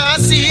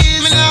 Crosses,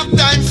 me not have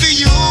time for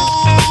you.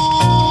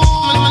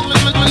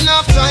 Me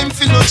not have time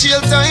for no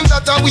jail time,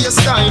 that a waste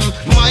time.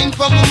 Mind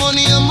for my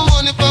money and my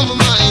money for my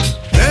mind.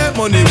 Make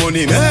money,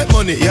 money, make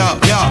money, yeah,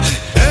 yeah.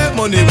 Make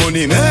money,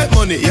 money, make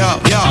money,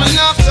 yeah, yeah. Me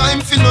not have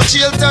time for no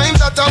jail time,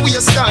 that a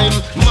waste time.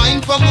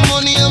 Mind for my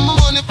money and my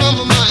money for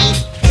my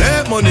mind.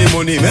 Make money,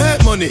 money,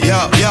 make money,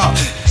 yeah, yeah.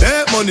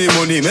 Make money,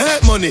 money,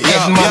 make money,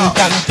 yeah,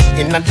 yeah.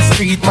 In the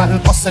street, man,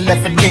 hustle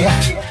every day.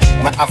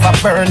 Me have a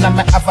burn and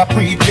me have a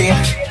prepay.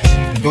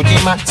 Do the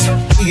math,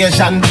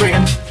 Asian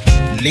brain.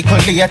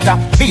 Liquor later,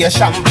 be a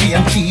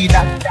champagne, tea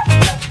that.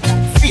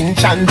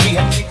 Finch and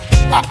Jane.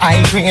 A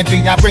high grade,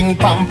 we a bring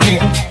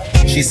pamphlet.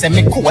 She say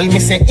me cool, me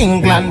say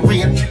England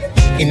real.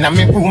 Inna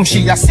me room,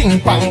 she a sing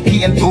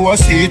pampain. Do a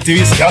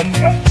CT scan,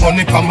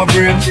 money pa my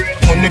brain.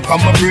 Money pa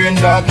my brain,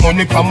 dog,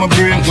 money pa my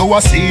brain. Do a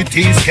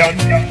CT scan,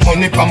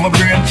 money pa my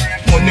brain.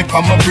 Money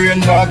pa my brain,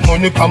 dog,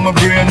 money pa my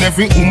brain.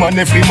 Every woman,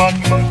 every man,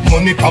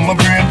 money pa my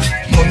brain.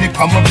 Money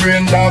pa my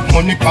brain, dog,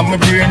 money pa my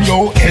brain.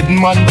 Yo, head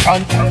man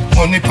can,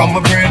 money pa my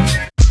brain.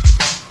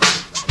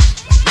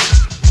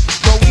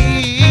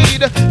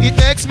 It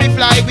makes me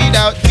fly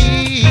without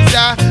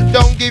visa.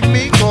 Don't give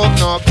me coke,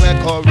 no crack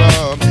or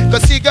rum.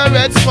 Cause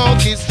cigarette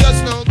smoke is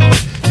just no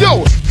good. Yo,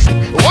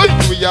 what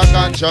do you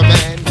ganja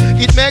man?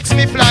 It makes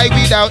me fly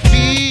without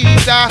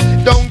visa.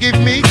 Don't give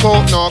me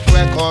coke, no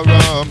crack or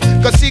rum.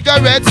 Cause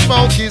cigarette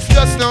smoke is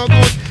just no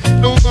good.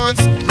 No guns.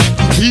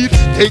 Weed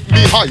take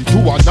me high to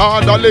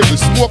another level.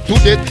 Smoke to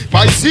death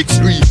by 6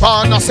 3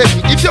 and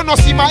 7. If you no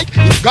see Mike,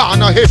 it's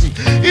gonna heaven.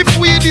 If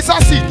weed is a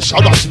sin,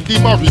 shadash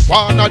the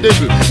marijuana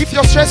devil. If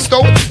you're stressed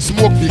out,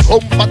 smoke be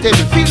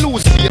compatible. Feel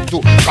lose weight too,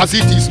 cause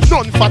it is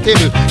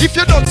non-fatable. If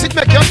you don't sit,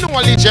 make you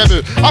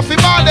knowledgeable. I feel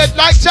ballad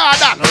like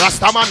Jordan,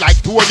 Rastaman like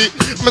Tony.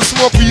 Me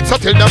smoke weed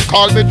so till them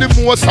call me the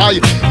most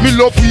high. Me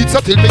love weed so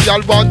till me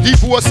y'all want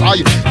divorce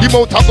high. The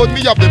amount of gun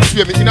me have them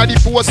swim in a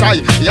divorce high.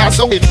 Yeah,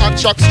 so in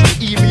contracts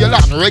through email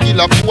and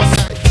regular post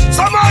high.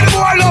 Some of the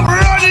boy love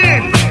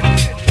running.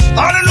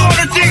 I don't know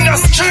the thing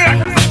that's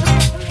straight.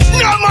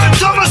 No man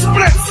Thomas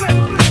Blitz.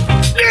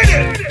 Did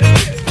it?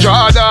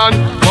 Jordan,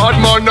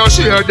 bad man no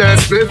share their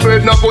split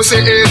with no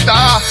pussy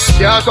eater.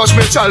 Can't touch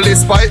me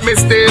chalice, fight me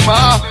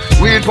steamer.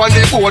 Weed on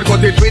the board, cut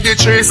it with the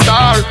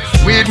 3-star.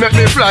 Weed make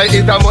me fly,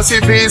 it a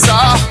musty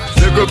visa.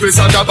 The group is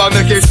a dabba,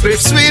 make it split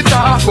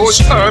sweeter.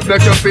 Push herb,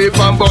 make your feet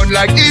and burn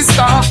like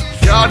Easter.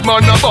 Yard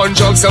man a bun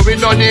jug, so we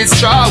no need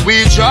straw.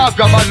 We drop,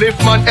 grab a lift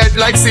man head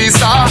like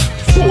Caesar.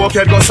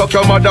 Poker go suck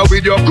your mother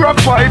with your crack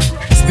pipe.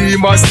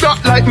 Steamer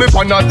stop like me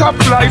on a top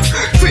flight.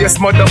 Face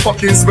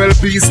motherfucking swell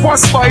beast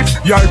was fight.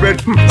 Y'all red,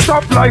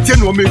 stop light, you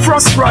know me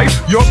frost right.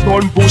 Your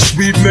gun bush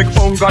weed make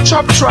hunger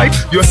chop tripe.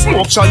 Your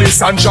smoke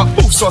chalice and drop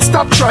boost so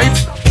stop tripe.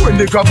 When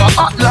they grab a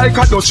hot like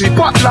a dodgy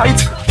pot light.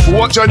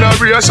 What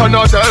generation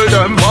I tell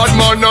them? Bad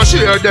man no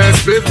share them.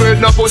 Split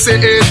with no pussy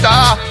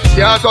eater.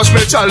 Can't touch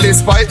me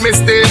chalice, fight me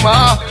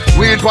steamer.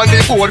 Weed on the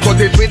board, cut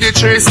it with the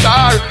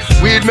 3-star.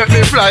 Weed make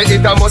me fly,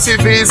 it a musty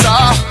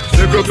visa.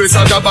 The group is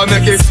a job and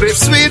make it split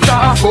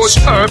sweeter. Push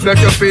herb,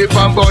 make your feet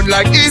and burn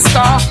like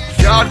Easter.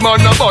 Yard man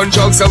no bun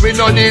jug, so we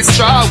no need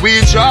straw.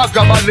 We jog,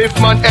 grab a lift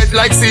man head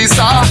like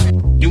Caesar.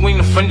 You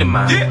ain't a friend of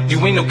mine, you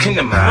ain't no kin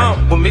of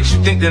mine. What makes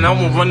you think that I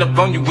won't run up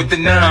on you with the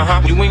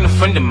 9? You ain't a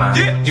friend of mine,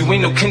 you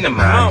ain't no kin of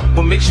mine.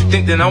 What makes you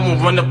think that I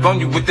won't run up on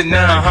you with the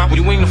 9?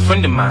 You ain't a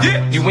friend of mine,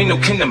 you ain't no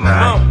kin of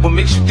mine. What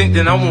makes you think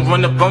that I won't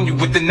run up on you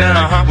with the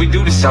 9? We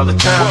do this all the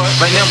time,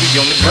 right now we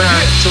on the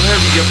grind. So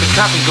hurry up the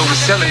cop and go to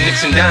selling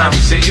nicks and dimes.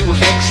 You say you a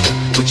gangster,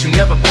 but you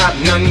never pop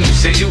none. You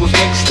say you a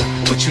gangster,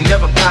 but you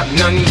never pop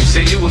none. You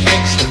say you a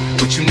gangster,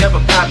 but you never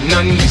pop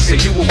none. You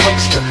say you a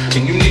wankster,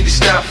 and you need to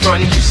stop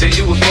fronting. You say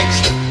you a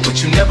gangster, but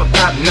you never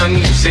pop none.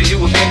 You say you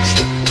a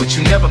gangster, but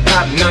you never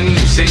pop none.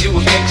 You say you a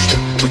gangster,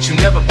 but you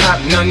never pop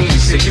none. You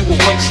say you a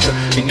wankster,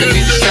 and you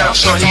need to stop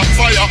fronting.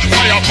 Fire,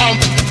 fire pump.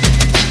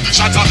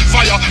 Shut up,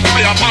 fire,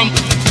 fire pump.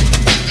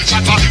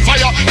 Shut up,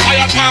 fire,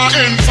 fire pump.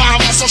 In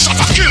farm, so shut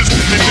up, kills.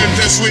 The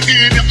dentist we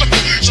eat.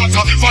 Shut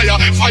up, fire,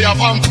 fire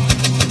pump.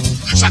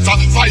 Shut up,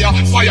 fire,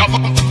 fire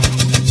pump.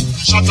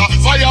 Shut up,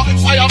 fire,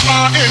 fire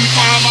pump. In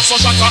farm, so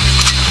shut up.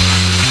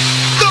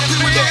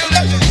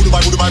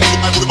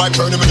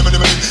 Burn him,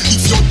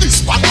 if you're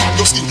this bad man,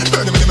 your skin.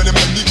 Burn him,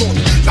 the gun.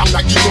 Long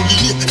like the only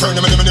name. Burn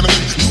him,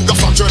 you got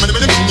from Germany,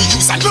 me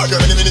use and murder,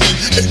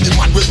 any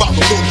man will bow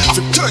down. I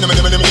feel turn him,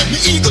 the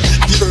eagle.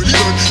 At the early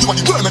bird, you want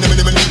the worm,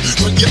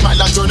 28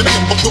 mile and turn him,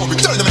 but don't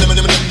return him,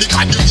 the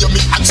kind you hear me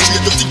and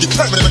straight to think it.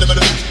 Turn him,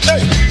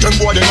 hey, them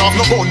boy they have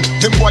no gun,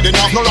 them boy they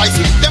have no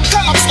rifle. Them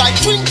collapse like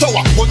twin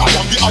tower, but I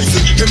want the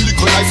Eiffel. Them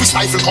little rifle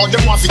stifle, cause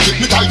them want to get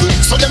me title.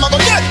 So them a go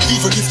dead,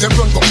 even if them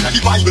run come in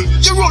the Bible.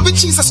 You roll with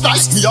Jesus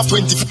Christ, me have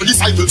 24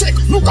 disciples. Take,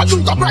 look at,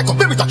 break up,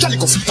 America,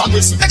 Calico, Fleet and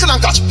Wilson. Eckel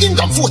and catch,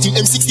 Ingram 14,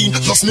 M16,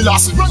 plus me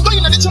last. Run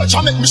going in the church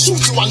and make me shoot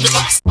you on the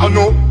glass. I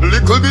know,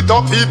 little bit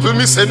of people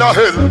me send a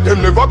hell.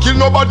 Them never kill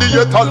nobody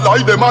yet, a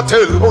lie them a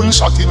tell.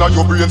 Unshot in a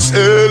your brain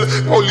cell.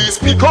 Police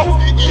pick up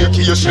the AK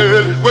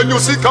shell. When you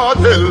see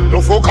cartel,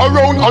 no fuck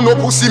around and no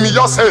pussy me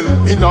a sell.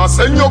 Me nah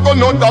send you go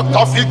no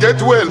doctor fi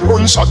get well.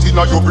 Unshot in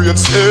a your brain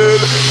cell.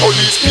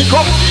 Police pick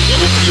up the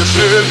AK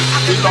shell.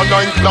 In a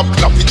 9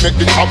 clap it make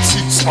the top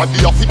 6.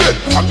 Body off it dead.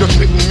 And you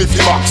threaten me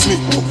fi box me.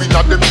 Up in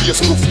a them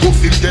place, no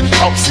him get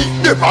taxi.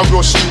 Never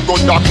rush him go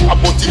that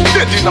but him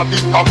dead in a the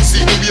taxi.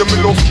 The way me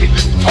love kill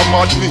it, a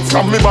mad me.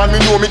 From me man me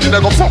know me did I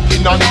go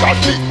fucking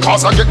ungodly.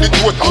 Cause I get the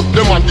total,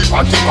 them and the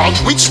party bag.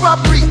 Which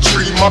robbery?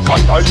 3 Mac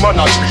and diamond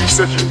a 3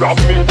 say she rob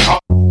me.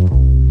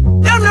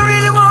 Them no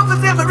really want to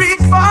see me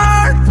reach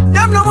far.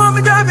 Them no want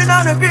me driving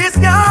on a grease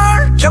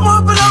car. Them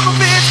want to love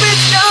me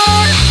bitch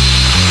car.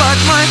 But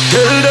my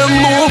tell them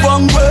move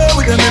on way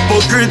with them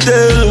hypocrite.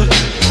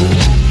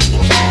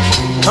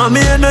 And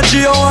me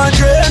energy I want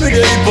drain with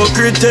the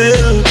hypocrite.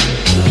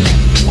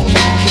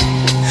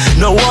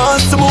 Now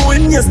want some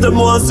win, yes, them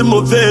want some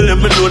fail.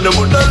 And me know them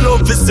would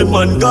love to see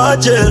man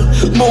got jail.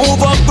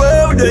 Move up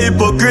with the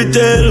hypocrite.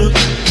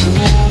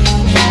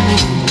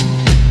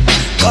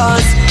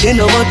 Cause, you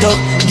know what up,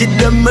 give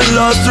them my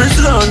last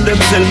resort. Them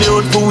sell me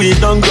out for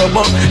weed and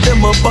grabber. Them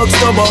a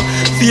backstabber.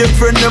 Fake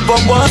friend never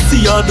want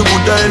see all the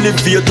good I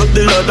elevate up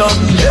the ladder.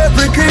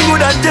 Everything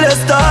good until I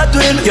start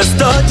win. You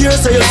start here,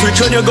 so you switch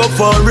when you go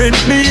foreign.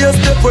 Me a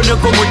step when you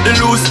come with the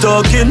loose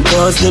talking.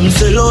 Cause them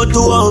sell out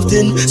too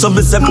often. So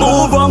me say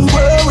move on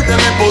well with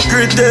them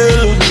hypocrite.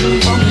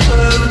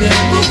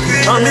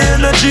 And the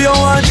energy I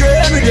want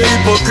drain with the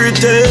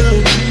hypocrite.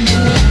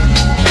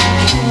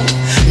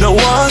 Now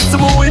want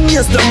some win,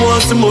 yes, them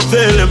want some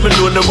fail. Let me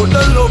know them would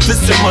love to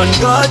see man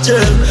got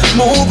jail.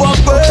 Move up,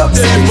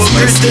 them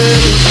hypocrite.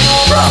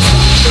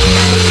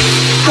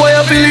 Boy, I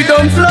feel it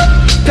down flat,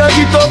 can't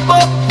get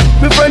up.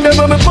 Me friend them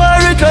on me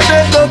pirate and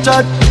they go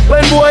chat.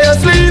 When boy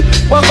asleep,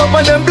 walk up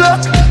on them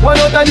block.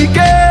 One out of the K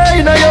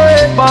in your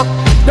head back.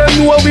 Them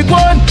know we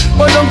gone,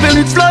 but don't feel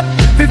it flat.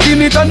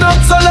 15 it and up,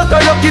 so like a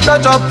rock it a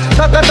drop.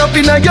 Knock a top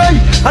in a guy,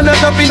 and a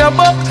top in a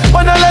buck.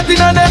 One a lot in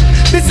a neck,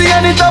 this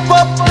and it a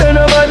pop. Then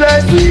a bad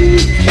like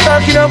me,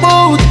 talking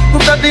about.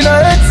 Put that in a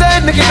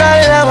headset, make it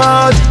die in a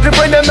mouth. The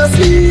friend them a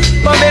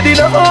sleep, my bed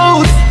in a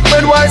house.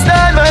 When war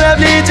start, man a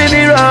bleach in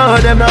the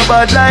road. Them not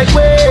bad like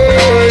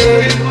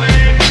way.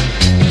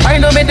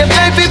 I know me them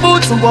baby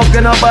boots, I'm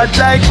walking a bad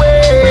like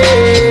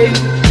way.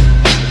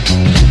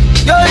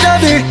 Yo,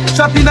 daddy,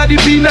 shopping at the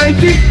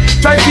B90.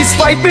 Try to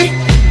fight me.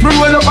 Me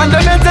roll up on the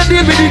meds and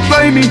deal with it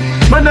by me.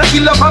 Man, I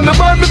kill up on me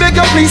band, me beg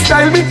you please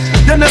style me.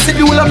 Then I see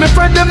the whole of me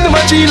friend, them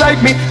a G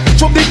like me.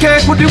 Chop the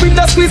cake with the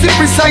window squeeze it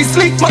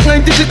precisely. Mac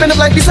 90 shit end up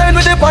like the sign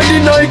with the on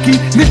the Nike.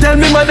 Me tell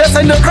me mother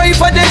sign no cry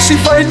for them, she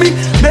find me.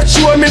 Make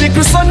sure me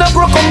little son a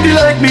broke come be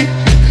like me.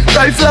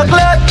 Rifle a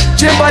clock,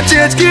 chamber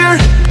change gear.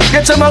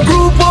 Get some a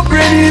group up,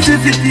 brain easy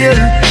fit here.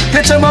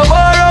 Get some a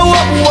bar and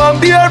walk one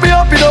beer. Be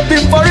up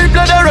in for it,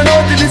 blood run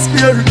out in the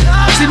spear.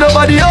 See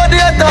nobody out there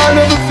at all,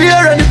 no fear.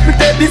 And if we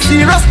take this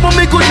serious, but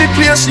me couldn't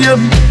clear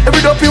shame. Every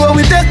dopey what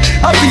we take,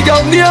 a big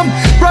out name.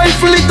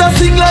 Rifle it a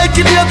sing like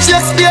it up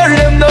Shakespeare.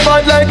 Them no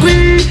bad like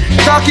we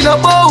talking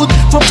about.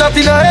 From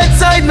chatting a head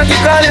side, make it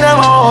call in a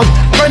mouth.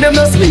 Friend them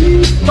no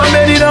sleep, my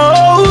men in a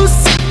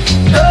house.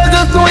 I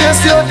just know you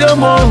see out your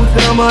mouth.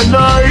 I'm a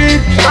night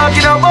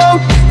talking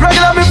about.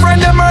 Regular me friend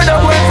them murder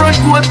boyfriend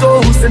court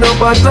house. And no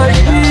bad like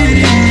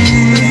me.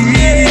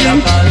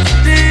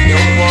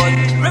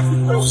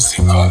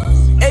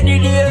 Any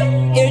day,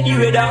 any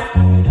weather.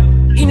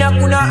 In a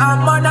kuna a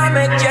man a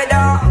make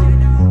cheddar.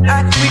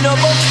 We no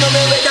box no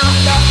me weather.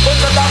 But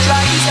the top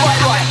like this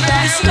white.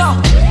 Listen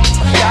up.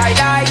 Die.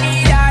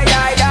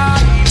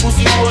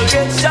 Pussy will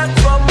get shot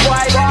from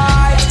white.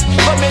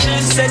 Come in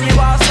this and you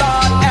are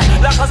sad.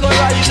 Like us go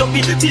rise up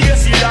in the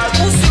tears. Like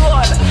pussy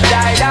will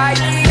die.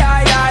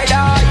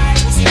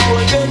 Pussy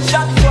will get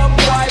shot from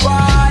white.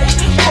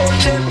 Hold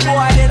them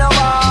boy in a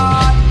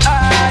man.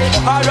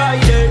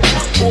 Alright then.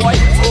 Boy,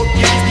 fuck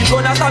you, this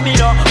gonna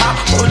stamina.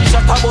 Only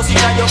shot a bus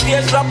inna your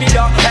face,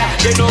 rapida.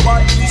 They know what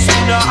you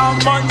see now, a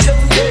man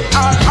just say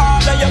all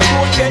of your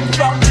clothes get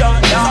fractured.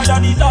 That's a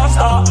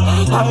disaster.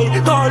 I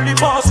call the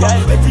pastor.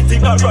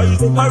 Everything a rise,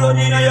 I run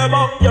inna your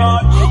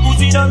backyard. Who's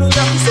inna me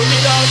now, so me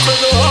down to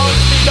the house.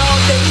 Me down,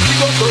 then we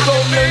go so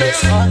down the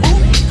next one.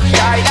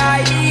 Die.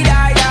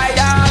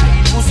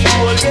 Pussy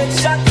will get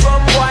shot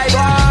from white.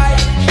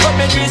 Come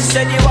in this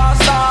and you are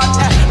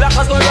start. Like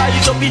us go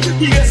rise up in the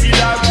ears,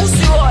 like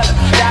pussy will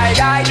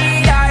die.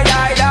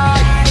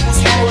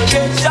 Pussy will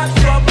get shot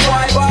from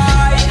white.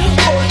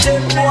 Hold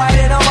them boy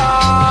in a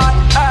man.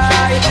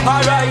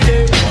 Alright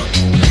then.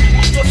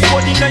 Just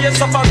one in your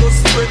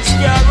esophagus.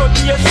 Yeah, run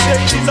your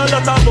sense is a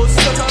lot of us.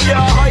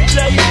 Yeah, high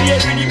like beer,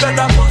 really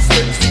better bust.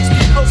 60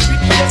 plus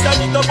 50 years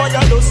and it over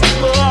your dust.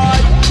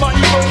 Man,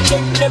 you won't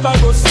take never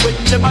rust. When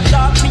them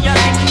attack me, I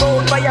think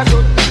about fire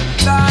gun.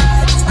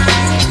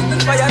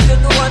 Fire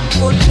gun, one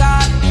good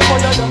God.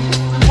 Fire gun.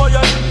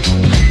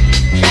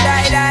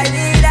 Die.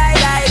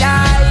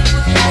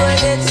 Pussy will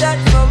get shot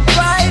from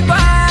bye.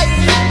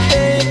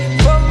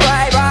 From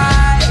bye.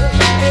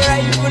 Here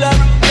I full of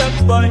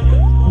rhythms, boy.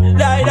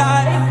 Die.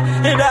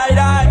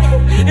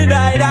 Pussy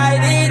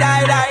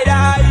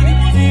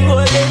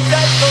will get shot from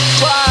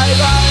bye.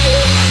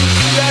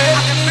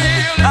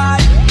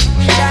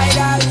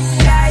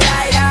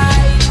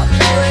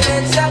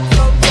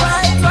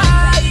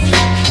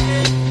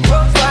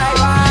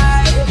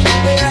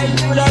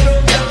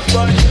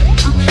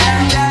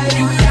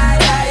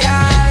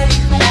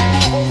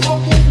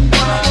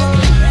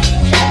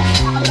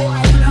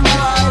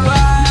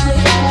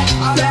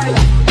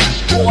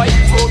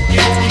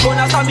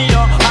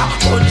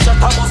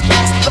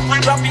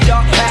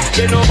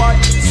 You know what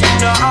you see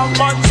now,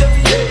 I'm on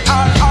every day.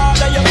 All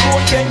of your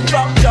clothes get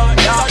fractured.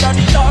 That's a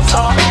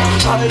disaster.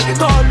 I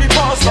call the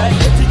pastor.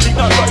 Everything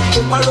I write,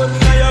 I run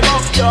in your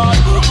backyard.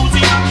 Who's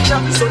in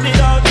the so the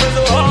dog was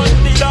so hard.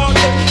 The dog,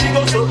 everything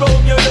goes so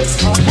wrong, you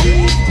listen.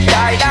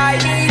 Die.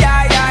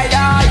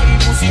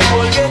 Pussy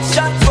will get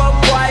shot from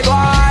white.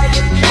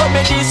 Come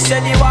in this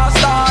and you are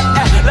start.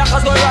 Like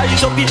us go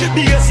rise up in the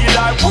BSC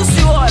like pussy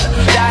will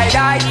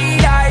die.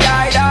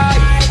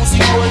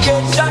 Pussy will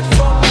get shot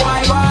from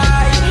white.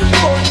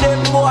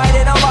 Them boy,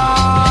 they no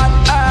man.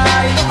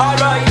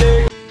 Alright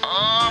then.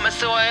 Oh,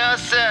 Mr. What you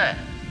say?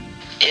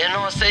 You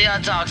know, say you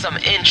talk some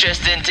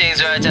interesting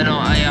things right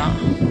now,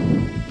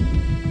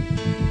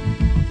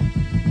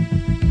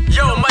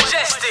 Yo,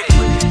 Majestic.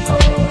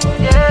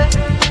 Yeah.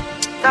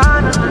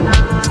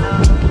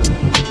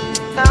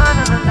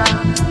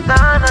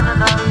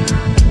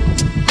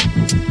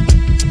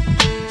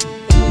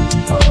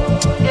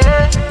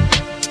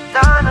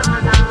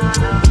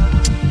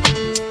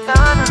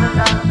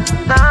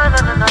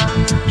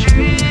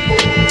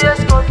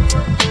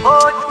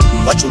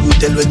 What should you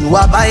tell when you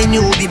are buying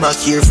you? Be more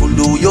careful,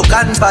 do you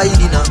can buy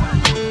dinner.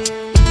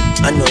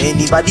 I know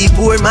anybody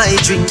pour my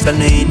drink, I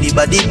know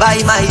anybody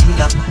buy my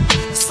dinner.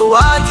 So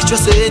hard to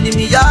trust your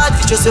enemy, hard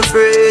to trust your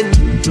friend.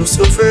 Just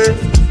your friend.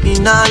 Me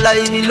nah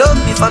lie, me love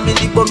me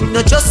family, but me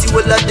not trust you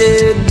all of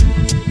them.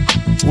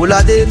 All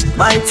of them,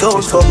 my town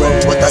so wrong,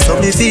 but that's how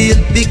me feel.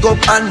 Big up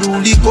and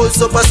rule, cold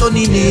so for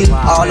sunny nail.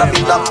 All of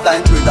me long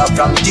time brother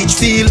from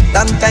Ditchfield.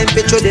 Long time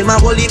petro them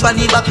a holy on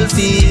the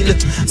battlefield.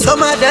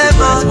 Some of them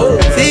are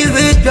filled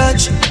with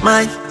grudge.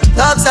 My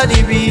dogs are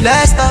the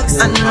realest dogs,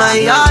 and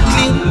my heart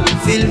clean,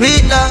 filled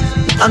with love.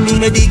 And me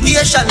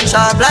medication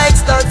sharp like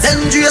studs.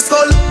 Dangerous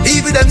skull,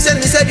 even them send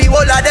me say the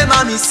whole of them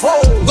a miss.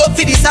 Go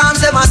for the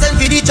Psalms, them a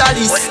send for the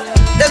chalice.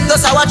 Them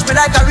just a watch me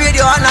like a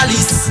radio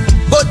analyst.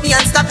 But me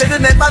and stop it,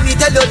 remember me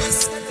tell you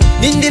this.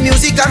 In the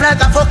music I'm like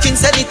a fucking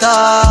senator.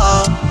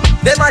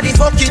 Them are the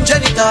fucking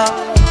janitor.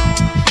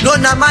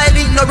 None of my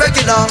link no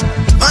regular.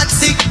 Mad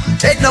sick,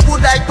 head no good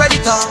like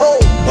predator.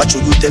 What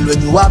should you tell when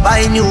you are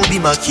buying you?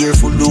 Be more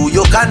careful, do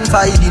you can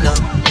buy dinner.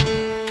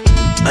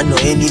 I know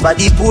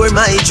anybody pour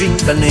my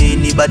drink, I know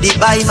anybody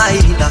buy my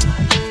dinner.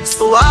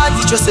 So hard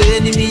you just an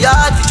enemy,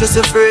 hard you just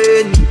a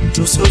friend,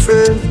 just a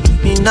friend.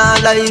 Me nah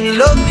lie, me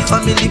love me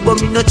family,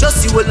 but me not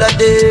just you all of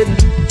them.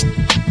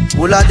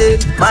 All of them,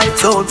 my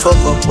town fuck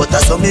up, but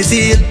that's how me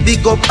feel.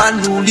 Big up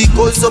and rule,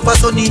 calls up a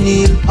sunny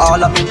kneel.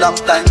 All of me long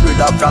time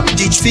brother from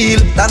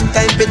Ditchfield. Long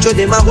time petro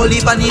them a holy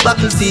on the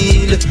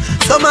battlefield.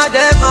 Some of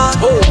them are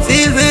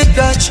filled with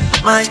grudge.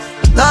 My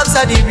loves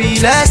are the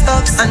realest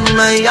thugs, and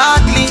my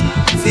heart clean,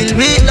 filled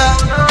with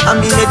love.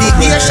 And me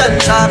medication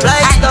sharp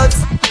like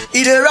studs.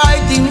 It a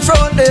right in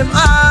front them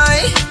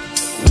eye,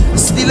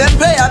 still them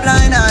play a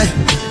blind eye.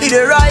 It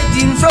a right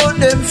in front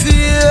them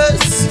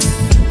face.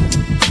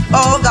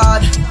 Oh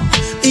God,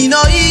 it no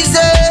easy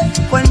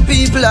when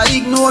people are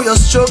ignore your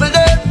struggle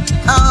them.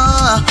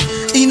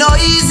 It no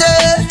easy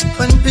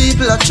when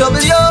people are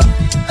trouble you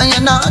and you're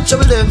not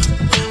trouble them.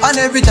 And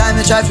every time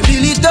you try to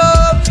build it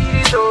up,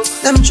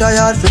 them try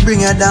hard to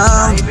bring you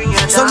down.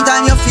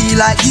 Sometimes you feel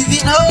like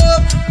giving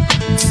up.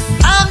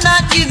 I'm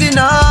not giving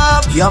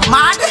up. You're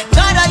mad?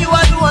 God, are you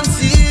alone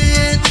see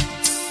it?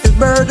 The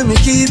burden me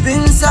keep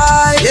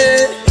inside.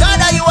 Yeah. God,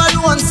 are you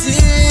alone see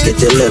it?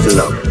 Get your level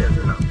up.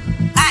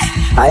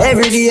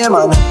 Every day,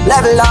 man,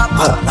 level up.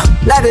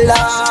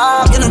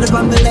 You know the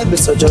family level,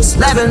 so just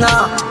level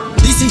up.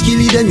 This is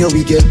killing them,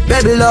 we get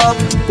level up.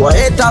 Boy,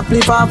 head top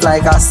flip off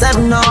like a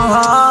 7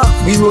 now.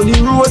 We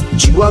rolling road,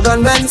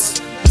 G-Wagon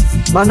Benz.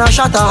 Man, a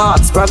shot a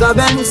heart, Sprague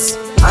Benz.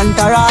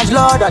 Entourage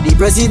Lord of the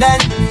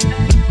President.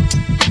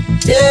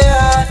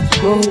 Yeah,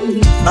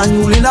 and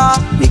ruling up,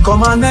 me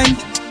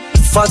commandment.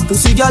 Fat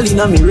pussy girl in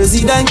a me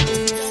resident.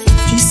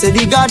 She said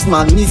the God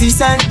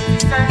magnificent.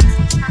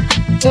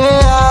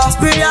 Yeah,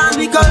 spray on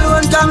me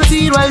cologne, come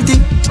feel wealthy.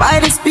 Buy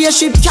the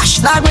spaceship,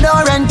 cash like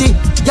without renting.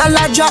 Y'all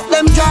I drop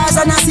them drawers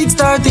on a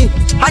 6:30.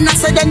 And I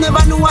said they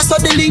never knew I saw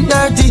the link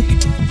dirty.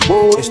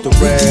 Oh, it's the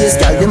prettiest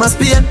girl, them a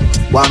Spain.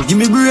 Want give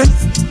me brain.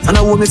 And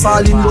I want me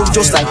fall in love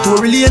just like to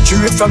relate.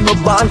 Straight from the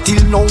band till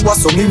now,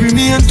 what's so me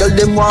remain. Tell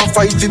them want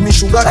fight for me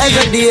sugar.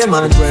 Every day,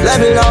 man,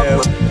 level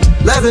up,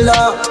 level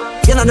up.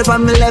 You know the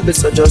family level,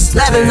 so just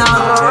level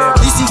now.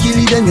 This is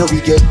killing them, you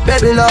we get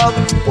level up.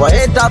 Boy,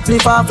 head top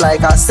flip off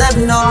like a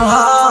 7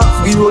 now.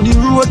 We roll the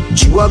road,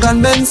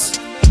 G-Wagon Benz.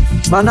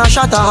 Man, a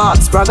shot a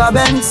heart, Sprague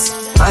Benz.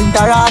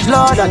 Entourage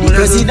Lord and the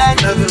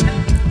President.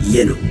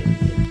 You know.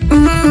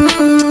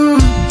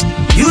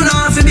 You not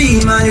have to be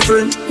my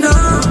friend, no.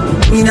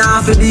 Me not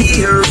have to be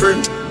your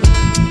friend.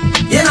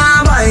 You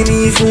not buy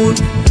me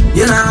food.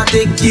 You not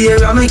take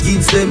care of my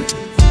kids them.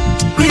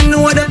 Me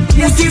know that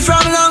pussy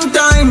from long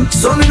time,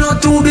 so me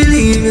not to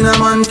believe in a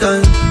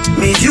mankind.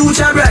 Me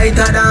future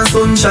brighter than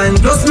sunshine.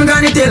 Plus me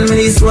gonna tell me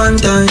this one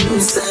time.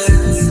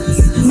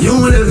 New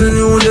level,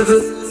 new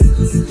level.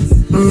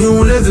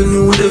 New level,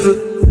 new level.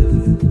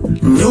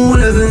 New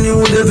level,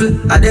 new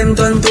level. I them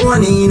turn to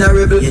one in a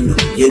rebel. You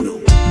know.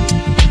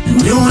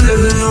 New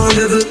level, new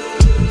level.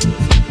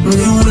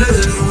 New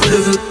level, new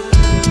level.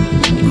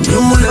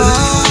 New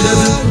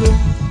level.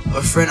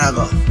 A friend I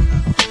got.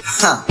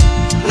 Ha.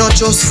 Not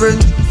just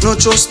friend, not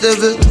just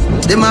devil.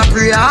 Them a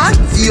pray hard,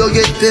 you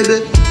get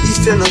pebble.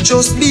 If you not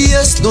just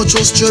BS, not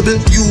just trouble.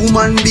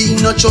 Human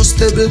being, not just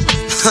stable.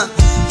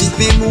 If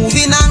me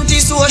moving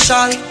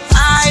anti-social,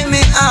 I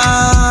me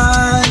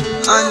on.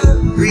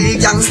 And real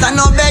gangsta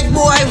no beg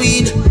boy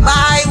weed.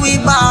 Buy we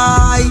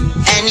buy.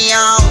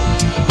 Anyhow,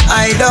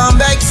 I don't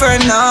beg for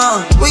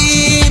now.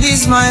 Weed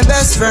is my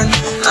best friend.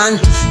 And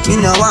me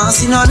no want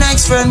see no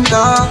next friend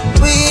dog.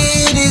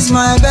 Weed is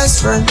my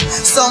best friend.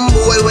 Some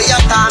boy where you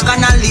talk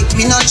and a lip,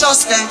 me no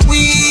trust them.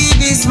 Weed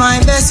is my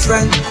best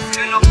friend.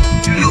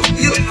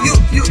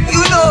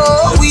 You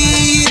know,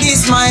 weed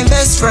is my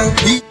best friend.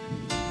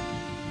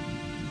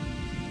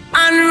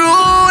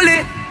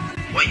 Unruly.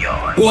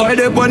 Why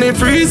they on the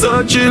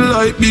freezer chill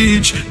like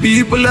beach?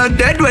 People are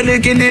dead when they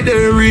kill it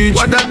they reach.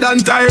 What that done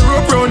tie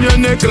rope round your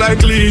neck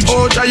like leech?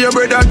 Oh, try your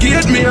brother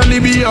get me and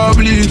be a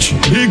bleach.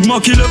 Big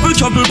Mackie level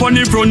chapel on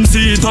the front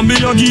seat. And me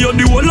a give you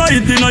the whole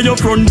light in your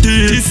front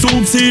teeth. This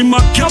soup see my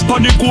cap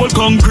on the cold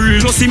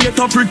concrete. Plus he get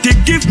a pretty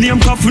gift name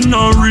coffin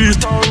and read.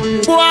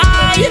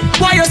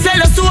 Why you sell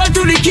your soul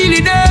to the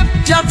killing them?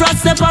 Just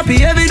frost the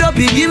puppy, heavy up,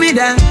 give me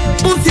them.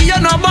 Pussy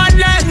you no bad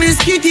like me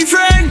skitty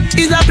friend.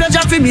 It's a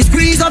pleasure for me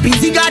squeeze up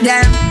easy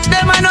goddamn.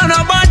 Them a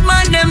no bad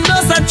man, them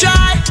just a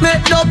try.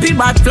 Make no pig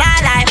but fly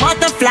like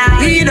butterfly.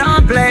 We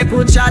don't play,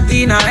 put shot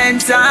in our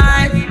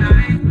inside.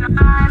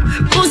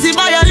 Pussy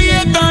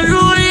violate and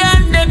rule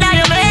and they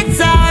die of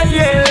inside,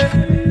 yeah.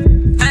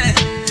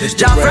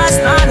 Jack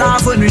Frost not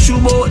off when we shoot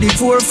out the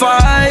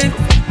 4-5.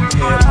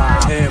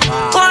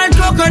 One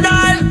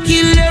crocodile,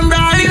 kill them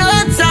brawling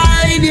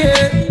outside,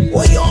 yeah.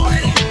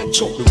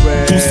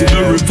 Pussy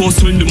very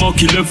first when the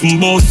Mackie 11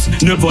 boss.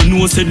 Never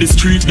know said the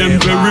street them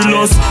very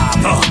lost.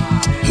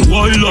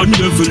 Wild and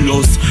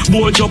devilious.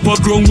 Boy drop a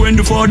ground when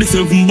the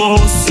 47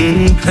 boss.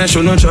 I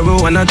show no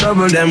trouble when I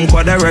trouble them.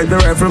 Quad I ride the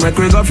rifle make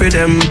we go for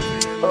them.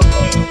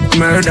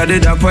 Murder the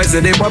dog,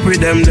 poison the puppy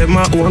them. Them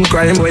my own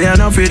crime, boy,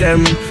 enough of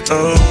them.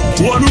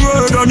 One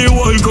word on the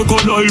wild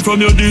crocodile. From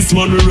your this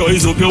man, we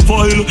rise up your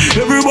file.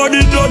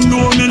 Everybody don't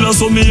know me,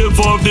 so me F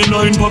the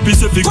 9 Papi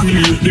say fi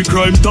clear the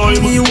crime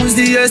time. Me use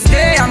the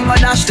SK, I'm gonna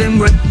dash them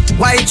with.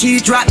 White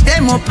cheat, wrap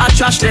them up, I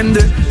trash them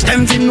there.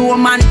 Them fi know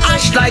man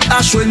ash like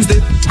Ash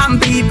Wednesday. And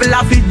people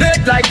have it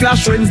dead like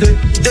Clash Wednesday.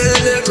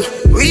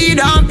 We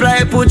don't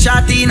play, put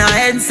chat in a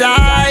head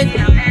side.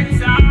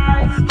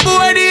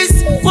 Boy, this,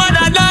 what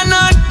I done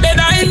on, dead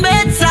in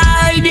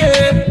bedside,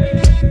 yeah.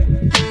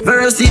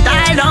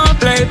 Versatile, don't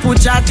play,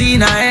 put chat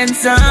in a head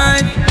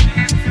side.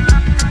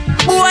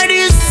 Boy,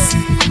 this,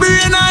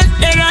 brain on,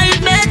 dead in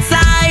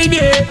bedside,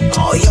 yeah.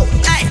 Oh, yo,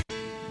 hey.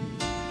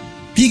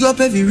 Big up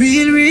every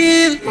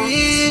real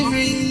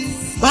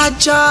bad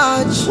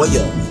charge. What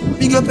yo?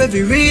 Big up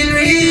every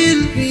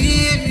real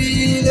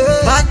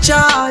bad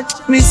charge.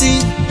 Me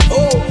see,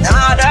 oh, them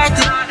are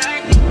dirty.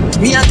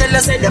 Me a tell you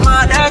say them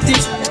are dirty.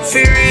 For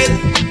real,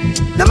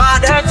 them are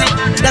dirty.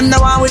 Them the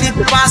one with it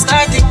the past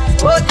 30.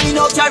 But me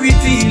no carry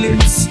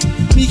feelings.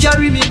 Me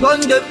carry me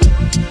gun them.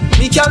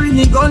 Me carry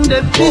me gun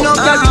them. Me no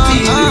carry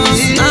feelings.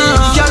 Me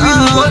carry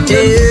me gun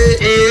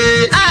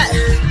them.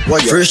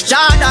 First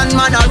Jordan,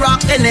 man, a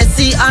rock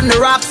NSC on the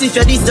rocks. If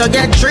you this, you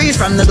get 3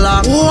 from the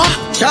Glock.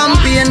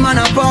 Champion, man,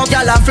 a pop,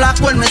 y'all a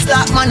flock. When me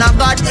stop, man, I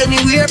got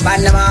anywhere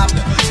on the map.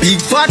 Big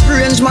fat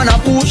range, man, a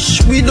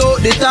push. Without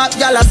the top,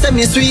 y'all a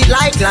semi-sweet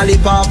like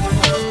lollipop.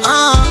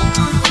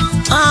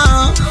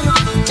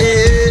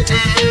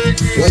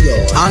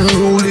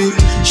 Unruly,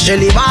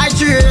 Shelly by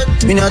trade.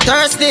 Me no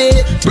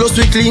thirsty. Plus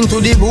we clean to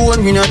the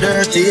bone, me no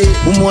dirty.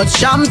 Who much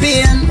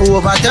champagne?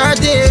 Over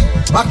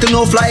 30. Backing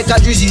off like a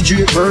juicy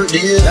drip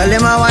birthday. Tell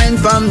them a wine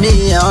from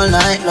me all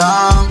night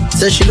long.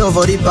 Say she love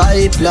for the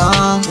pipe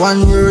long.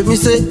 One word me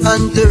say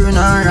and turn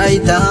her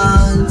right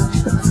on.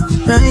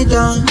 Right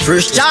on.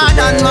 First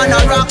Jordan, man,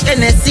 a rock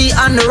NSC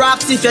on the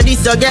rocks. If you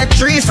this, you get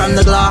 3 from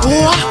the Glock.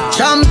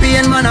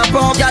 Champion, man, a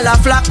pop, y'all a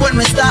flock. When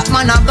me stop,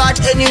 man, I got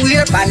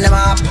anywhere on the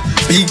map.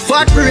 Big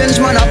fat range,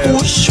 man, a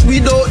push.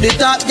 Without the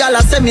top, y'all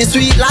a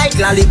semi-sweet like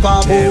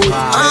lollipop.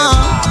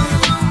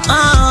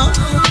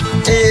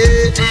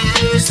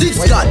 Six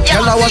God,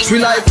 tell her what we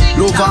like.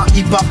 Love her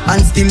hip-hop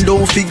and still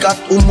don't figure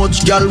how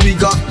much girl we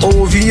got.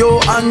 OVO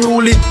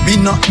unruly, be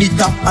not the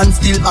top and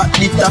still at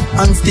the top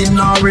and still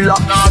not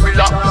relax.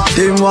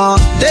 Them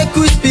want take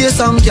with space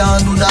and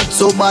can't do that,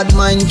 so bad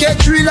mind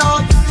get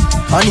relaxed.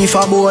 And if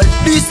a boy,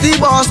 this the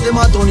boss, them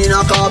a turn in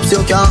a cops,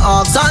 you can't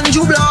ask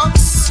Sanju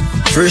Blocks.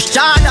 First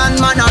Jordan,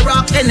 man, a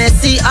rock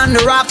NSC on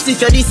the rocks. If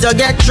you this, you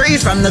get 3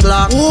 from the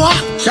Glock.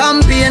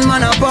 Champion,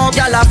 man, a pop,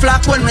 y'all a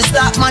flock. When me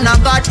stop, man, I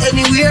got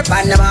anywhere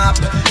on the map.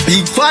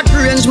 Big fat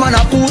range, man,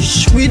 a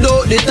push.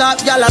 Without the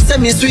top, y'all a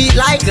semi-sweet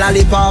like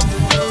lollipop.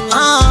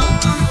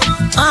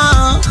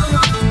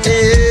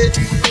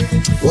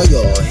 Oh,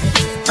 yo.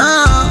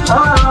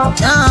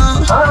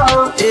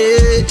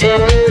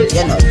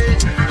 You know.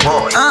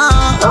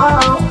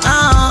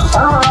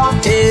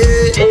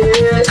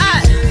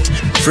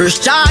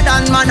 First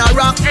Jordan, man, a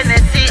rock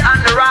NSC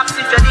on the rocks.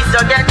 If you this,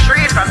 you get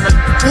 3 from the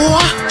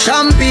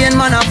Champion,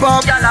 man, a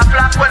pop, y'all a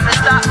flock. When me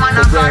stop, man,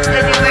 I got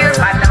anywhere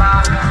on the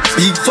map.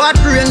 Big fat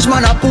range,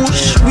 man, a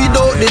push.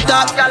 Without the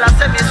top, y'all a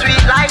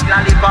semi-sweet like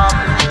lollipop.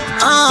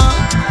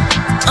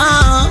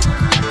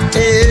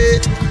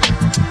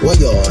 Oh,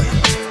 yo.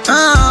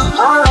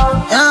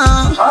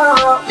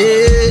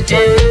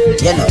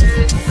 You know.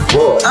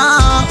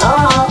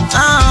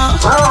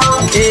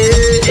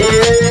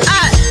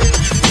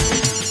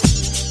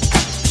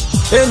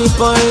 Any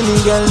for any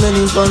girl,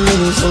 many for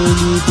many, so we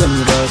need them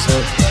boss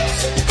up.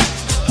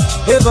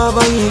 If I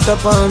eat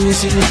up on me,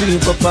 sit me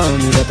creep up on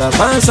me, that I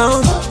pass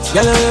out.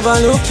 Girl, I never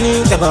look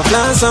neat, ever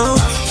pass out.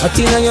 I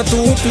think I your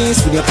 2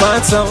 piece with your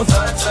parts out.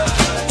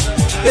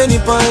 Any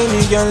for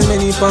any girl,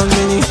 many for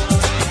many.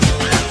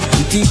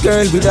 Pretty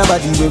girl with a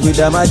body, with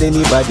a mad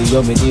anybody,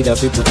 you me need a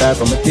fi put her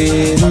from a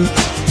 10.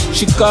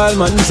 She call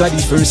man for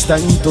the first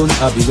time, don't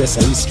have the rest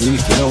of the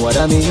street, you know what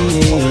I mean?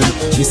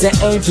 You say,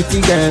 hey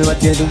pretty girl, what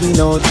you doing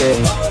out there?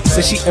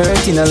 So she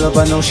hurting a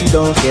lover, now she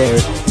don't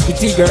care.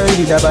 Pretty girl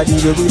with a body,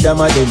 with a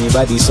mad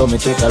anybody, so me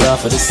take her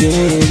off of the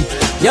scene.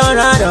 You're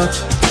right up.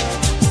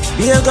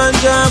 Be a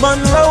ganja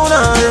bun round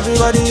her,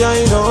 everybody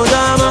I know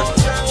drama.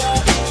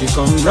 She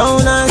come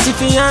round and see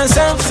for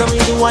herself, so we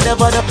do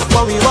whatever the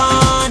fuck we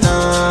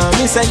wanna.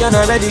 Me say you're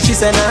not ready, she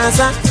say nah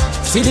sir.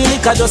 See the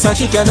liquor just a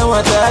kick, you know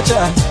what touch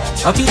her.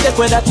 I feel take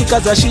with that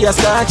because she a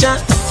scratcher.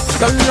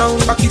 Turn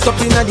round, back it up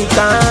in the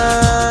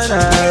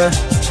corner.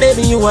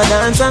 Baby, you a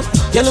dancer.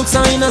 You look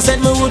so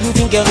innocent, me wouldn't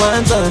think you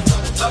want her.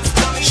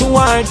 She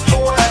hard.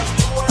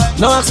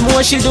 Now ask me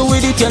what she do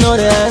with it, you know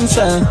the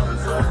answer.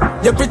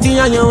 You're pretty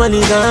and you're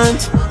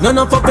elegant. None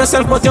of up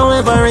yourself, but you're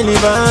ever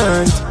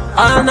relevant.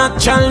 All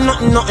natural,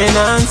 nothing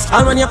enhanced.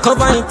 And when you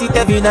cover it, it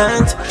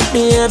evident.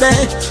 Baby,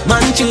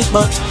 man cheat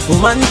but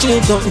woman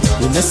cheat on.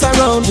 We mess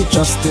around with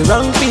just the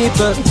wrong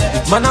people.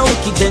 Man a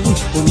wicked then,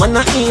 woman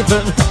a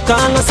evil.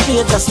 Call a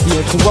spade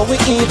to what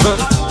we evil.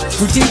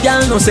 Pretty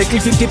girl no say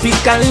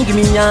typical. Give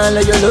me all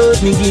of your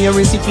love, me give you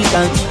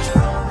reciprocal.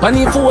 On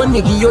the phone,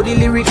 me give you the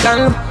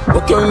lyrical.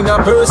 But you're in a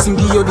person,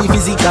 give you the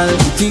physical.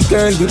 Pretty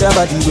girl with a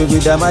body,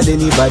 with a mad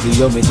anybody.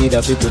 You me need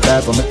a people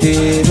type on my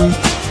table.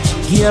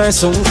 Give her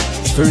some.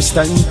 First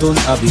time turn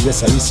I'll be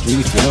rest of the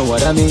street, you know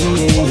what I mean.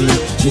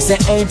 Me say,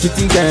 hey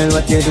pretty girl,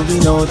 what you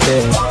doing out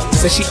there?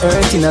 Say she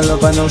hurting her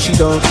love and now she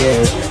don't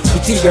care.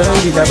 Pretty girl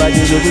with a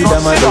body, you with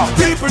a mother.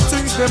 People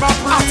think them a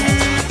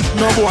free.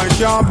 No boy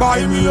can't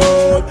buy me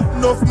out.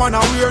 Enough man a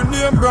wear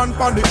name brand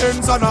on the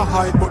ends and a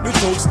hide, but the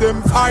thugs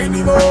them find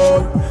him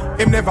out.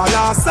 Him never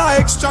last a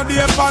extra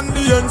day on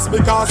the ends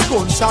because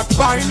gunshot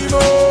find him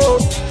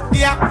out.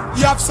 Yeah,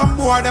 you have some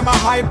boy them a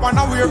hype and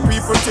a wear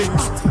people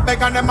things.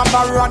 Beg and them a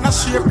borrow and a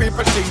share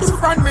people things.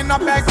 Friend me no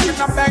beg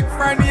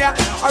friend, yeah.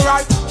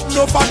 Alright,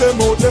 no for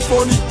them out they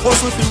funny.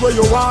 Hustle the way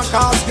you want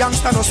cause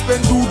gangsta no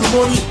spend do the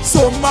money.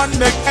 Some man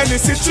make any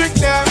trick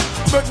them.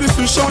 But the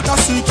fish out a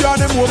sea car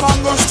them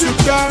woman go strip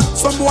them.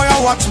 Some boy a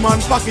watch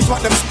man pocket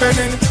what them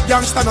spending.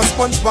 Gangsta no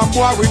sponge bomb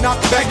boy we not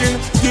begging.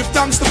 Give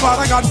thanks to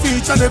Father God for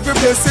each and every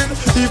blessing.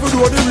 Even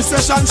though the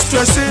recession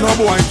stressing. No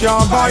boy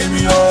can't buy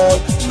me out.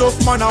 Enough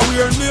man a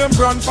wear name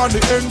brand on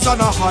the ends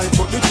and a high,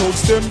 but the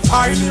thugs them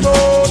find him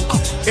out.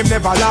 Him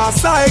never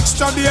last a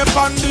extra day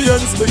on the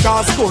ends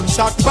because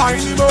gunshot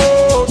find him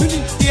out.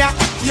 Yeah,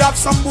 you have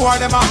some boy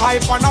them a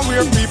hype and a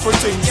wear people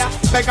things.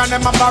 Beg and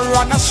them a borrow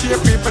and a share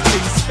people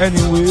things.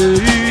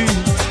 Anyway,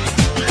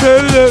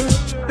 tell them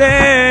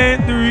they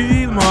ain't the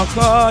real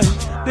McCoy.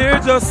 They're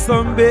just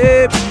some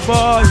baby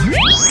boy.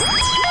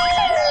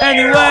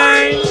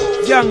 Anyway,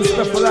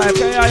 youngster for life.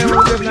 I am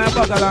living in a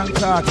bag and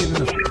talking.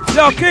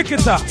 Yo, kick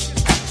it up.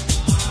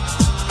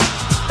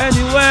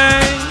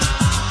 Anyway,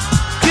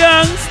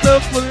 youngster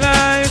for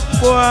life,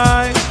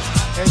 boy.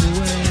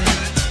 Anyway,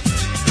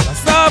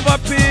 Cassava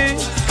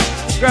Peace,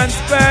 Grand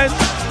Spend,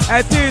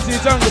 at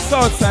TG Jungle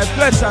Southside,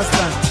 Fletcher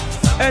Stand.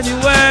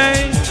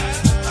 Anyway,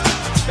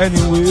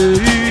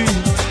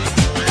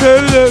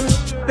 tell them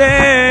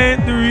they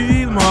ain't the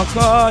real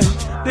McCoy.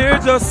 They're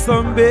just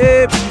some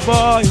baby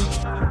boy.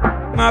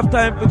 Have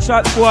time for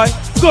chat, boy.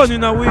 Gun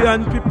in away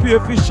and prepare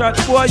for shot,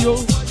 boy, yo.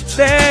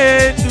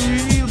 They ain't the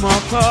real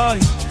McCoy.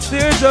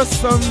 They're just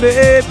some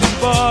baby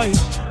boy.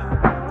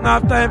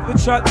 Have time for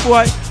chat,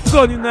 boy.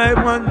 Gun in a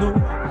man, no.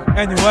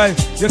 Anyway,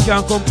 you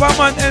can't come from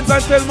man ends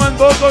and tell man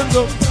go gun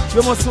down.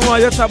 You must know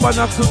your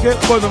tabernacle to get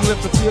gun and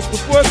left the place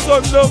before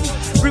sundown.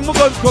 Bring my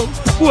gun come.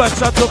 Boy,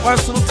 chat up and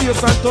some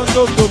face and turn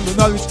down. The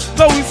knowledge,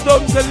 no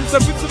wisdom, tell him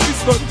some bits of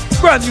wisdom.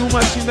 Brand new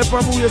machine, the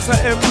from waist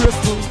and embrace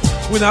now.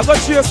 We not got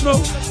chase now,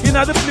 in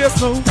the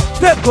place now.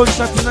 Take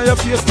gunshot in your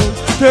face now.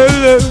 Tell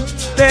them,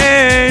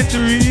 they ain't the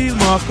real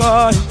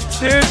McCoy.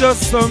 They're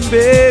just some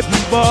baby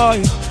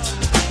boy.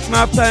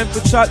 Not time for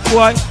chat,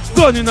 boy.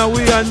 Gun in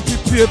away and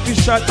prepare for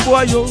shot,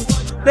 boy, yo.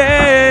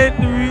 They ain't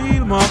the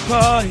real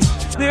McCoy.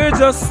 They're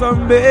just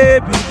some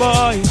baby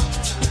boy.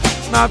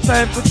 Not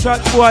time for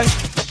chat, boy.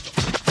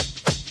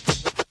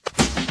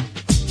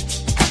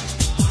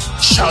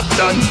 Shot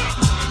done,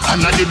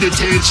 and I did the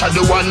tail, shot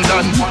the one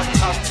done.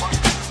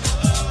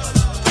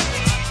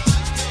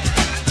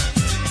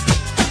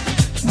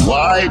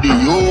 Why the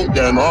youth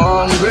them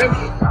hungry?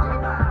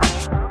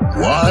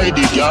 Why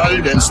the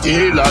girl them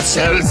steal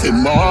herself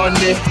in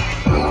money?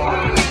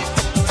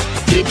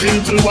 The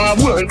people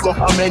want world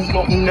government,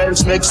 nothing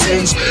else makes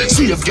sense.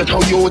 See if get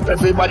how youth,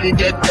 everybody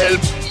get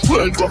help.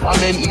 World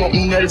government,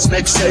 nothing else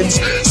makes sense.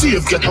 See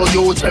if get how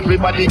youth,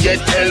 everybody get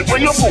help.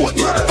 When you vote,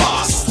 world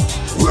boss,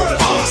 world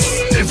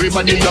boss.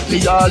 Everybody up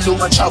me all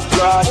over chop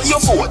grass. When you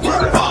vote,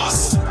 world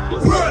boss,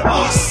 world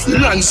boss.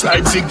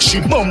 Landslide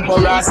victory,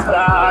 bumper a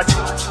start.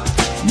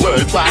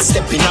 World boss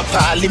step in a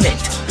parliament.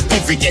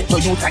 Every ghetto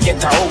youth a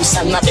get a house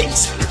and a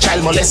Benz.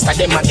 Child molester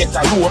them a get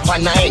a rope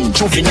and a end.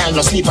 Juvenile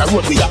no sleep a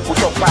road we a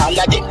put up all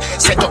of them.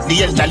 Set up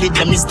the elderly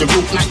them is the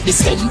root not the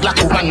stem. Black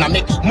woman a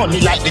make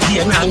money like the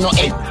DNA no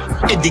end.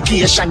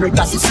 Education rate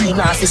a fi free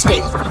now fi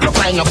spend. No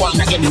find no one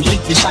again we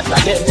lick the shot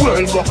of them.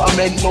 World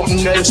government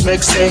nothing else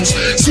makes sense.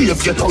 See if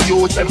ghetto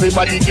youth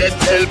everybody get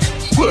help.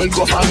 World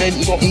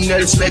government nothing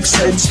else makes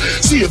sense.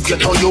 See if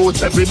ghetto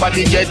youth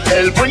everybody get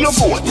help. When you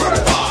vote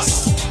world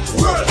boss,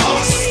 world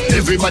boss.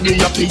 Everybody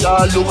up here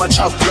all over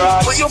chop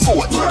grass. When you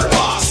vote world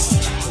boss,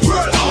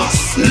 world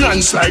boss.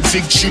 Landslide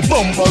victory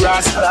bumper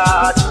a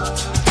start.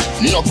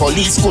 No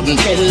police couldn't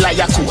tell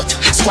liar court.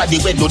 Squaddy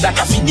we do that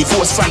a feed the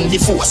force from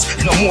the force.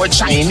 No more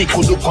Chinese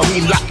could come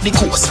in lock the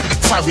coast.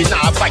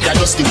 Foreigner fire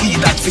just the weed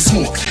that fi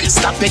smoke.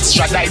 Stop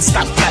extradite,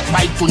 stop that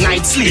by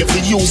tonight.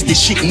 Slavery use the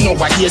ship,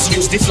 nowadays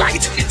use the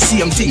flight.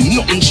 Same thing,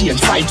 nothing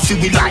change, fight for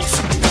we life.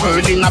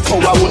 World in a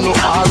power, we no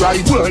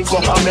alright. World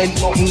government,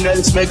 nothing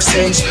else makes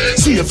sense.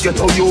 See if get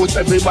our youth,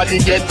 everybody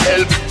get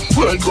help.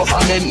 World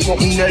government,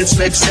 nothing else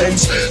makes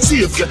sense.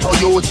 See if get our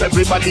youth,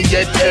 everybody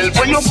get help.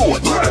 When you vote,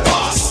 world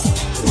boss,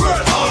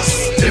 world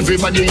boss.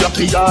 Everybody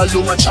happy, all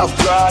over chop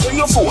rod. And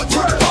you vote.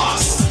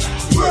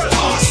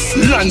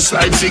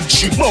 Landslide,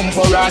 victory,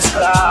 bumper, ass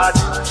clad.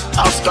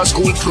 After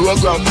school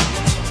program.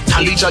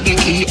 College are the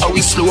key, our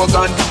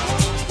slogan.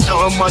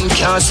 No man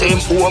can't say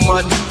poor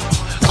man.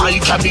 My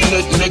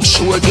cabinet make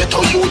sure get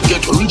how you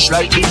get rich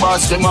like the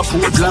boss, them a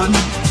Portland.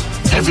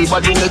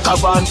 Everybody make a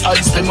van,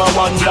 ice them a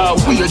wonder.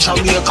 We a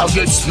Jamaica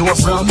get snow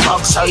from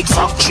backside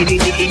factory,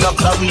 million a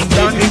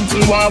Caribbean into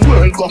a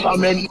world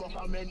government.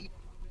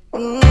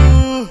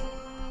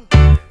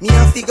 Me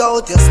a figure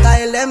out your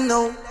style, them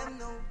now.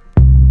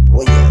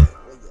 Oh yeah.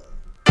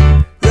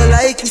 You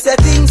like you say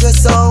things you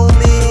saw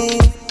me.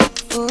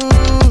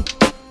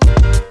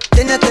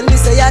 Then you tell me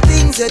say your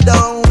things you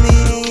down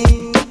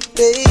me,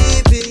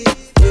 baby.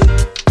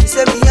 You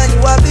say me and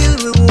you a build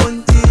we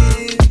want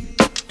it.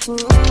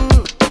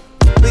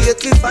 We get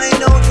to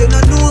find out you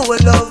don't know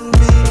what love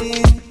me.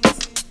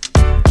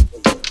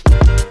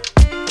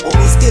 Oh,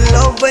 me still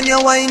love when you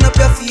wind up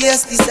your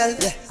face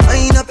self. Yeah.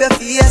 Wind up your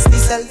face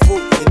self. Oh,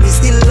 me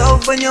still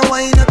love when you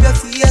wind up your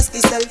face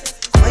self.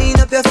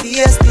 Wind up your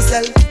face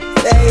self,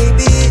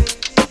 baby.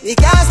 We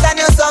can't stand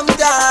you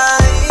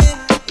sometime,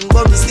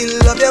 but we still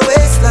love your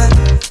waistline.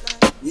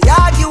 We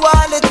argue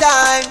all the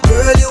time,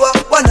 girl, you are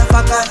one of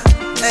a kind.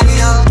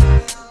 Anyhow,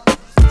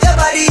 your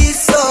body is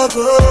so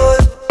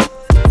good,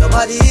 your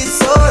body is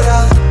so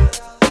right,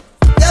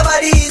 your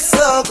body is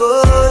so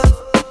good.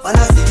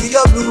 Wanna see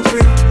your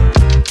blueprint.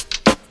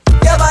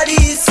 Your body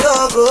is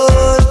so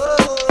good,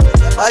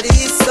 your body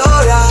is so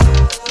right.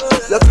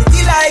 You're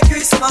pretty like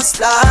Christmas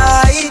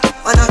light.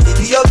 Wanna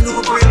see your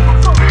blueprint.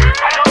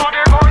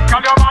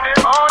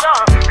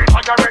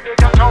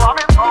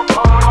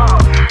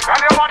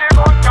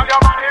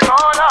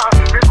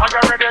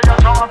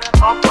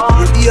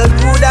 You be a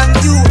rude and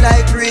cute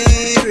like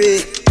Riri.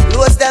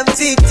 Close them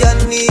feet you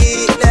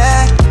need.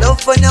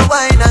 Love when you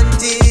wine and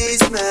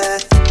tease me.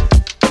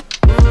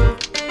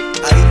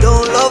 I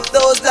don't love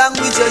those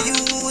language you're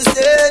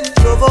using.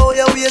 Love how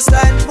your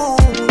waistline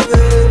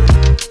moving.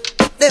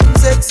 Them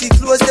sexy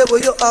clothes they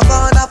where you have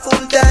on a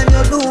full time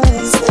you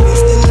lose. Me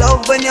still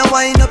love when you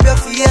wind up your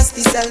face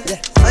self.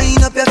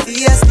 Wind up your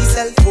face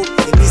self.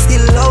 Me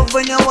still love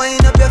when you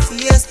wind up your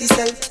face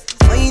self.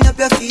 Wind up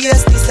your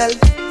face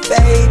self,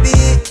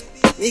 baby.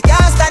 We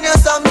can't stand you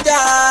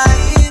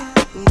sometime,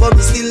 but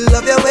we still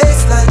love your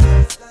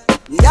waistline.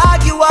 We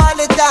argue all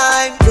the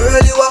time, girl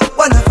you are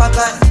one of a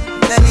kind.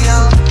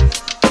 Anyhow,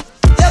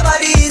 your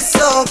body is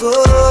so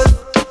good,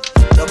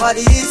 your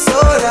body is so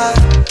right.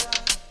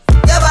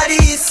 Your body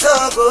is so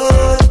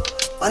good,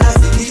 wanna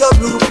see your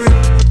blueprint.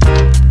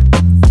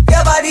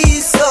 Your body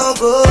is so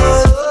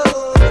good,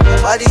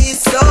 your body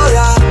is so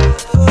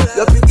right.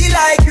 You're pretty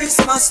like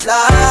Christmas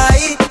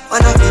light,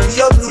 wanna see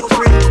your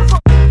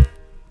blueprint.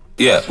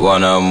 Yeah,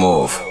 wanna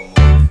move.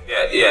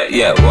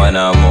 Yeah,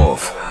 wanna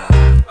move.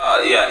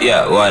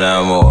 Yeah,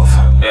 wanna move.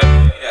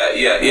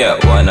 Yeah,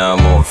 wanna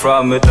move.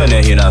 From me turn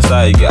you in a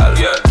side, girl.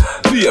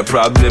 Be a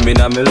problem in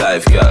my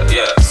life, girl.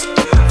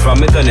 From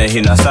me turn you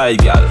in a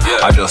side, girl.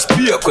 I just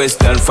be a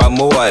question from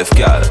my wife,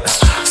 girl.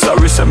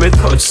 Sorry, so me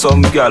touch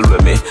some girl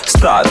with me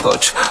start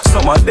touch.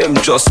 Some of them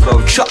just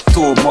love chat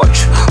too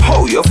much.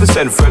 How you fi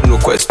send friend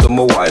request to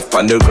my wife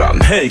on the gram?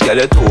 Hey girl,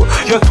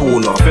 you're too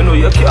enough. You know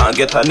you can't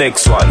get a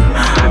next one.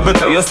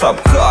 Better you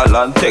stop call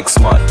and text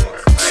man.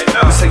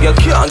 Me say you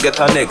can't get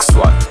a next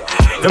one.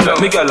 Them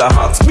let me girl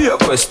ask me a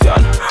question,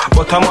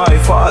 but am my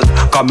fault?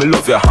 Cause me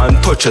love your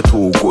hand, touch you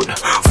too good.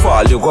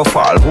 Fall you go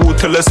fall, who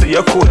tell you say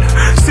you could?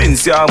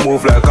 Since you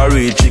move like a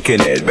real chicken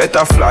head,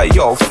 better fly,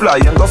 yo fly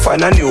and go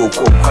find a new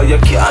cook. Cause you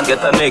can't get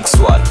a next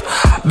one.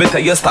 Better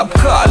you stop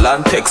call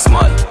and text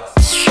man.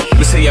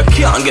 Me say you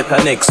can't get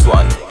a next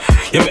one.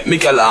 You make me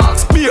girl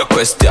ask me a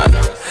question.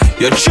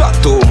 You chat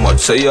too much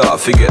so you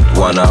have to get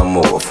wanna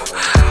move.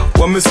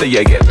 When me say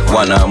you get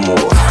wanna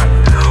move,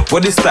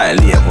 what is style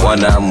name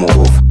wanna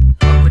move?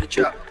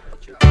 Girl,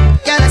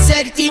 I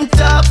said it in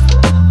top.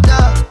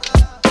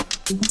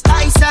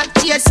 Ice and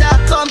chaser,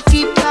 come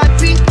keep that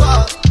drink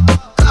up.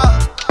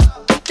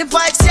 The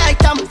vibes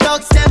right and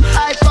dogs them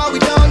hyper, we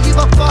don't give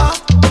a fuck.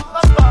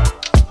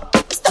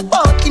 Step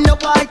out in the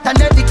white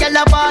and every girl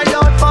a ball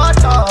out for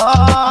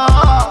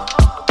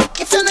talk.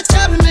 If you're not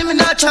trouble me, me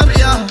not trouble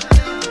you.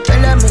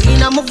 Tell them me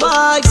in my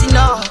vibes, you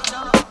know.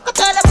 I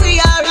tell them we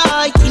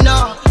alright, you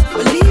know.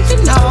 We're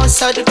leaving now,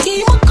 so the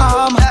team will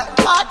come.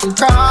 Hot and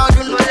proud,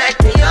 you know, let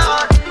me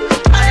out.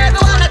 I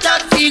ever wanna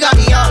talk, figure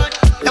me out.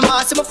 The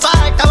master of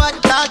fight, I what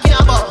you talking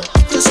about.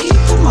 Just keep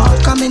them out,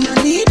 come in, I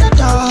need a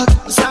dog.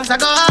 The songs I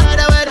go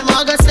harder where the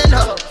mugger stand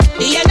up.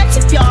 The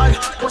energy pure,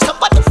 what's up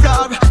on the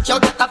floor? Yo,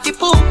 that coffee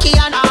pookie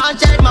and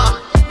 100 more.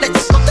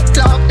 Let's fuck the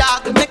club,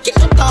 dog, we make it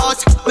no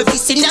toss. We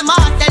fixing them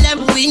out, tell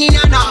them we winning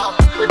and all.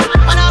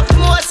 One of the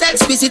most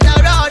exquisite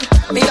around.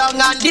 Me young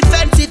and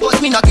defensive, but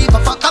me not give a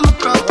fuck, I'm a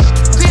pro.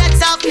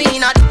 Creates of me,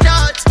 not the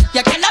judge.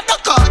 You cannot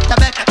look out, I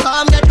better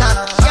calm you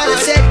down. Girl,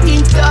 set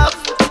things up.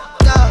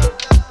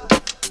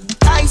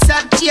 Ice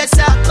and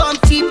chaser, come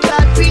keep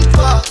that drink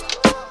up.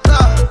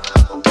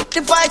 The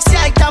vibes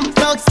right and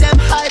plugs them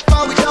hype,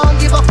 but we don't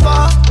give a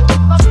fuck.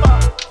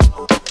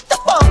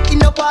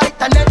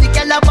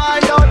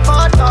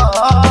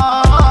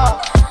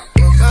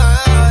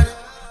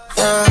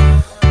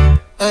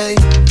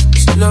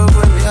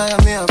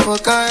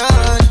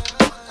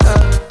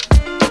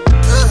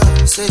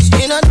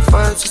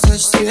 first, she said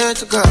she swear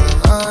to God.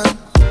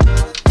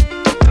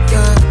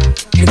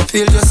 Yeah, the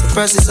feel just the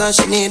presence and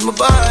she need my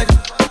body.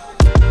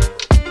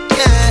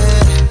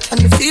 Yeah, and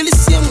the feel the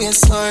same way,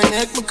 so her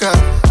neck my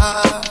girl.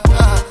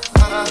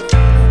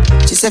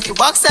 She said if you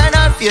box her in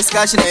her face,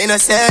 cause she not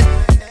innocent.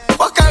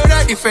 Fuck her with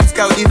her difference,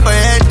 cause we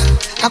different.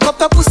 Cock up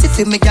her pussy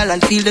for me, girl,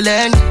 and feel the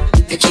land.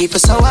 You keep her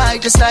so high,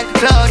 just like the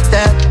clouds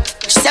there.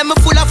 She said me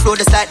full of flow,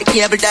 just like the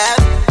cable dam.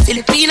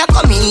 Filipina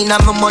come in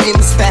and my money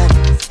me spend.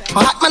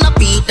 My heart man I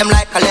beat them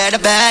like a leather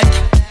bag.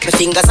 My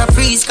fingers are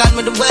freeze, call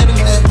me the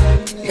weatherman.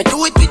 Me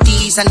do it with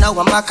ease and now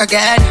I'm back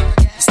again.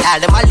 Style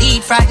them I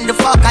lead, frighten the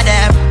fuck of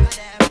them.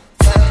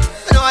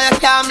 I know I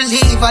can't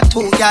believe I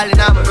told y'all in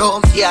my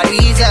room for a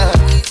reason.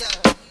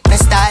 My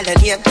style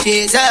and name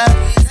chaser.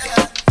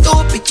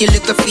 Two pretty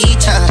little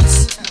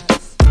features.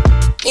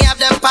 Me have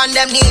them on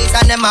them knees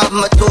and them have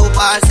my two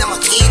balls and my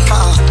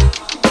keeper.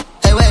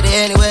 Hey, where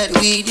they anywhere to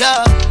weed,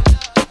 yo.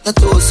 The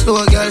two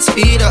slow girl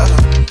speed up.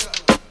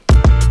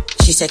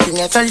 She said you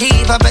never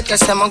leave, I bet you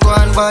someone go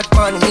on bad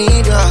for me,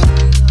 yo.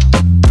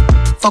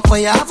 Fuck what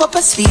you have up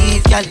a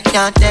sleeve, girl, you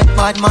can't take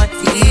bad man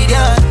feed,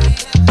 yo.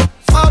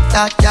 Fuck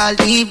that, girl,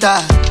 leave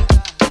that.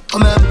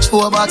 Come here, me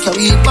chew back your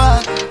weed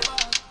back.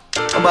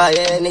 I'll buy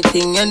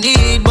anything you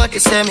need, but you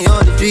send me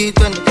on the street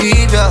when the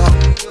beat, yo.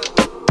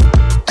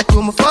 I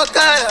do my fuck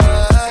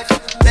her,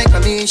 make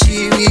me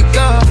she weak,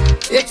 yo.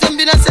 If them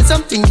been and said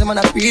some things, I'm on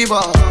a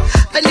pre-ball.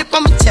 And if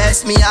on my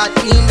chest, me heart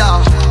clean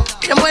down.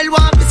 Them well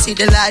want to see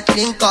the light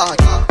blink out.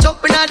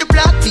 Jumping on the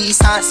block,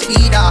 piece and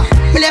speed up.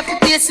 Me left the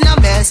place in a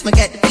mess, me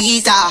get the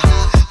visa.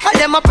 All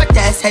them a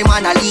protest, hey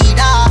man a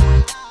leader.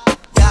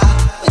 Yeah,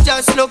 me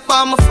just look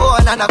on my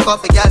phone and a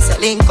coffee girl say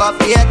link up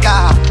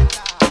later.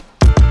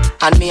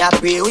 And me a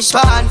pray which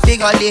one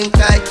figure link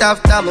right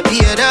after me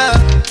beard up.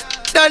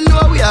 Don't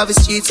know we have a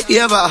street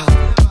favor.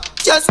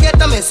 Just get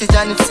the message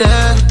and it's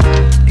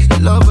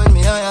love when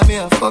me I am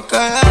here, fuck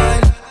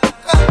alright.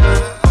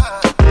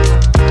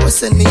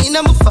 Send me in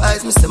on my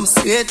files, me say me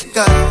swear to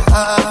God.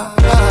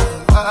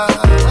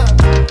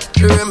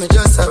 Sure me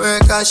just a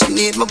work and she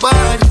need my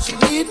body, she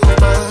need my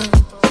body.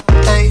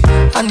 Hey,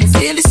 and me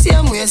feel the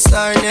same way,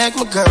 sorry neck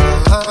my girl.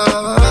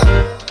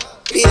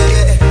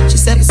 Yeah, she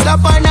said it's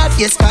slap on her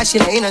face cause she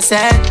not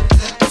innocent.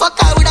 Fuck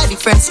her with a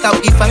difference cause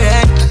we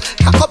different.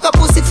 Cock up the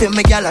pussy for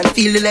me girl and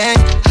feel the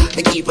length.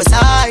 Me keep us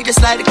high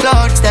just like the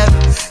clouds them.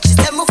 She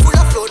said me full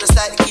of flow just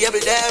like the cable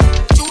them.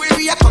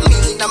 Jewelry I come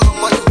in and my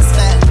money me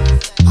spend.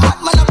 Hot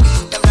man I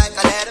beat them like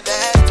a leather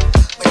bed.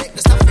 My neck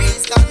just a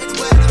freeze cause me the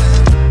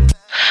weatherman.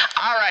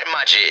 Alright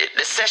Maggie,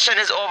 the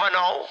session is over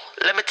now.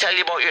 Let me tell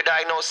you about your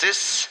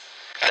diagnosis.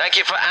 Thank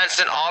you for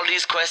answering all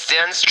these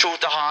questions true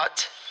to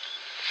heart.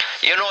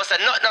 You know,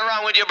 there's nothing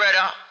wrong with you,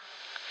 brother.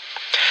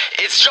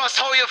 It's just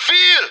how you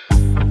feel.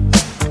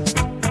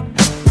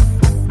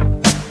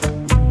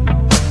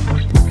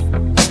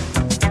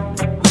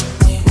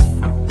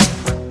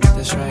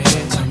 This right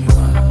here, tell me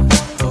what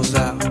goes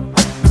out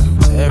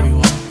to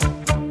everyone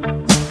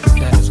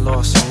that has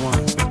lost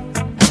someone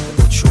that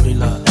they truly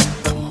love.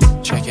 Come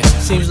on, check it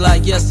out. Seems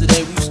like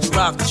yesterday we used to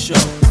rock the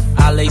show.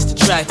 I laced the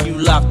track, you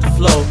locked the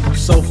flow.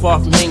 So far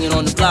from hanging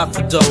on the block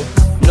for dough.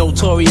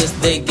 Notorious,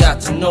 they got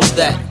to know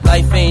that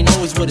life ain't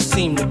always what it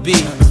seemed to be.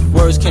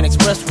 Words can't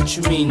express what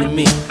you mean to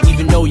me.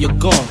 Even though you're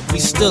gone, we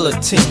still a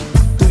team.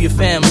 Through your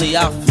family,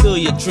 I'll fulfill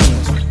your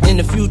dreams. In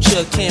the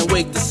future, can't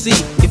wait to see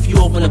if you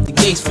open up the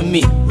gates for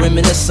me.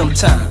 Reminisce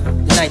sometime,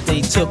 the night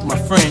they took my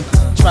friend.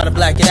 Try to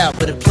black it out,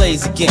 but it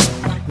plays again.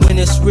 When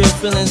it's real,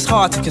 feeling's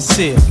hard to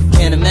conceal.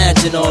 Can't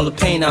imagine all the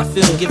pain I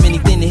feel. Give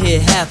anything to hear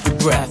half your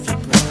breath.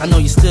 I know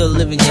you're still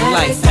living your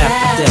life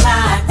after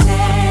death.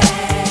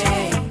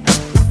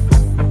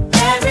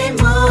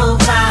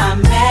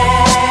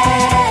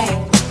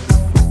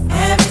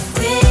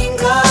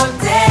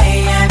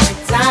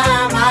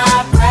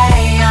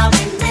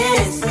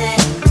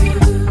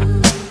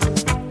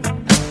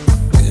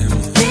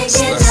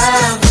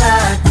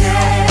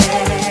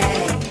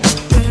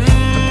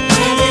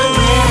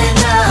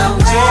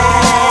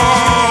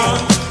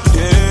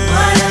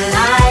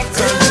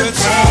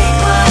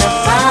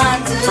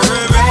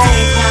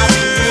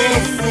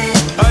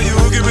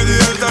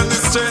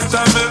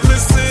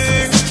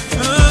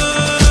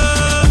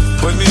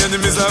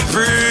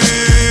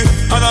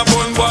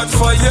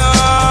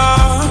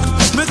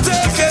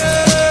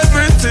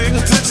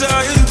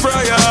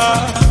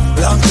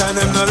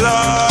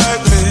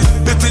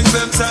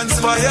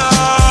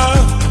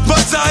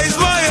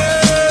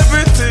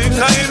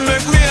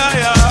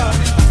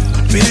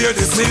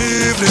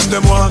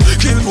 Them want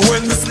kill me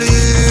when me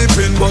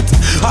sleeping, but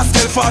I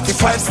still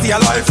 45 stay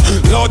alive.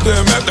 Lord,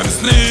 them make them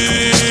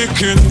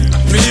sneaking.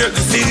 Me here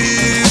this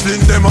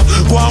evening, them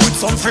go on with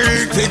some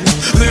fake thing.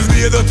 Live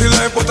me a dirty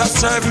life, but I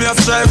strive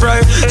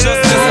right. Just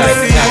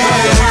like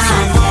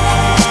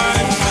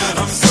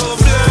I'm so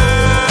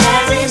blessed.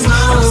 Every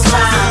move I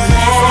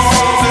make.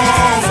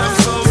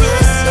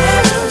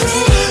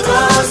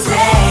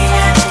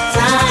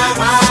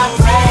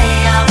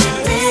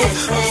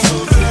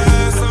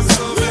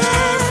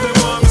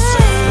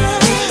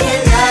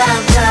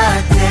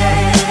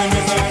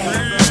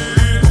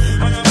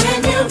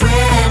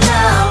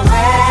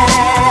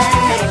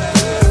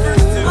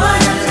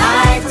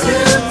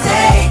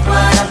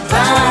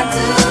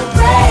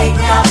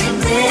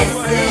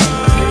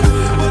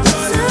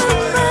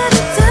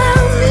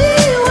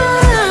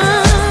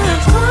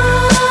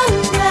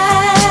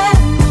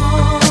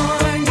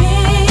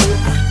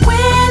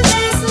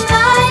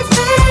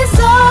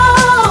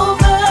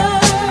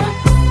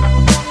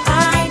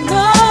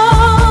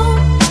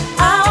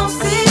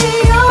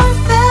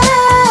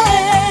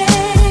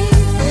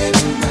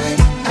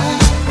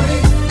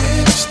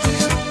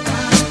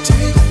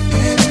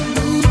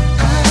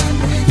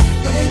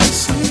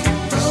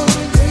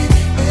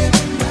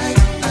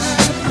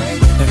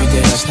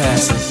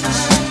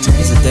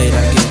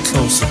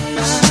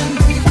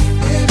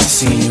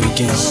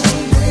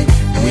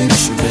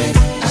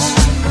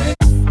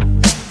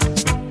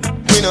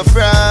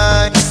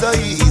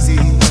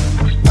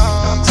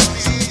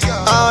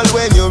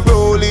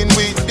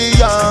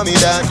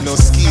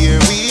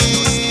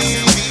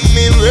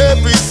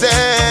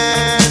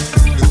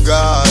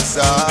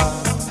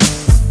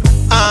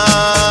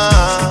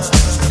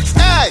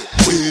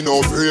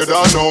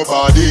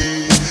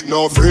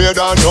 No afraid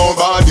of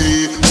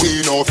nobody.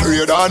 We no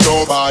afraid of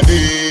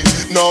nobody.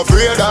 No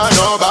afraid of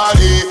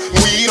nobody.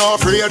 We no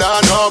afraid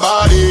of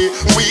nobody.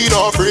 We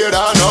no afraid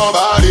of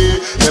nobody.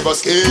 Never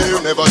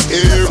scared, never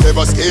scared,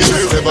 never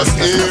scared, never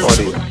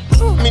scared.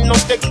 Me no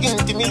take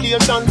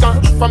intimidation.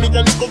 From me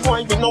the little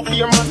boy, me no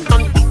fear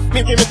man.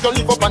 Me make you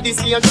live up on this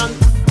station.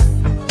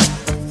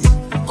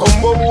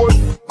 Come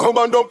on, come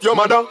and dump your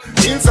mother.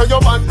 Inside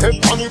your bad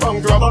head, on me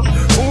bang grabber.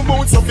 Who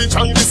boots up each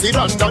and you see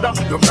and dada.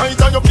 You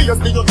night on your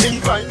face, then you think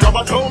like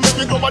grabber. Don't make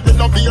me go and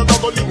then be a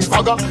doubling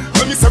bagger.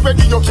 When me say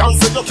ready, you can't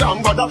say you can't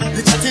bother.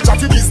 The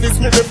chatty business,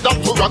 me left that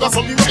to ragga.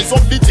 So me rise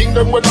up the thing,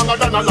 them way longer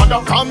than a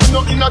ladder. Come me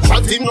no in a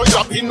chatting, no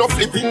yapping, no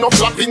flipping, no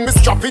flapping. Me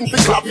strapping, fi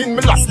clapping,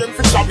 me last them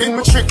fi chopping.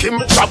 Me tricking,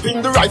 me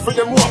chopping. The rifle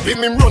them whopping,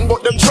 him run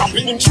but them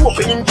trapping, him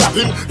choking, him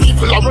clapping.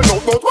 People are run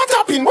out, but what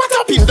happened, what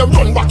happened? Them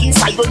run back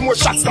inside when more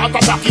shots start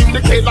attacking.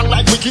 The long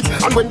like wicked,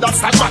 and when that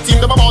start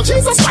batting them about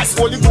Jesus Christ,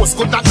 Holy Ghost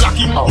could not block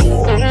him.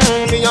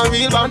 Me a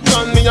real bad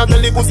man, me a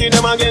tell the pussy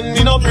them again,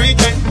 me no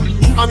pretend.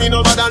 I me no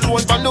bad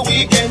alone from the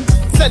weekend.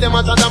 Say them a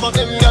chat about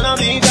them, gonna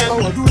beat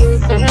them.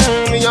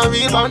 Me a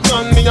real bad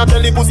man, me a tell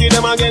the pussy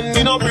them again,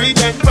 me no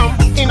pretend. From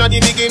inna the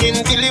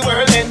beginning till the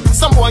world end,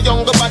 some boy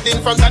younger bad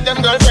in front of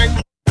them girlfriend.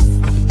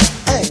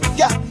 Hey,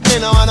 yeah, me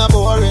no want a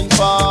boring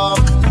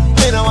fuck,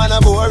 me no want a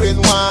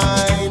boring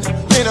wine,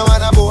 me no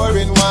want a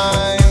boring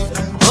wine.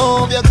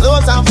 Move your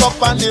clothes and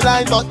fuck on the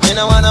line, but me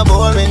no want a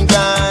boring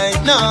guy.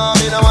 No,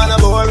 me no want a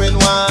boring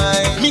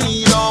wine.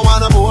 Me don't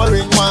want a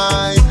boring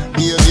wine.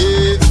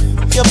 Baby,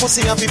 your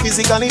pussy have be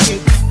physically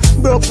fit.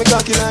 Broke me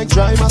cocky like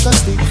dry maca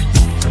stick.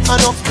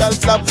 Enough girl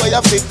flap where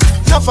you fit.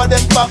 Enough of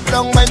them pop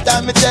down when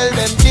time me tell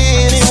them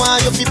me want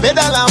you fi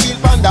pedal and wheel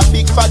pan that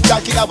big fat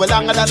cocky that way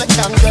longer than a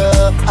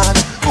kangaroo. And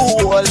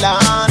hold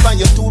on,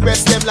 when your two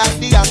breasts them like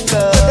the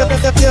anchor.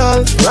 Girl,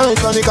 right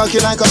on the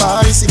cocky like a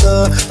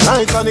bicycle.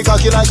 Right on the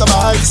cocky like a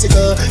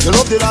bicycle. You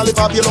love the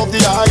lollipop, you love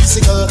the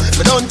icicle.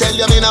 But don't tell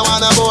you me no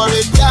wanna bore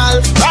it, girl.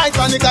 Right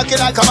on the cocky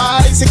like a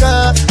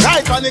bicycle.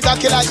 Right on the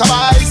cocky like a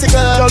bicycle.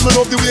 Girl, me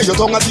love the way your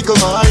tongue a tickle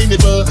my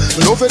nipple.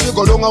 Me love when you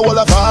go down a wall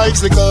of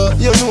vibes liquor.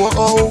 You know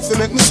how to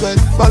make me sweat.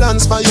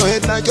 Balance by your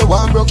head like you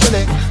want broke your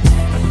neck.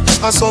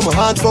 And some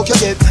hard fuck you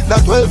get.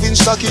 That 12-inch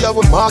cocky I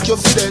will mark you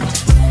for dead.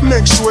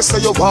 Make sure so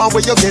you want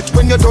where you get.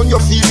 When you're done you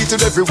feel it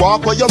in every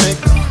walk where you make.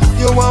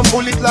 You want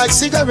pull it like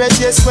cigarette,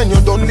 yes. When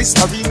you're done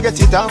Listerine get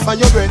it off on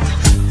your breath.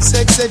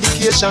 Sex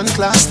education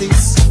class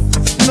this.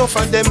 Enough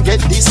of them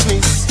get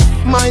dismissed.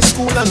 My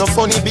school and no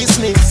funny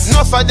business.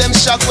 Enough of them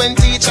shock when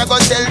teacher go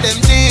tell them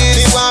this.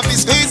 Me want to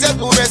squeeze your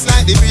two breasts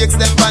like the brakes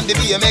them on the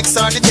BMX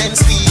or the 10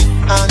 speed.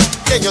 And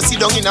then you sit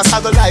down in a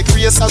saddle like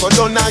race I go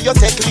done now you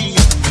take lead.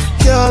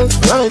 Girl,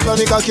 ride on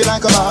the cocky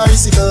like a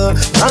bicycle.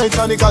 Ride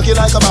on the cocky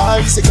like a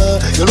bicycle.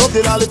 You love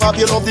the lollipop,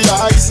 you love the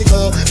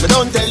icicle. But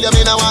don't tell you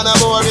me no wanna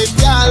bore it,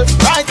 girl.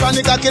 Ride on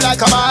the cocky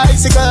like a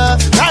bicycle.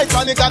 Ride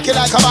on the cocky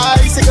like a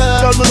bicycle.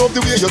 Girl, me love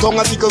the way your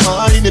tongue a tickle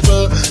my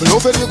nipple. Me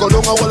love when you go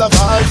down a wall of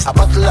vibes. A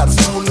battle at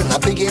school and I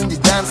begin the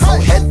dance. Now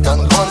head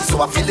done gone,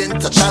 so I feeling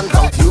to chant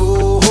out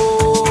you.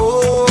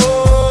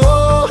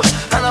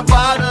 And a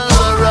bottle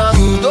of rum.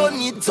 You don't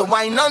need to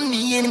wine on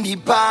me in the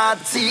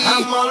party.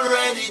 I'm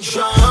already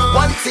drunk.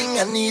 One thing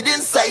I need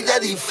inside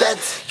of the fat.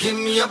 Give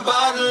me a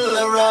bottle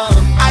of rum.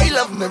 I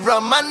love me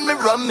rum and me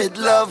rum it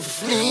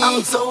love me.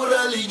 I'm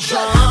totally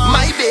drunk.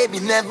 My baby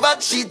never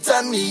cheat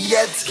on me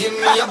yet. Give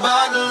me a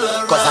bottle of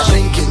rum. Cause I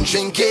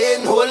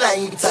drinking whole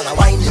night. And I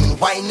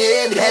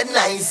whining, head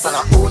nice. And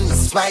I only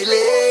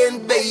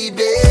smiling,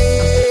 baby.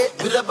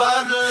 With a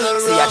bottle of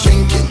rum. See I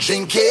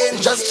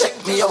drinking, just check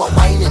me out.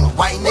 Whining.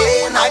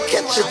 I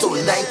catch you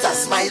tonight. I'm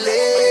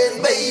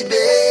smiling, baby.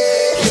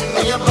 Give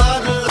me a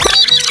bottle.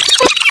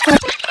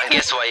 And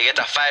guess what? You get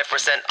a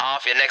 5%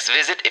 off your next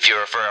visit if you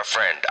refer a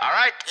friend.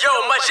 Alright? Yo,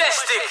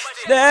 Majestic.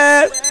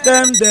 Dead,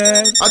 them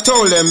dead. I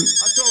told them